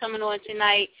much for coming on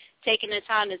tonight, taking the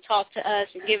time to talk to us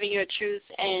and giving your truth.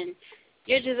 And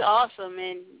you're just awesome.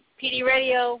 And PD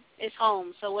Radio is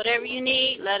home. So whatever you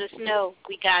need, let us know.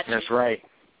 We got you. That's right.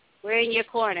 We're in your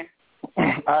corner.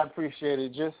 I appreciate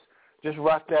it. Just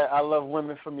rock that I love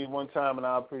women for me one time, and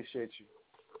I appreciate you.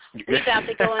 We're about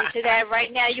to go into that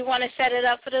right now. You want to set it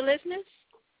up for the listeners?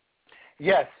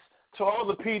 Yes. To all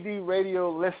the PD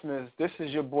Radio listeners, this is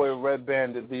your boy Red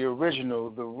Bandit, the original,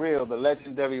 the real, the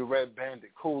legendary Red Bandit,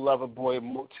 cool lover boy,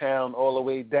 Motown all the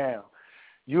way down.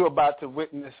 You're about to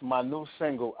witness my new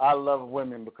single, I Love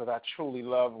Women, because I truly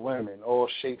love women, all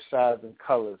shapes, sizes, and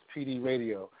colors. PD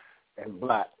Radio and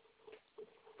Black.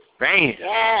 Bang.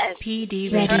 Yes.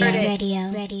 PD Radio.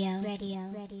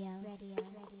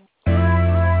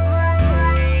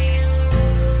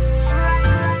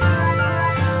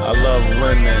 I love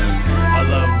women. I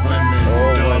love women.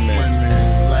 All women.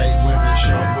 Light women,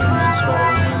 short women, tall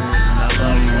women. I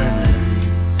love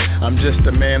women. I'm just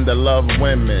a man that loves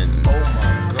women. Oh my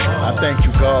God. I thank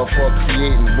you, God, for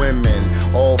creating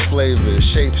women. All flavors,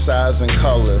 shape, size, and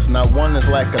colors. Not one is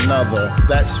like another.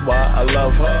 That's why I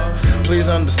love her. Please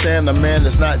understand, a man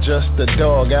is not just a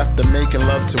dog. After making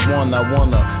love to one, I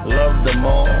wanna love them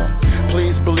all.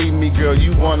 Please believe me, girl,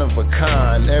 you one of a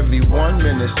kind. Every 1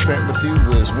 minute spent with you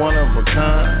is one of a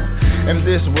kind. In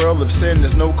this world of sin,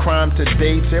 there's no crime to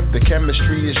date. If the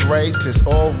chemistry is right, it's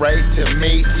all right to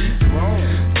mate.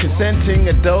 Consenting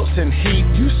adults in heat,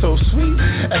 you so sweet.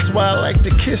 That's why I like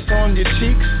to kiss on your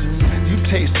cheeks. You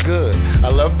taste good, I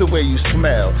love the way you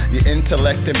smell. Your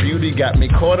intellect and beauty got me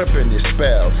caught up in your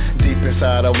spell. Deep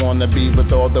inside I wanna be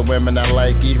with all the women I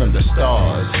like, even the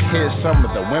stars. Here's some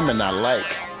of the women I like.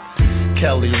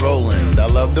 Kelly Rowland, I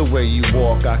love the way you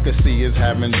walk. I could see us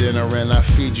having dinner and I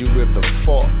feed you with a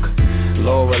fork.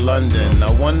 Laura London,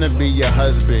 I wanna be your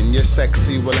husband. You're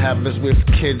sexy, will have us with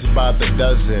kids by the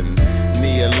dozen.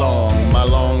 Nia Long, my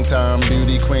longtime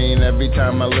beauty queen. Every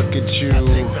time I look at you, I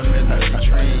think I'm in a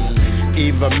dream.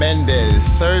 Eva Mendes,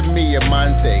 serve me a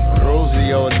Monte.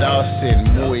 Rosio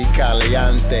Dawson, muy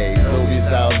caliente. Zoe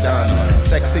Saldana,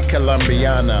 sexy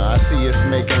Colombiana. I see us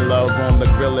making love on the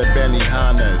grill at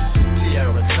Benihana's.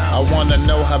 I wanna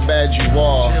know how bad you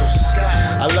are.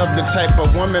 I love the type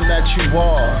of woman that you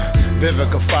are.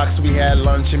 Vivica Fox, we had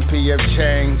lunch in P.F.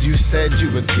 Chang's. You said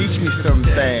you would teach me some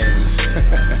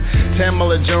things.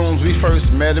 Tamala Jones, we first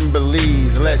met in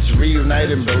Belize. Let's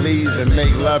reunite in Belize and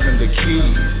make love in the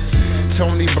Keys.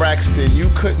 Tony Braxton, you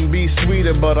couldn't be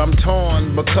sweeter, but I'm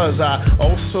torn because I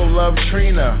also love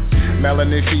Trina.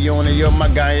 Melanie Fiona, you're my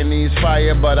Guyanese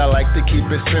fire, but I like to keep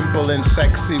it simple and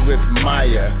sexy with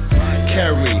Maya.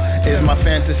 Carrie is my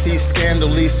fantasy scandal.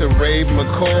 Lisa Ray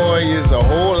McCoy is a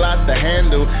whole lot to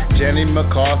handle. Jenny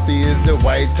McCarthy is the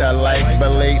white I like,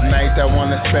 but late night I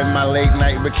wanna spend my late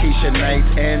night with Keisha Knight.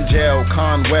 Angel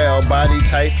Conwell, body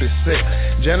type is sick.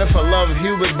 Jennifer Love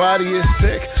Hewitt, body is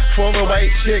sick. For a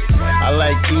white chick, I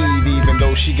like Eve even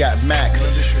though she got Max.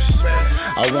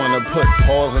 I wanna put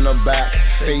paws on her back.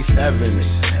 Faith Evans,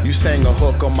 you sang a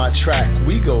hook on my track.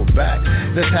 We go back.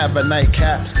 Let's have a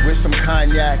nightcap with some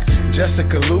cognac.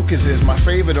 Jessica Lucas is my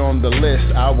favorite on the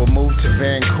list. I will move to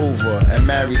Vancouver and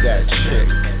marry that chick.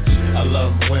 I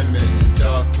love women,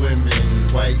 dark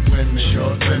women, white women,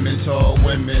 short women, tall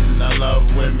women. I love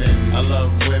women, I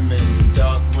love women,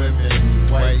 dark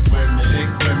women, white women, thick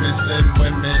women, slim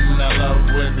women. I love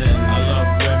women, I love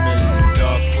women,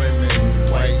 dark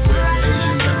women, white women,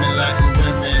 Asian women, Latin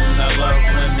women. I love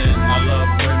women, I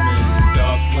love women,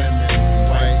 dark women,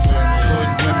 white women,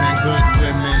 good women, good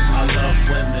women. I love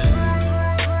women.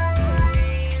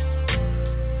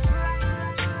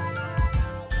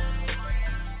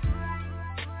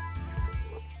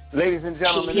 Ladies and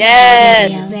gentlemen.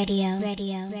 Yes. Radio.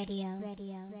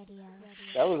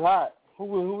 That was hot. Who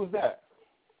was that?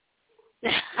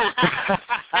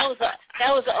 that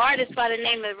was an artist by the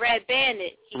name of Red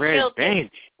Bandit. He Red killed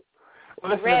Bandit.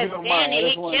 Well, listen, Red Bandit,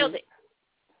 he killed it.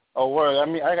 Oh, word. I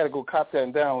mean, I got to go cop that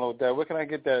and download that. Where can I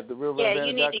get that? The real Red Yeah,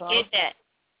 you need to Bandit.com? get that.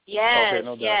 Yes, okay,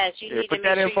 no doubt. yes. You need put to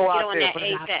that make info sure you out get on there. that Put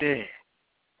it out ASAP. there.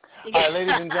 All right,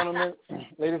 ladies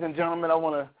and gentlemen, I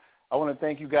want to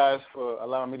thank you guys for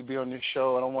allowing me to be on this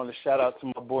show, and I want to shout out to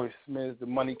my boy Smiz, the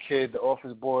Money Kid, the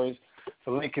Office Boys,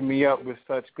 for linking me up with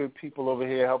such good people over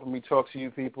here, helping me talk to you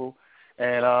people.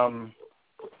 And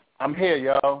I'm here,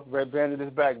 y'all. Red Bandit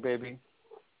is back, baby.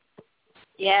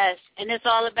 Yes, and it's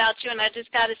all about you. And I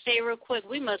just got to say real quick,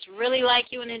 we must really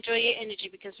like you and enjoy your energy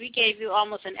because we gave you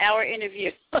almost an hour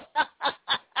interview.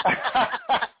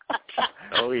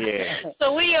 Oh, yeah.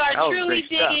 So we are truly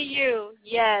digging you.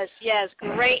 Yes,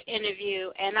 great interview.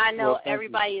 And I know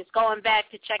everybody is going back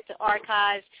to check the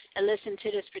archives and listen to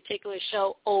this particular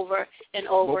show over and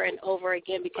over and over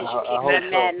again because you keep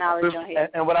mad knowledge on here.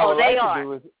 And what I would like to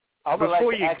do is I would like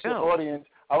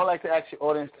to ask your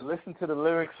audience to listen to the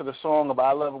lyrics of the song about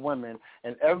I Love Women,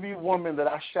 and every woman that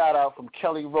I shout out from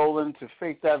Kelly Rowland to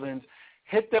Faith Evans,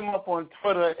 hit them up on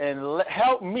Twitter and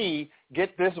help me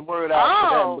get this word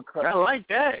out to them. Because I like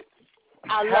that.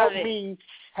 I love it.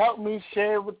 Help me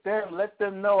share it with them. Let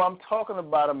them know I'm talking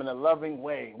about them in a loving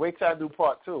way. Wait till I do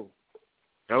part 2.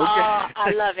 Okay.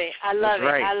 I love it. I love it.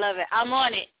 Right. I love it. I'm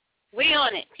on it. We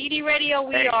on it. PD Radio,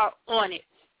 we are on it.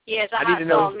 Yes, a hot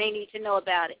song. They need to know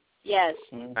about it. Yes.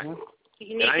 Mm-hmm.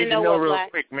 You need I need to know real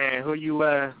Black. quick, man. Who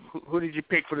did you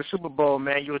pick for the Super Bowl,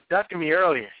 man? You were ducking me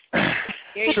earlier.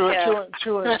 True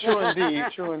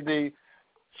indeed.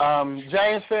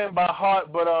 Giants fan by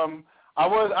heart, but I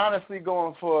was honestly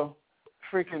going for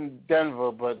freaking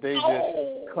Denver, but they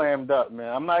just clammed up,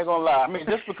 man. I'm not gonna lie. I mean,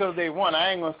 just because they won,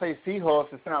 I ain't gonna say Seahawks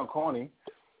to sound corny.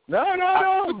 No.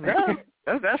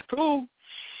 That's cool.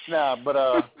 Nah, but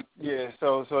yeah.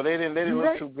 So they didn't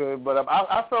look too good, but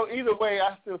I felt either way.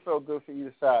 I still felt good for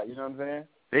either side. You know what I'm saying?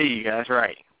 There you go. That's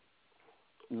right.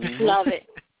 Mm-hmm. Love it.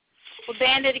 Well,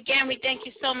 Bandit, again, we thank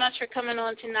you so much for coming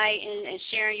on tonight and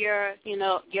sharing your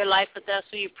life with us.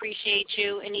 We appreciate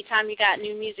you. Anytime you got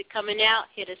new music coming out,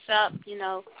 hit us up. You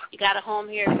got a home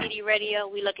here at PD Radio.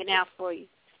 We looking out for you.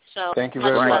 So thank you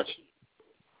very much.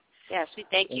 Yes, we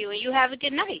thank you, and you have a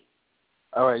good night.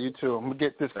 All right, you too. I'm gonna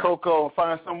get this cocoa and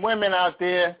find some women out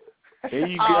there. There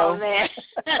you go. Oh man,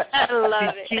 I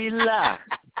love it. Tequila.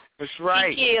 That's right.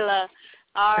 Tequila.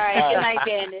 All right. Good night,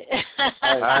 Bandit.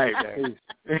 All right, man.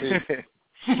 Peace.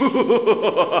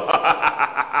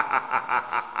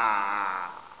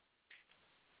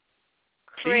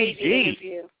 Crazy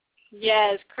interview.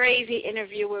 Yes, crazy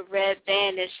interview with Red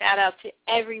Bandit. Shout out to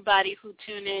everybody who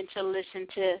tuned in to listen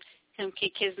to him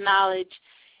kick his knowledge.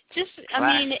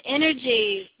 The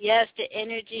energy. Yes, the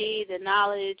energy, the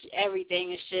knowledge,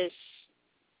 everything is just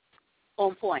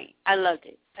on point. I loved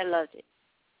it.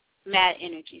 Mad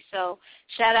energy. So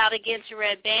shout out again to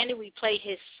Red Bandit. We played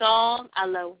his song, I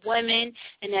Love Women,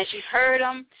 and as you heard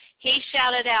him, he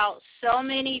shouted out so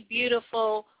many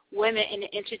beautiful women in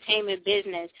the entertainment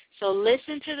business. So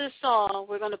listen to the song.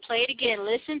 We're going to play it again.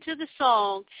 Listen to the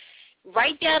song.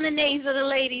 Write down the names of the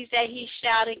ladies that he's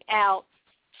shouting out.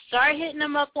 Start hitting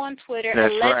them up on Twitter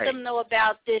and let them know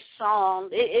about this song.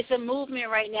 It's a movement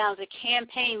right now. It's a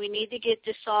campaign. We need to get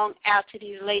this song out to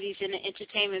these ladies in the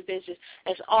entertainment business.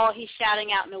 That's all he's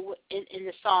shouting out in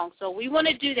the song. So we want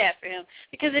to do that for him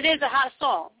because it is a hot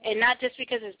song, and not just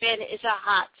because it's Bandit. It's a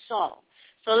hot song.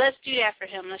 So let's do that for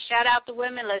him. Let's shout out the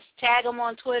women. Let's tag them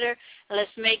on Twitter, and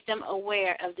let's make them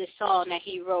aware of this song that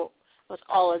he wrote with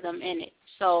all of them in it.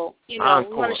 So, we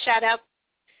want to shout out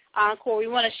Encore. We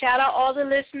want to shout out all the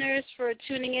listeners for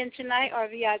tuning in tonight, our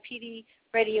VIPD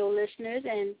radio listeners,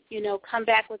 and, come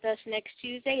back with us next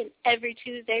Tuesday and every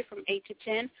Tuesday from 8 to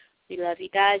 10. We love you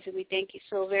guys, and we thank you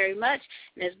so very much.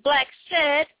 And as Black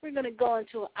said, we're going to go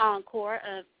into an encore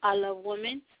of I Love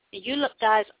Women. And you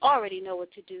guys already know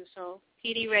what to do, so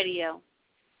PD Radio.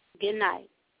 Good night.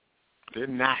 Good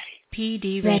night.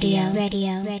 PD Radio.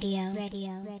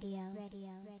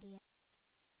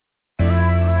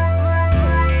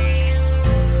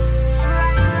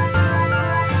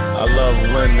 I love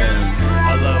women.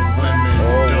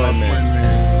 All women.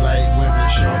 Light women,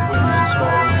 short women,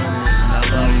 small women. I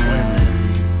love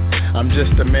women. I'm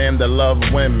just a man that loves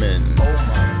women. Oh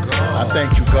my God. I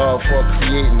thank you, God, for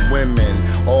creating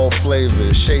women. All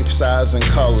flavors, shape, size, and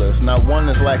colors. Not one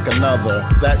is like another.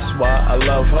 That's why I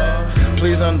love her.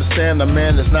 Please understand, a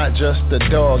man is not just a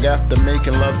dog. After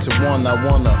making love to one, I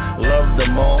wanna love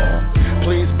them all.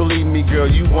 Please believe me, girl,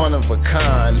 you one of a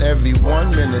kind. Every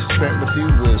 1 minute spent with you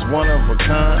is one of a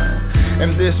kind.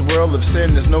 In this world of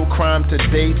sin, there's no crime to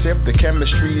date. If the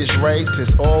chemistry is right,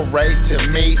 it's all right to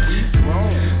mate.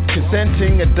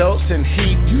 Consenting adults in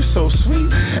heat, you so sweet.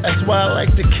 That's why I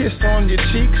like to kiss on your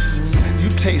cheeks. You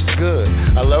taste good,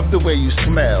 I love the way you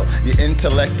smell. Your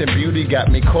intellect and beauty got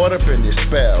me caught up in your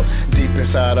spell. Deep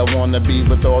inside I wanna be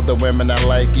with all the women I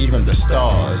like, even the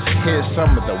stars. Here's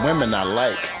some of the women I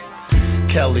like.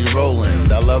 Kelly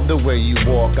Rowland, I love the way you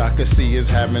walk. I could see us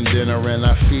having dinner and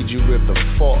I feed you with a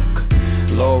fork.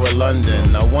 Laura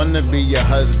London, I wanna be your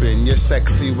husband. You're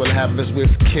sexy, we'll have us with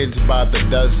kids by the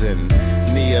dozen.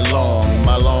 me along.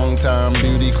 My long-time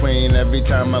beauty queen, every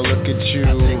time I look at you,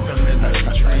 I think I'm in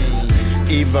a dream.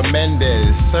 Eva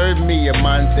Mendes, serve me a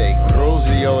Monte.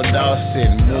 Rosio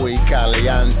Dawson, muy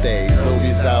caliente.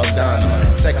 Zoe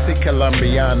Saldana, sexy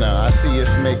Colombiana. I see us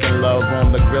making love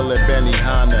on the grill at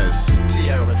Benihana's.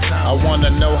 I wanna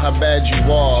know how bad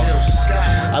you are.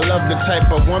 I love the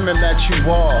type of woman that you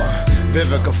are.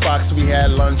 Vivica Fox, we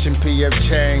had lunch in P.F.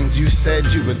 Chang's. You said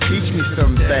you would teach me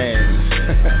some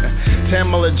things.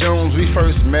 Tamala Jones, we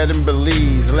first met in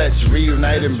Belize. Let's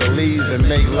reunite in Belize and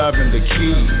make love in the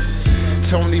Keys.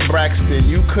 Tony Braxton,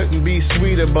 you couldn't be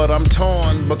sweeter, but I'm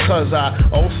torn because I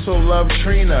also love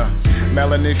Trina.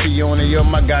 Melanie Fiona, you're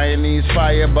my Guyanese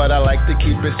fire, but I like to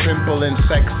keep it simple and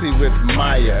sexy with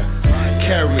Maya.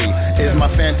 Carrie is my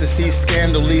fantasy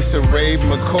scandal. Lisa Ray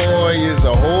McCoy is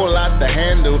a whole lot to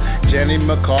handle. Jenny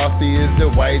McCarthy is the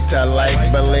white I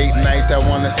like, but late night I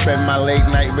wanna spend my late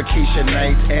night with Keisha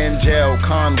Knight. Angel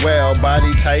Conwell,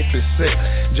 body type is sick.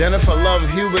 Jennifer Love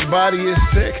Hewitt, body is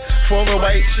sick. For a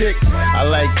white chick, I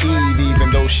like Eve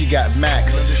even though she got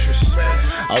Max.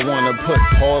 I wanna put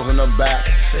paws on her back.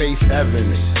 Faith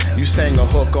Evans, you sang a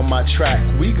hook on my track.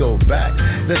 We go back.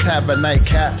 Let's have a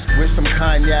nightcap with some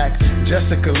cognac.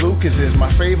 Jessica Lucas is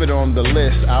my favorite on the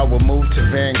list. I will move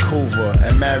to Vancouver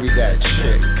and marry that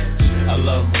chick. I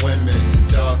love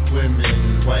women, dark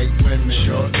women, white women,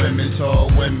 short women,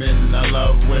 tall women. I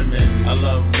love women, I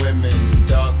love women,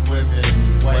 dark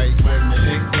women, white women,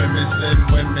 thick women,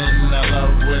 slim women. I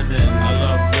love women, I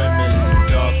love women,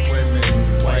 dark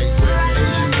women, white women,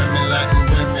 Asian women, Latin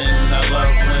women. I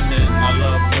love women, I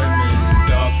love women,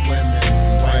 dark women,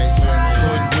 white women,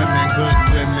 good women, good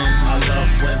women. I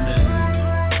love women.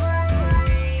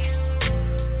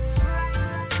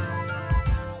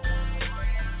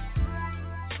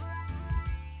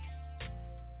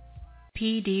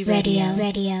 PD Radio.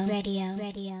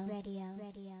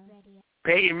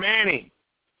 Hey, Manny.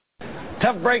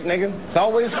 Tough break, nigga. It's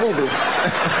always FUBU.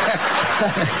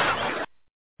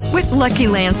 With Lucky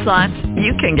Land Slots,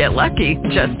 you can get lucky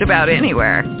just about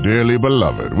anywhere. Dearly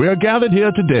beloved, we are gathered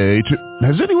here today to...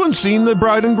 Has anyone seen the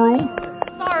bride and groom?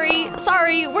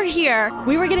 Sorry, we're here.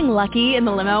 We were getting lucky in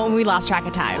the limo and we lost track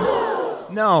of time.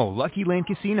 No, Lucky Land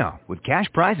Casino, with cash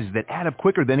prizes that add up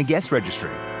quicker than a guest registry.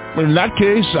 In that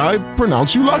case, I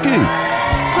pronounce you lucky.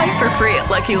 Play for free at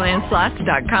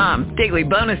LuckyLandSlots.com. Daily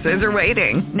bonuses are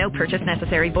waiting. No purchase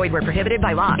necessary. Void where prohibited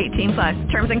by law.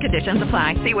 18+. Terms and conditions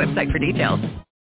apply. See website for details.